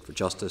 Secretary of State for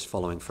Justice,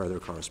 following further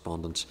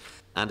correspondence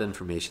and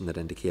information that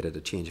indicated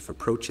a change of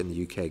approach in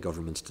the UK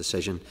Government's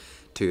decision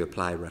to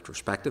apply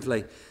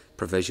retrospectively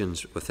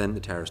provisions within the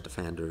Terrorist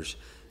Offenders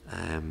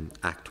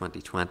Act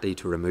 2020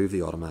 to remove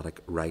the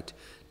automatic right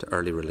to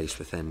early release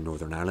within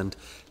Northern Ireland.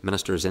 The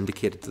Minister has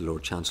indicated to the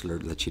Lord Chancellor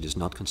that she does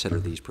not consider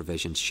these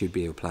provisions should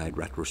be applied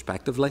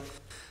retrospectively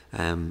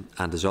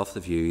and is of the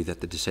view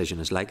that the decision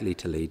is likely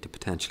to lead to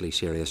potentially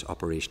serious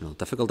operational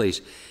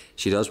difficulties.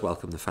 She does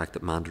welcome the fact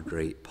that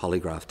mandatory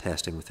polygraph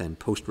testing within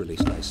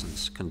post-release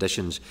licence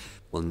conditions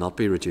will not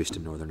be reduced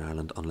in Northern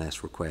Ireland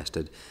unless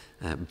requested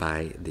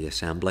by the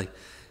Assembly.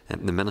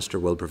 The Minister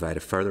will provide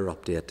a further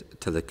update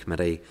to the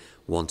Committee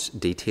once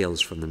details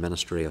from the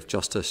Ministry of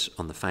Justice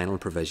on the final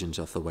provisions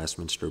of the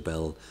Westminster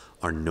Bill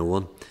are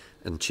known,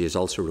 and she has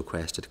also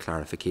requested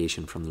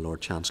clarification from the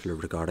Lord Chancellor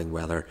regarding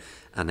whether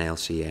an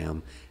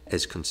LCM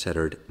is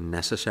considered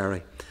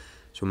necessary.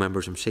 So,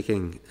 members, I'm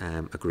seeking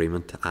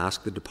agreement to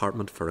ask the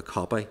Department for a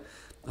copy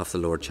of the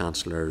Lord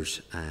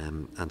Chancellor's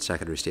and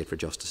Secretary of State for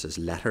Justice's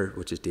letter,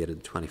 which is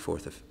dated the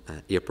 24th of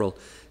April,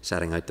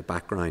 setting out the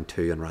background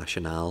to and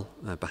rationale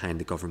behind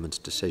the Government's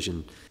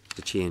decision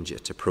to change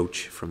its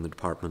approach from the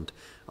Department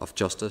of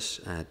Justice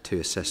to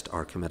assist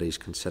our Committee's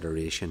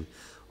consideration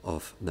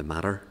of the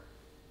matter.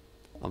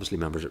 Obviously,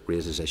 members, it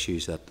raises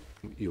issues that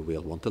you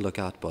will want to look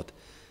at, but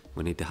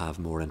we need to have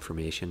more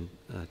information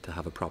to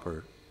have a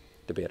proper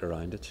debate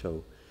around it.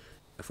 So,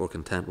 if we're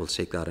content, we'll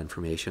seek that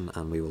information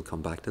and we will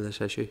come back to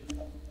this issue.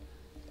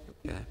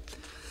 Okay.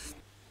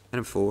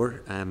 Item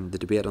 4, the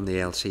debate on the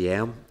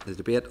LCM. The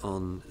debate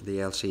on the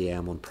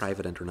LCM on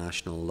private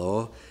international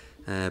law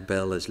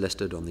bill is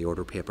listed on the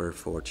order paper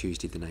for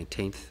Tuesday the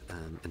 19th,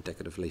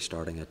 indicatively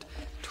starting at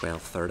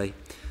 12:30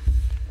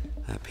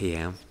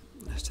 p.m.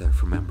 That's there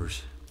for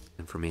members'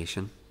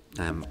 information.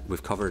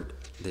 We've covered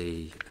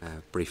the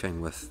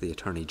briefing with the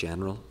Attorney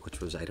General,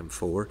 which was item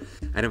 4.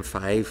 Item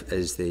 5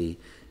 is the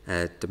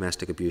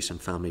Domestic Abuse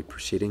and Family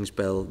Proceedings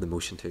Bill, the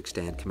motion to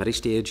extend committee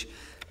stage,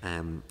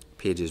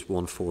 pages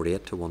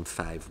 148 to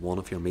 151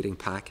 of your meeting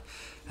pack.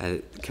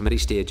 Committee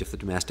stage of the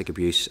Domestic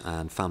Abuse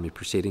and Family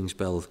Proceedings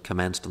Bill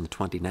commenced on the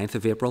 29th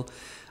of April,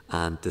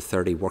 and the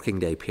 30 working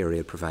day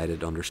period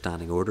provided under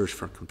standing orders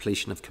for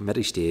completion of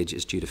committee stage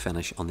is due to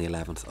finish on the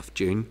 11th of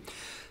June.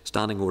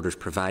 Standing orders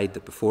provide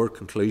that before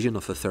conclusion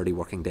of the 30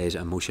 working days,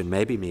 a motion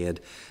may be made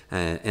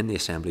in the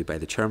Assembly by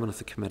the Chairman of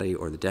the Committee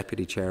or the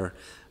Deputy Chair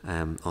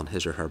on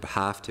his or her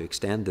behalf to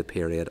extend the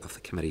period of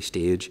the committee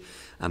stage,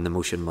 and the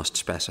motion must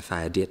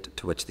specify a date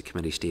to which the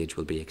committee stage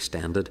will be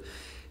extended.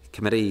 The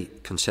committee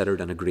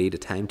considered and agreed a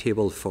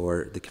timetable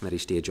for the committee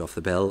stage of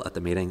the bill at the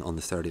meeting on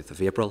the 30th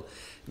of April,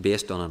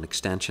 based on an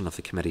extension of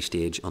the committee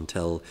stage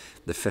until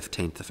the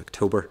 15th of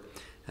October.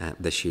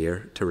 This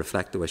year, to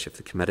reflect the wish of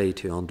the committee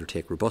to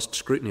undertake robust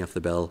scrutiny of the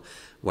bill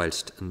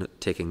whilst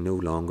taking no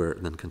longer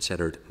than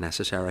considered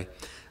necessary.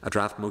 A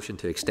draft motion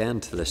to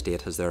extend to this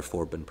date has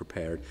therefore been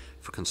prepared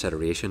for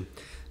consideration.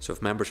 So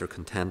if members are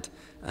content,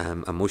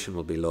 a motion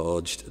will be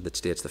lodged that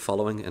states the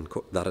following: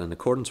 that in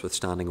accordance with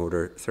Standing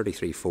Order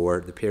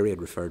 33.4, the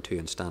period referred to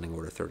in Standing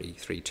Order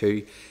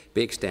 33.2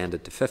 be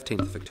extended to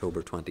 15th of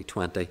October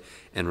 2020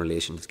 in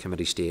relation to the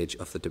committee stage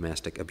of the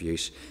Domestic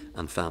Abuse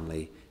and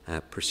Family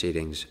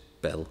Proceedings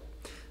Bill.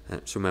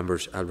 So,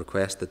 members, I'll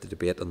request that the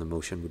debate on the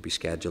motion would be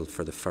scheduled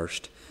for the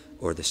 1st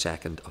or the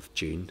 2nd of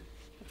June.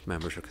 If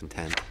members are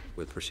content,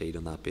 we'll proceed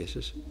on that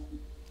basis.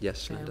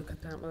 Yes, Linda. I'm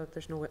content with it.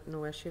 There's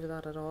no issue with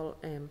that at all.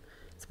 I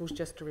suppose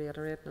just to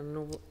reiterate, and I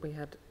know we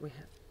had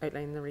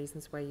outlined the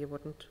reasons why you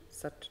wouldn't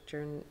sit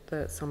during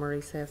the summer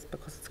recess,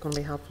 because it's going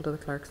to be helpful to the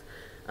clerks,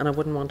 and I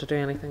wouldn't want to do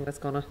anything that's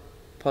going to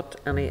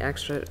put any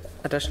extra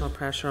additional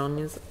pressure on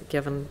you,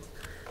 given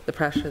the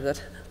pressure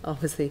that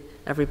obviously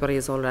everybody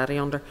is already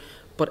under.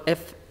 But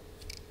if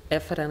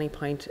at any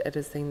point it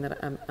is seen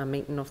that a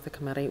meeting of the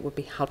committee would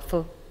be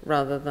helpful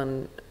rather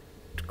than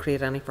to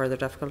create any further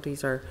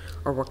difficulties or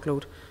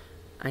workload,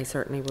 I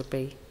certainly would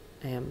be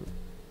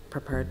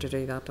prepared to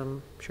do that.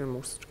 I'm sure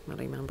most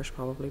committee members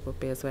probably would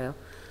be as well.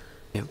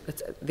 Yeah.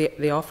 It's,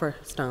 the offer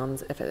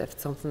stands if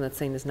it's something that's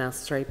seen as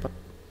necessary, but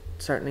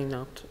certainly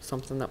not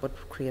something that would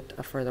create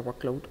a further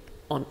workload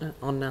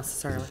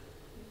unnecessarily.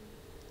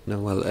 No,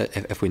 well,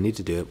 if we need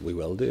to do it, we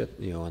will do it,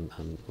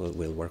 and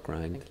we'll work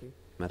around the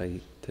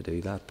committee to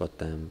do that, but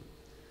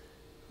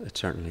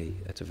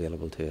it's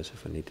available to us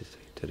if we need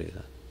to do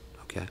that.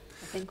 Okay.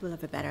 I think we'll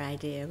have a better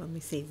idea when we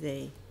see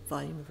the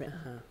volume of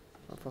written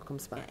of what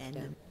comes back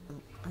and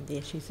the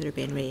issues that are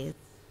being raised,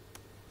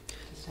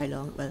 just how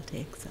long it will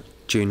take. So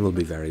June will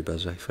be very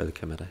busy for the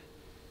committee.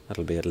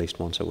 It'll be at least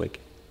once a week.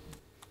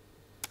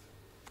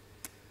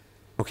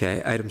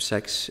 Okay, item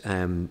 6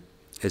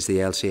 is the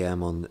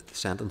LCM on the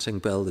sentencing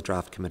bill, the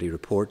draft committee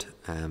report,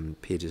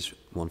 pages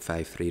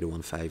 153 to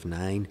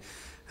 159.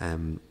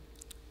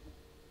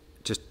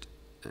 Just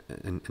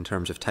in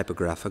terms of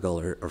typographical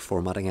or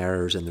formatting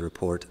errors in the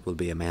report will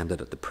be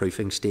amended at the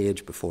proofing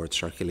stage before it's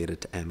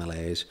circulated to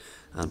MLAs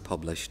and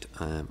published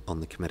on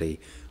the committee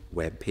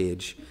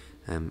webpage.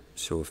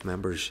 So if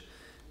members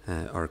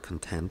are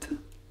content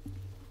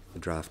with the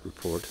draft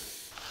report,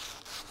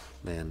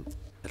 then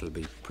it'll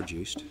be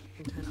produced.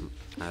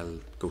 I'll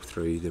go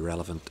through the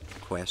relevant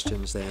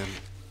questions then.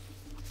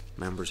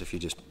 Members, if you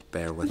just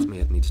bear with me,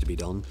 it needs to be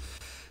done.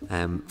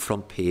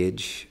 Front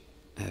page,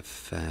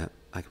 if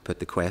I can put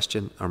the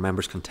question, are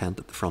members content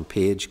that the front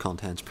page,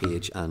 contents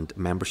page and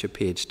membership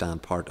page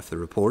stand part of the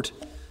report?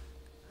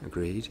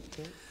 Agreed.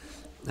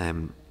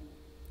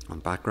 On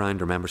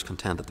background, are members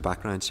content that the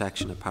background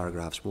section of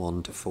paragraphs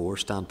 1 to 4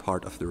 stand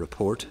part of the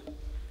report?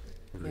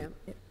 Agreed.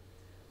 Yeah.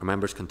 Are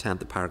members content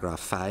that paragraph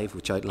 5,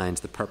 which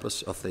outlines the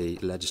purpose of the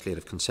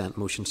legislative consent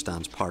motion,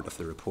 stands part of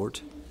the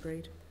report?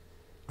 Agreed.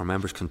 Are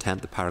members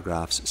content that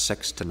paragraphs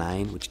 6 to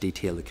 9, which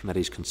detail the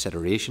committee's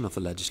consideration of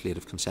the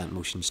legislative consent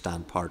motion,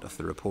 stand part of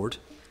the report?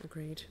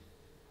 Agreed.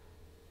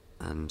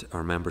 And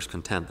are members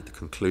content that the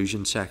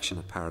conclusion section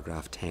of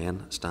paragraph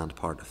 10 stand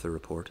part of the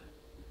report?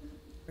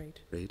 Agreed.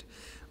 Agreed.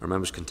 Are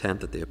members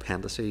content that the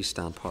appendices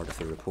stand part of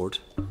the report?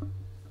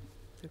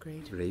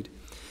 Agreed. Agreed.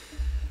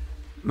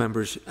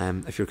 Members,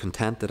 if you're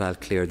content that I'll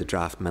clear the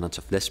draft minutes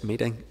of this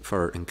meeting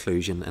for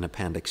inclusion in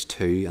Appendix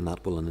 2, and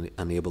that will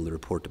enable the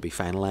report to be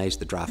finalised,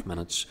 the draft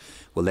minutes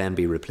will then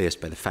be replaced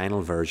by the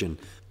final version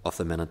of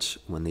the minutes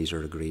when these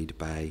are agreed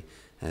by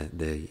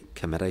the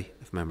committee,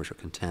 if members are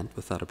content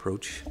with that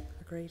approach.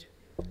 Agreed.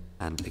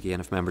 And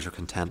again, if members are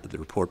content that the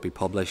report be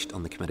published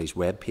on the committee's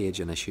webpage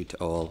and issued to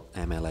all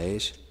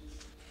MLAs.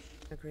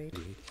 Agreed.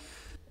 Agreed.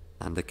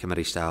 And the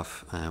committee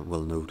staff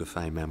will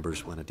notify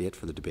members when a date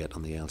for the debate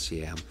on the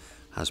LCM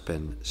has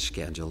been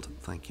scheduled.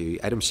 Thank you.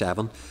 Item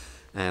 7.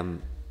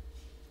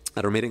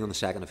 At our meeting on the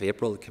 2nd of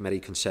April, the committee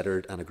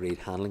considered and agreed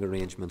handling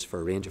arrangements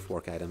for a range of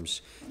work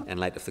items in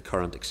light of the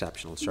current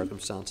exceptional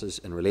circumstances.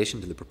 In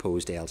relation to the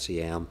proposed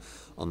LCM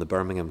on the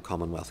Birmingham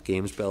Commonwealth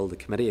Games Bill, the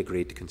committee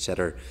agreed to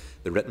consider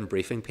the written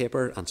briefing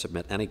paper and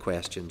submit any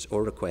questions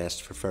or requests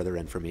for further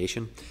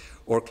information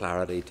or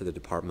clarity to the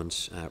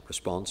Department's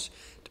response.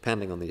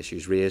 Depending on the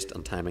issues raised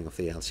and timing of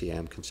the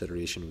LCM,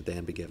 consideration would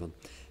then be given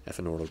if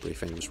an oral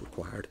briefing was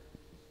required.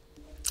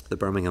 The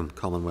Birmingham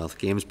Commonwealth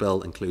Games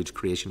Bill includes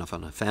creation of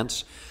an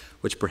offence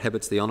which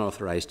prohibits the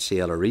unauthorised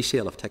sale or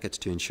resale of tickets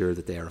to ensure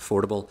that they are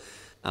affordable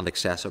and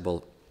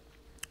accessible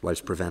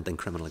whilst preventing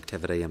criminal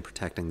activity and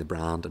protecting the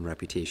brand and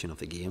reputation of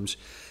the Games.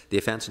 The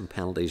offence and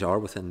penalties are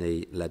within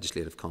the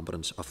legislative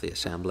competence of the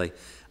Assembly,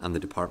 and the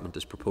Department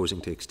is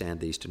proposing to extend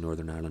these to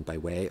Northern Ireland by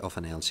way of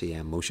an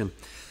LCM motion.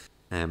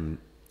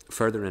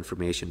 Further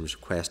information was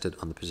requested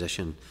on the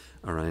position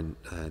around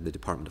the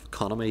Department of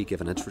Economy,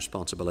 given its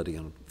responsibility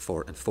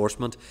for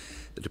enforcement.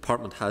 The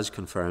Department has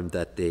confirmed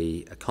that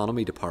the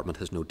Economy Department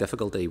has no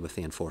difficulty with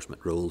the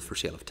enforcement rule for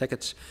sale of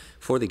tickets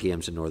for the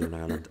Games in Northern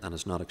Ireland and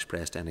has not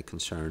expressed any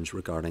concerns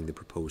regarding the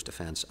proposed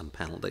offence and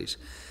penalties.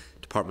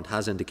 The Department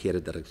has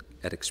indicated that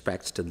it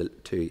expects to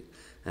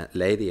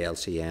lay the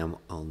LCM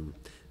on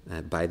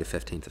by the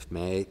 15th of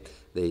May.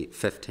 The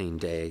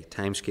 15-day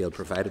timescale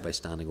provided by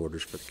standing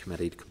orders for the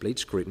committee to complete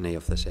scrutiny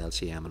of this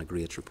LCM and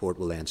agree its report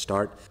will then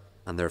start,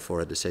 and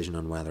therefore a decision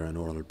on whether an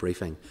oral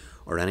briefing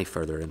or any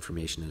further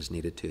information is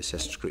needed to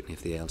assist scrutiny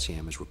of the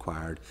LCM is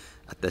required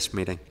at this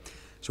meeting.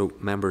 So,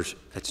 members,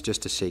 it's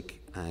just to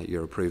seek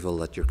your approval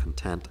that you're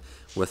content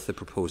with the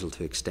proposal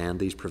to extend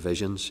these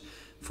provisions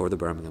for the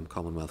Birmingham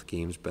Commonwealth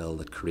Games Bill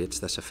that creates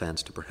this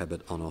offence to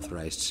prohibit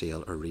unauthorised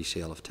sale or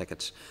resale of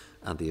tickets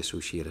and the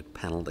associated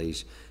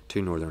penalties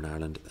to Northern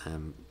Ireland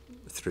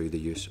through the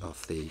use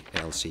of the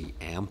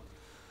LCM.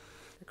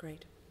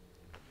 Agreed.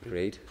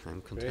 Agreed.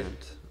 I'm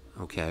content.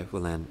 Okay,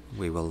 well then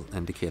we will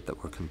indicate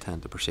that we're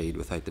content to proceed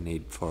without the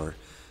need for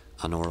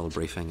an oral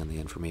briefing, and the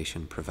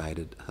information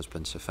provided has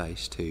been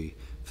sufficed to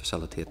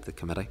facilitate the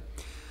committee.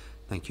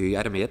 Thank you.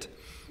 Item 8.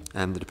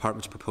 The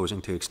Department is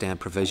proposing to extend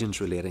provisions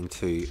relating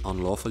to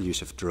unlawful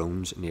use of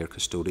drones near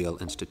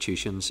custodial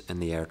institutions in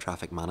the Air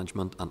Traffic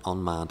Management and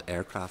Unmanned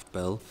Aircraft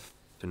Bill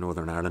to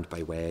Northern Ireland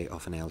by way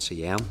of an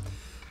LCM.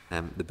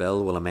 The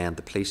bill will amend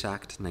the Police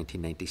Act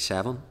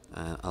 1997,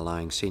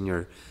 allowing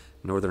senior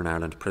Northern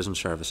Ireland Prison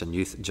Service and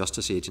Youth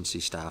Justice Agency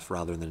staff,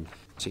 rather than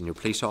senior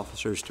police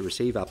officers, to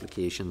receive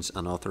applications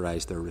and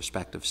authorise their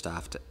respective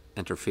staff to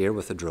interfere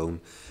with a drone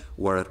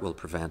where it will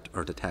prevent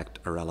or detect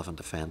a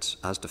relevant offence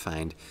as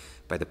defined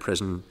by the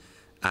Prison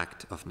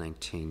Act of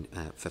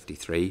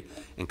 1953,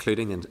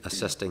 including in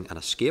assisting an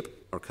escape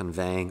or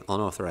conveying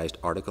unauthorised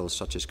articles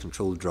such as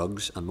controlled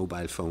drugs and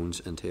mobile phones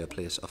into a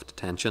place of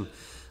detention,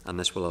 and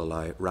this will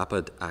allow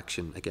rapid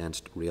action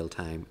against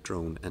real-time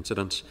drone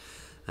incidents.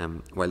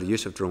 While the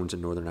use of drones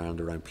in Northern Ireland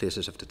around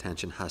places of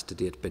detention has to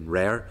date been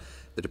rare,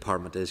 the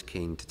Department is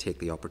keen to take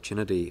the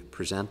opportunity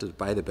presented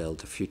by the bill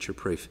to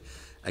future-proof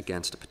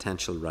against a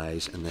potential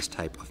rise in this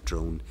type of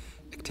drone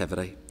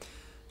activity.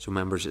 So,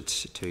 members,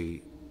 it's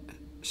to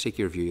seek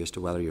your view as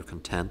to whether you're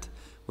content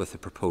with the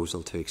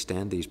proposal to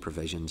extend these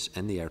provisions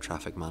in the Air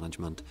Traffic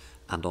Management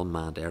and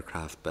Unmanned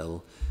Aircraft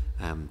Bill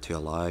to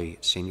allow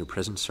senior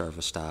prison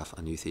service staff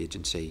and youth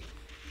agency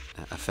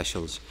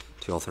officials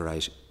to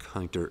authorise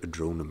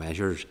counter-drone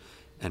measures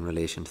in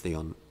relation to the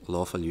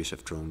unlawful use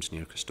of drones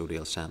near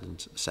custodial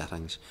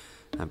settings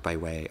by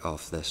way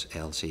of this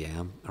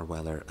LCM, or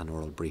whether an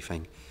oral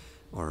briefing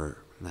or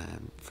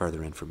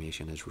further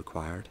information is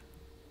required.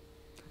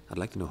 I'd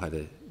like to know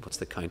what's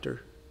the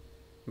counter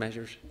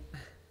measures?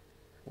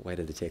 Why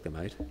did they take them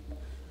out?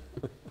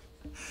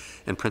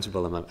 In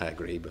principle, I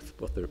agree with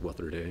what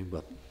they're doing,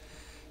 but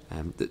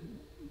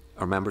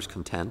are members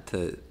content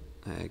to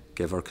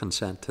give our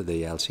consent to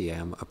the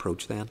LCM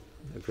approach then?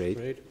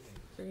 Agreed?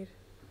 Agreed.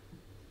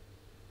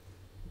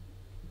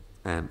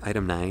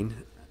 Item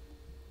 9.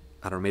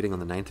 At our meeting on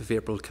the 9th of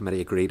April,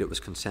 committee agreed it was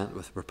consent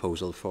with a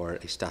proposal for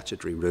a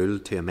statutory rule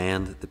to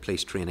amend the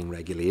police training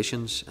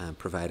regulations,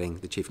 providing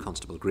the Chief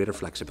Constable greater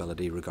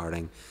flexibility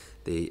regarding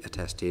the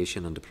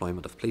attestation and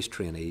deployment of police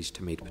trainees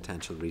to meet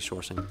potential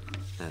resourcing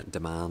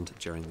demand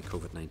during the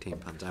COVID-19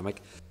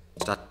 pandemic.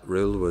 That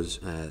rule was,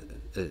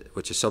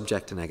 which is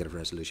subject to negative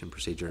resolution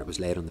procedure. It was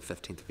laid on the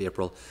 15th of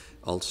April,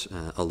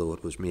 although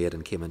it was made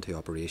and came into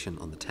operation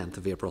on the 10th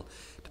of April.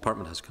 The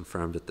Department has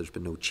confirmed that there's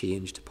been no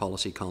change to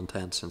policy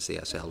content since the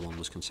SL1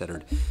 was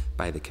considered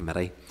by the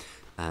committee.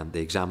 The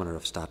examiner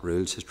of stat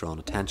rules has drawn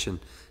attention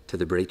to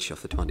the breach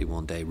of the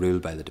 21-day rule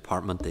by the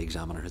Department. The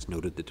examiner has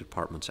noted the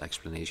Department's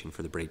explanation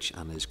for the breach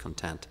and is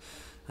content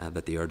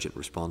that the urgent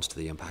response to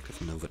the impact of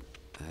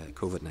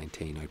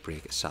COVID-19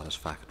 outbreak is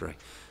satisfactory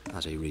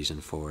as a reason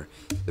for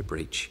the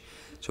breach.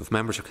 So if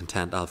members are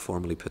content, I'll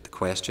formally put the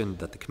question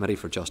that the Committee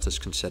for Justice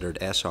considered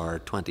SR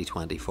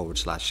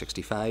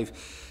 2020/65,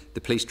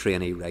 the Police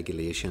Trainee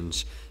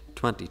Regulations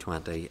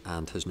 2020,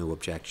 and has no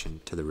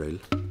objection to the rule.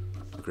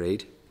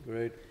 Agreed?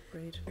 Agreed.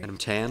 Item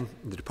 10.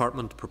 The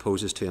Department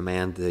proposes to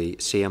amend the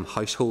same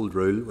household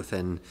rule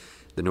within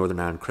the Northern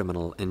Ireland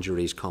Criminal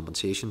Injuries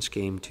Compensation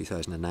Scheme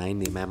 2009.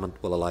 The amendment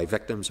will allow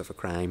victims of a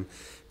crime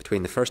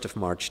between the 1st of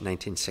March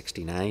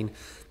 1969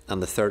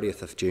 and the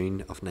 30th of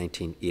June of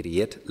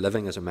 1988,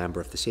 living as a member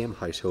of the same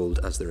household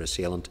as their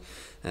assailant,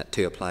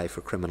 to apply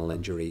for criminal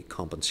injury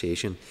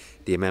compensation.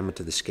 The amendment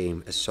to the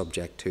scheme is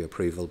subject to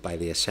approval by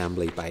the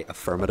Assembly by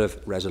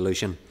affirmative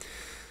resolution.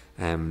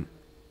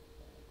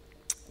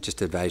 Just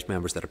to advise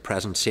members that at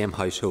present, same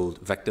household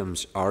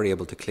victims are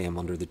able to claim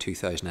under the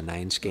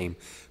 2009 scheme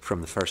from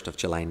the 1st of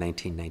July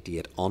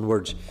 1998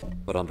 onwards,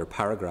 but under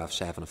paragraph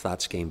 7 of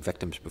that scheme,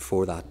 victims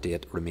before that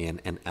date remain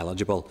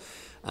ineligible.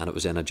 And it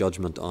was in a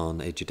judgment on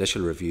a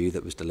judicial review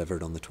that was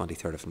delivered on the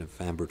 23rd of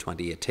November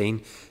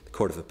 2018. The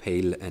Court of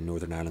Appeal in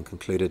Northern Ireland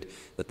concluded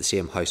that the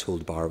same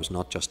household bar was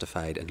not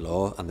justified in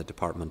law, and the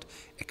Department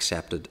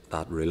accepted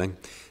that ruling.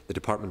 The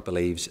Department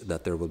believes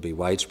that there will be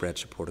widespread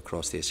support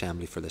across the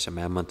Assembly for this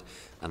amendment,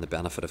 and the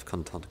benefit of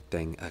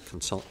conducting a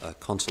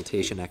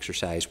consultation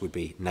exercise would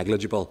be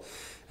negligible.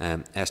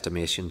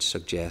 Estimations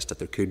suggest that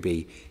there could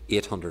be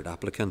 800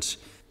 applicants,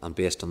 and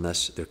based on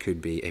this, there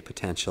could be a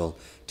potential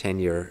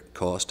 10-year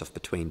cost of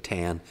between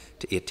 £10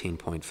 to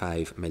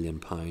 £18.5 million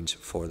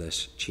for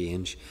this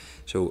change.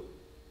 So,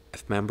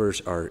 if members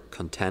are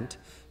content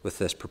with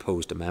this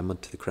proposed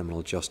amendment to the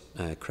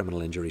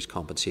Criminal Injuries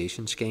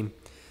Compensation Scheme,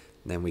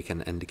 then we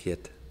can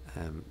indicate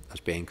as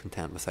being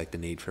content without the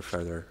need for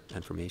further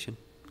information.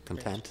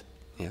 Content?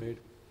 Yeah.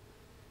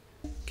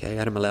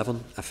 Okay, item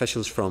 11.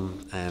 Officials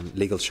from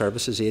Legal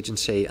Services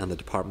Agency and the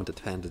Department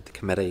attended the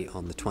committee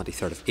on the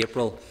 23rd of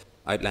April,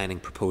 outlining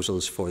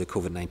proposals for the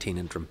COVID-19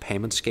 interim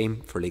payment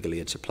scheme for legal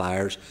aid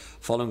suppliers.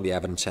 Following the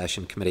evidence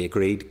session, committee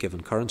agreed,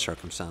 given current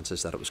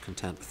circumstances, that it was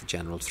content with the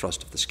general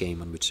thrust of the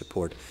scheme and would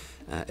support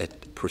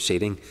it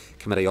proceeding.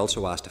 Committee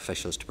also asked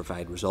officials to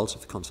provide results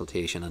of the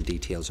consultation and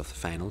details of the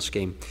final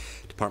scheme.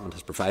 The Department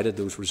has provided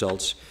those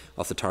results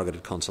of the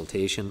targeted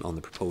consultation on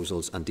the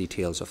proposals and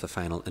details of the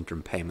final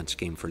interim payment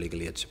scheme for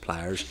legal aid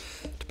suppliers.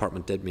 The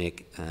Department did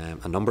make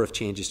a number of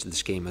changes to the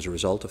scheme as a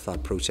result of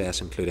that process,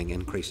 including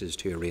increases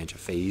to a range of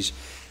fees.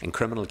 In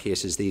criminal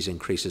cases, these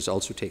increases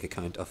also take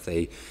account of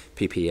the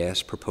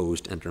PPS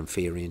proposed interim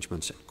fee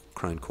arrangements in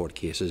Crown Court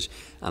cases,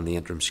 and the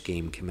interim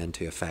scheme came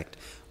into effect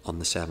on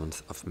the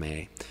 7th of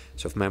May.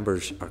 So if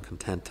members are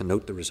content to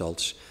note the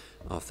results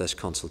of this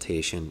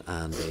consultation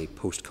and the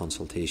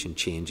post-consultation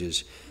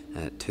changes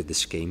to the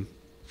scheme.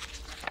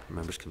 Are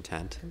members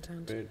content?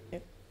 Content.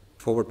 Yep.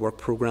 Forward work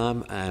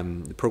programme.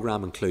 The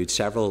programme includes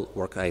several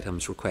work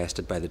items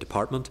requested by the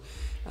Department.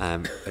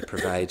 It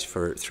provides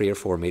for 3 or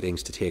 4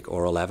 meetings to take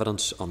oral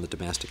evidence on the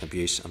Domestic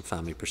Abuse and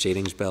Family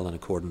Proceedings Bill in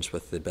accordance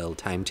with the Bill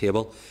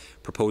timetable.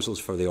 Proposals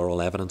for the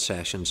oral evidence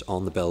sessions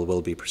on the Bill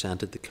will be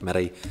presented to the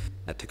Committee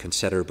to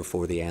consider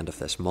before the end of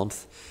this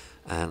month.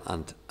 And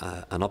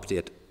an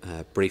update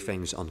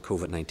briefings on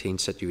COVID-19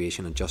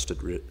 situation and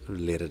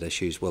justice-related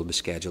issues will be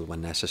scheduled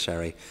when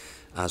necessary,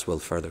 as will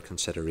further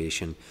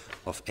consideration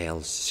of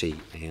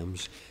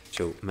LCMs.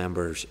 So,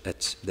 members,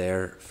 it's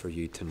there for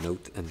you to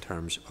note in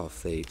terms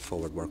of the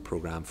forward work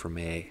programme for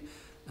May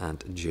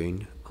and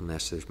June,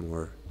 unless there's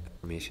more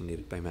information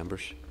needed by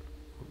members.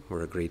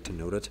 We're agreed to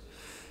note it.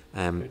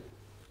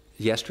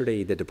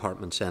 Yesterday, the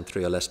department sent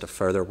through a list of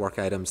further work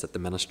items that the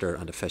Minister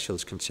and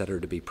officials consider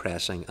to be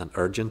pressing and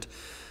urgent,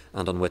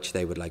 and on which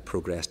they would like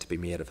progress to be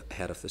made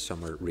ahead of the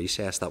summer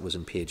recess. That was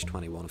on page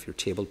 21 of your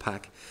table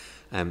pack.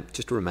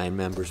 Just to remind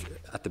members,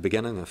 at the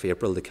beginning of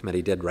April, the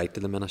committee did write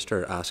to the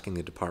Minister asking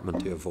the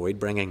department to avoid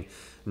bringing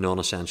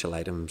non-essential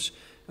items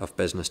of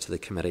business to the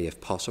committee if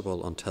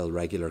possible until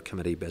regular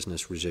committee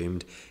business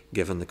resumed,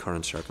 given the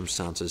current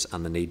circumstances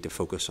and the need to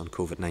focus on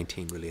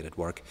COVID-19 related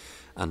work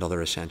and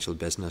other essential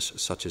business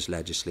such as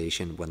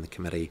legislation when the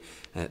committee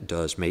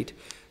does meet.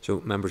 So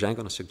members, I'm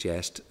going to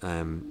suggest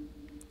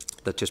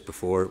that just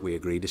before we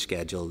agree to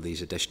schedule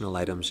these additional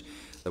items,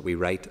 that we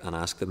write and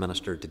ask the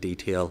Minister to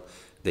detail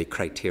the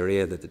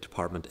criteria that the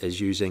department is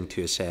using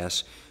to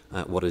assess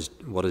what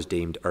is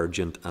deemed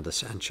urgent and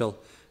essential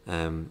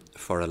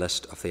for a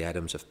list of the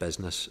items of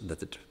business that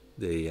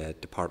the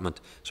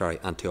department,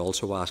 and to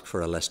also ask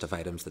for a list of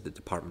items that the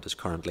department is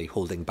currently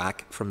holding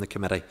back from the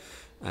committee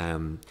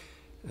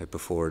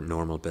before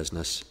normal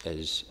business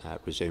is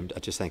resumed. I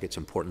just think it's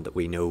important that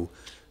we know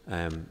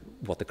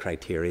what the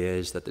criteria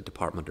is that the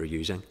department are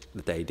using,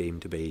 that they deem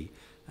to be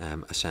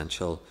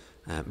essential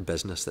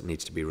business that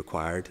needs to be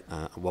required.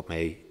 What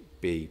may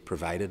be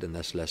provided in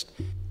this list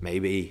may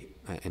be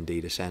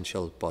indeed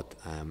essential, but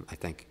I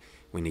think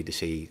we need to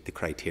see the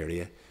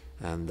criteria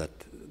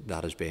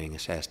that is being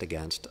assessed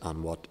against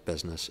and what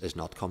business is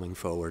not coming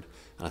forward,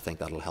 and I think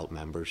that will help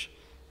members.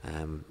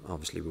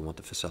 Obviously we want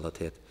to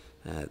facilitate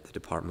the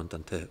department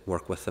and to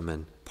work with them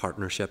in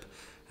partnership,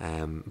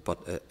 but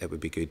it would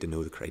be good to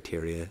know the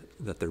criteria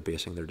that they're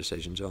basing their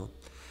decisions on.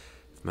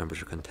 If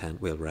members are content,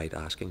 we'll write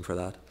asking for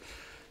that.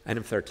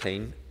 Item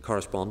 13,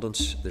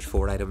 correspondence. There's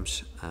 4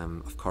 items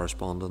of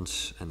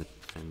correspondence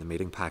in the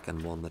meeting pack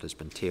and one that has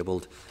been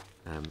tabled.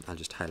 I'll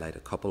just highlight a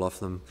couple of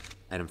them.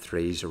 Item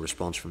 3 is a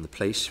response from the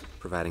police,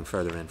 providing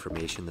further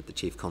information that the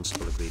Chief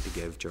Constable agreed to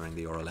give during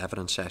the oral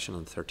evidence session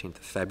on the 13th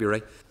of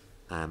February.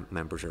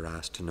 Members are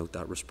asked to note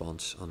that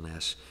response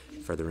unless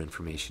further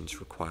information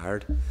is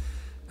required.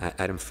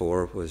 Item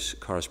 4 was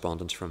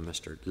correspondence from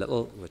Mr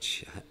Little,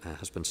 which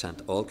has been sent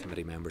to all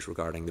committee members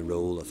regarding the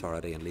role,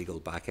 authority and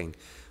legal backing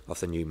of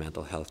the new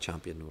mental health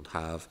champion would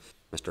have.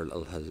 Mr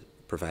Little has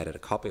provided a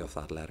copy of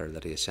that letter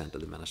that he has sent to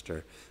the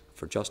Minister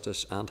for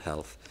Justice and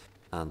Health,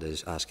 and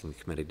is asking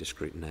the committee to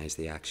scrutinise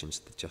the actions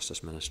the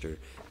Justice Minister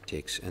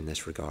takes in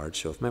this regard.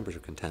 So if members are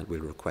content,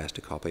 we'll request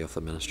a copy of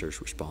the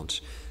Minister's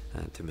response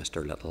to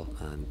Mr Little,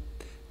 and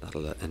that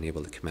will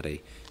enable the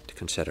committee to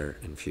consider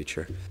in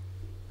future.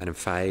 Item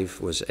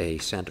 5 was a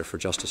Centre for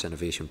Justice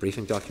Innovation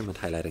briefing document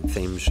highlighting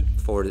themes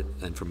for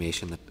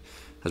information that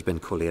has been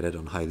collated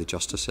on how the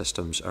justice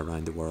systems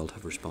around the world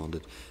have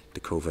responded to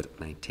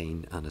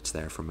COVID-19, and it's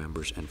there for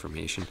members'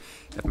 information.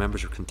 If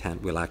members are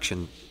content, we'll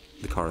action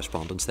the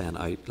correspondence then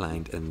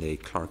outlined in the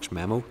clerk's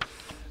memo.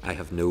 I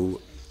have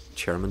no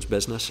chairman's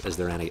business. Is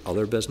there any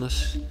other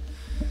business?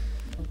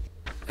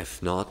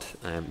 If not,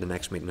 the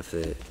next meeting of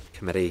the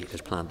committee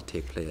is planned to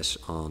take place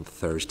on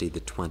Thursday the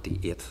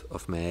 28th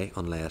of May,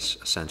 unless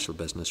essential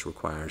business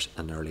requires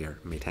an earlier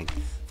meeting.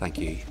 Thank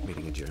you.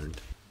 Meeting adjourned.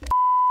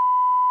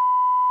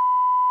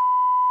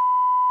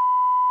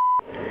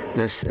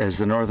 This is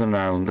the Northern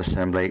Ireland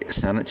Assembly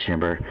Senate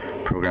Chamber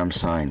Programme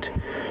Sound.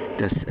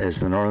 This is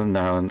the Northern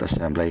Ireland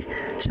Assembly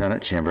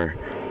Senate Chamber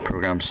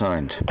Programme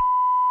Sound.